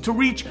decades to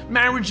reach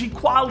marriage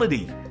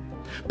equality.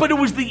 But it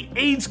was the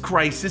AIDS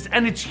crisis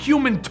and its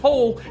human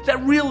toll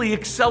that really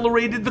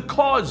accelerated the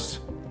cause.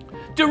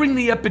 During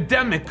the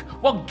epidemic,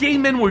 while gay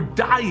men were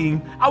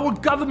dying, our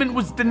government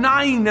was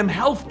denying them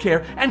health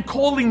care and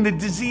calling the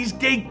disease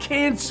gay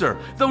cancer,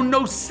 though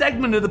no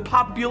segment of the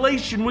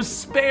population was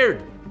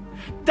spared.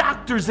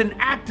 Doctors and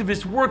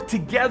activists worked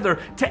together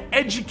to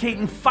educate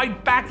and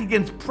fight back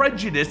against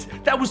prejudice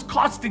that was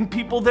costing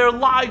people their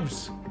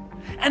lives.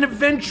 And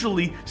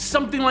eventually,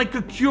 something like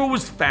a cure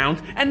was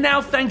found, and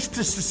now thanks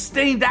to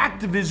sustained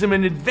activism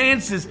and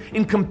advances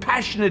in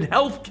compassionate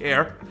health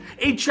care,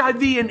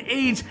 HIV and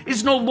AIDS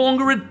is no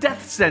longer a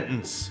death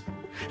sentence.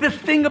 The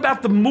thing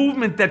about the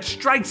movement that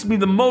strikes me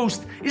the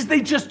most is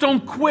they just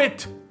don't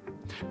quit.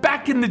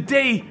 Back in the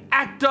day,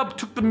 ACT UP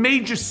took the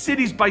major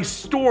cities by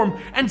storm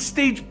and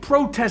staged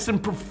protests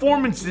and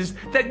performances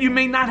that you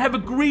may not have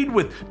agreed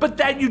with, but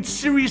that you'd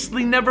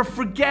seriously never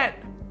forget.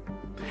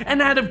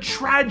 And out of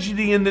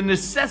tragedy and the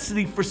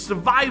necessity for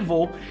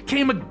survival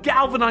came a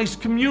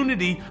galvanized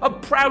community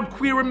of proud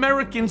queer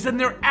Americans and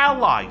their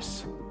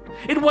allies.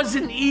 It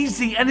wasn't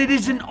easy and it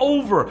isn't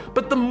over,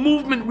 but the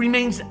movement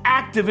remains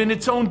active in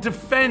its own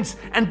defense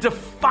and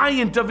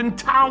defiant of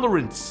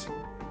intolerance.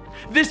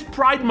 This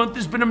Pride Month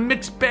has been a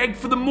mixed bag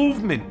for the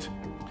movement.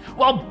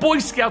 While Boy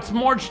Scouts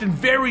marched in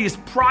various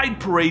pride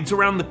parades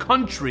around the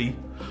country,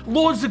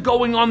 laws are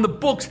going on the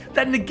books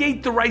that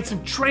negate the rights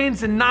of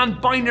trans and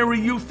non-binary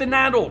youth and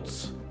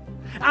adults.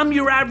 I'm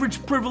your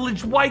average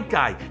privileged white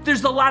guy.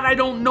 There's a lot I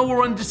don't know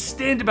or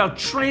understand about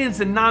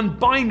trans and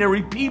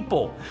non-binary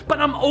people, but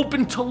I'm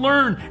open to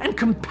learn and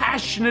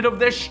compassionate of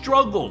their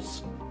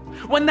struggles.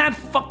 When that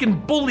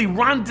fucking bully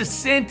Ron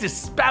DeSantis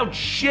spouts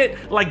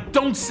shit like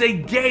don't say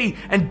gay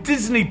and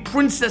Disney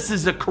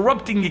princesses are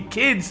corrupting your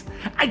kids,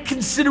 I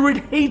consider it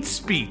hate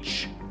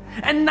speech.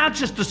 And not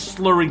just a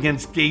slur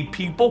against gay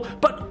people,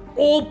 but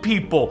all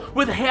people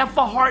with half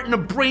a heart and a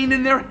brain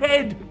in their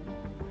head.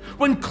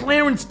 When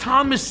Clarence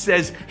Thomas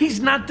says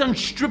he's not done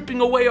stripping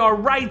away our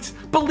rights,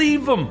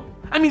 believe him.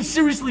 I mean,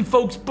 seriously,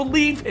 folks,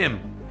 believe him.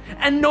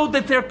 And know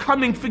that they're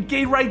coming for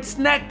gay rights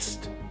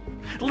next.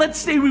 Let's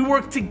say we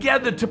work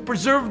together to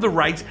preserve the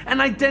rights and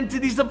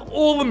identities of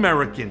all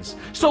Americans.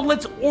 So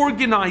let's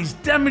organize,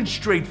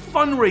 demonstrate,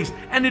 fundraise,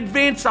 and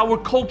advance our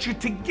culture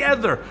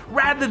together,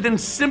 rather than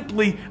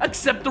simply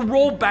accept a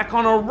rollback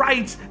on our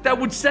rights that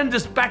would send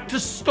us back to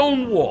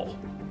Stonewall.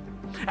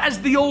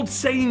 As the old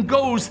saying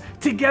goes,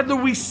 together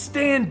we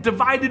stand,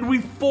 divided we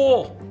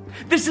fall.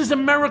 This is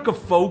America,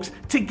 folks.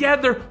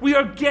 Together, we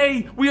are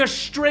gay, we are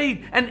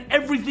straight, and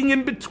everything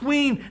in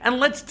between. And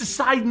let's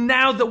decide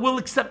now that we'll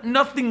accept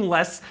nothing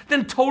less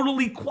than total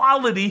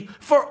equality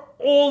for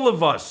all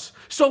of us.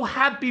 So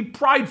happy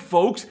Pride,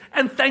 folks,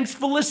 and thanks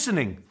for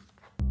listening.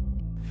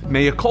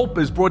 Mea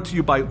Culpa is brought to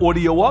you by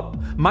Audio Up,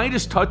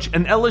 Midas Touch,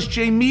 and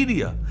LSJ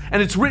Media,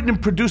 and it's written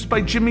and produced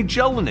by Jimmy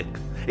Jelinek.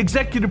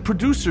 Executive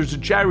producers are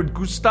Jared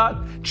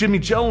Gustat, Jimmy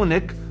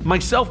Jelinek,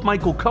 myself,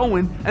 Michael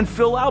Cohen, and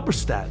Phil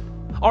Alberstadt.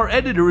 Our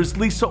editor is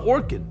Lisa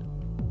Orkin.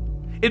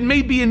 It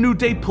may be a new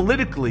day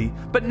politically,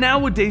 but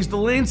nowadays the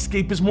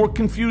landscape is more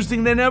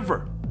confusing than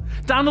ever.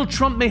 Donald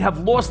Trump may have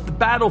lost the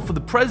battle for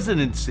the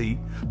presidency,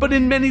 but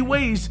in many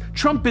ways,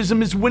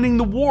 Trumpism is winning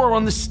the war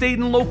on the state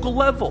and local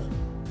level.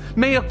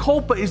 Mea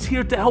Culpa is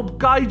here to help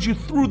guide you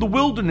through the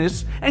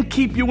wilderness and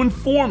keep you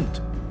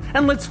informed.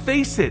 And let's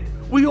face it,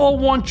 we all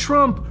want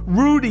Trump,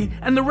 Rudy,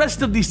 and the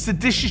rest of these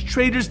seditious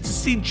traitors to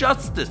see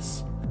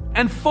justice.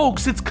 And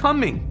folks, it's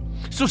coming.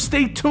 So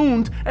stay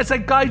tuned as I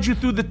guide you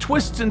through the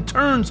twists and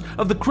turns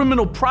of the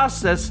criminal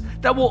process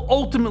that will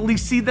ultimately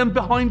see them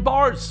behind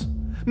bars.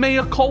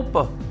 Mea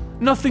Culpa,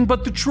 nothing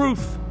but the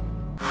truth.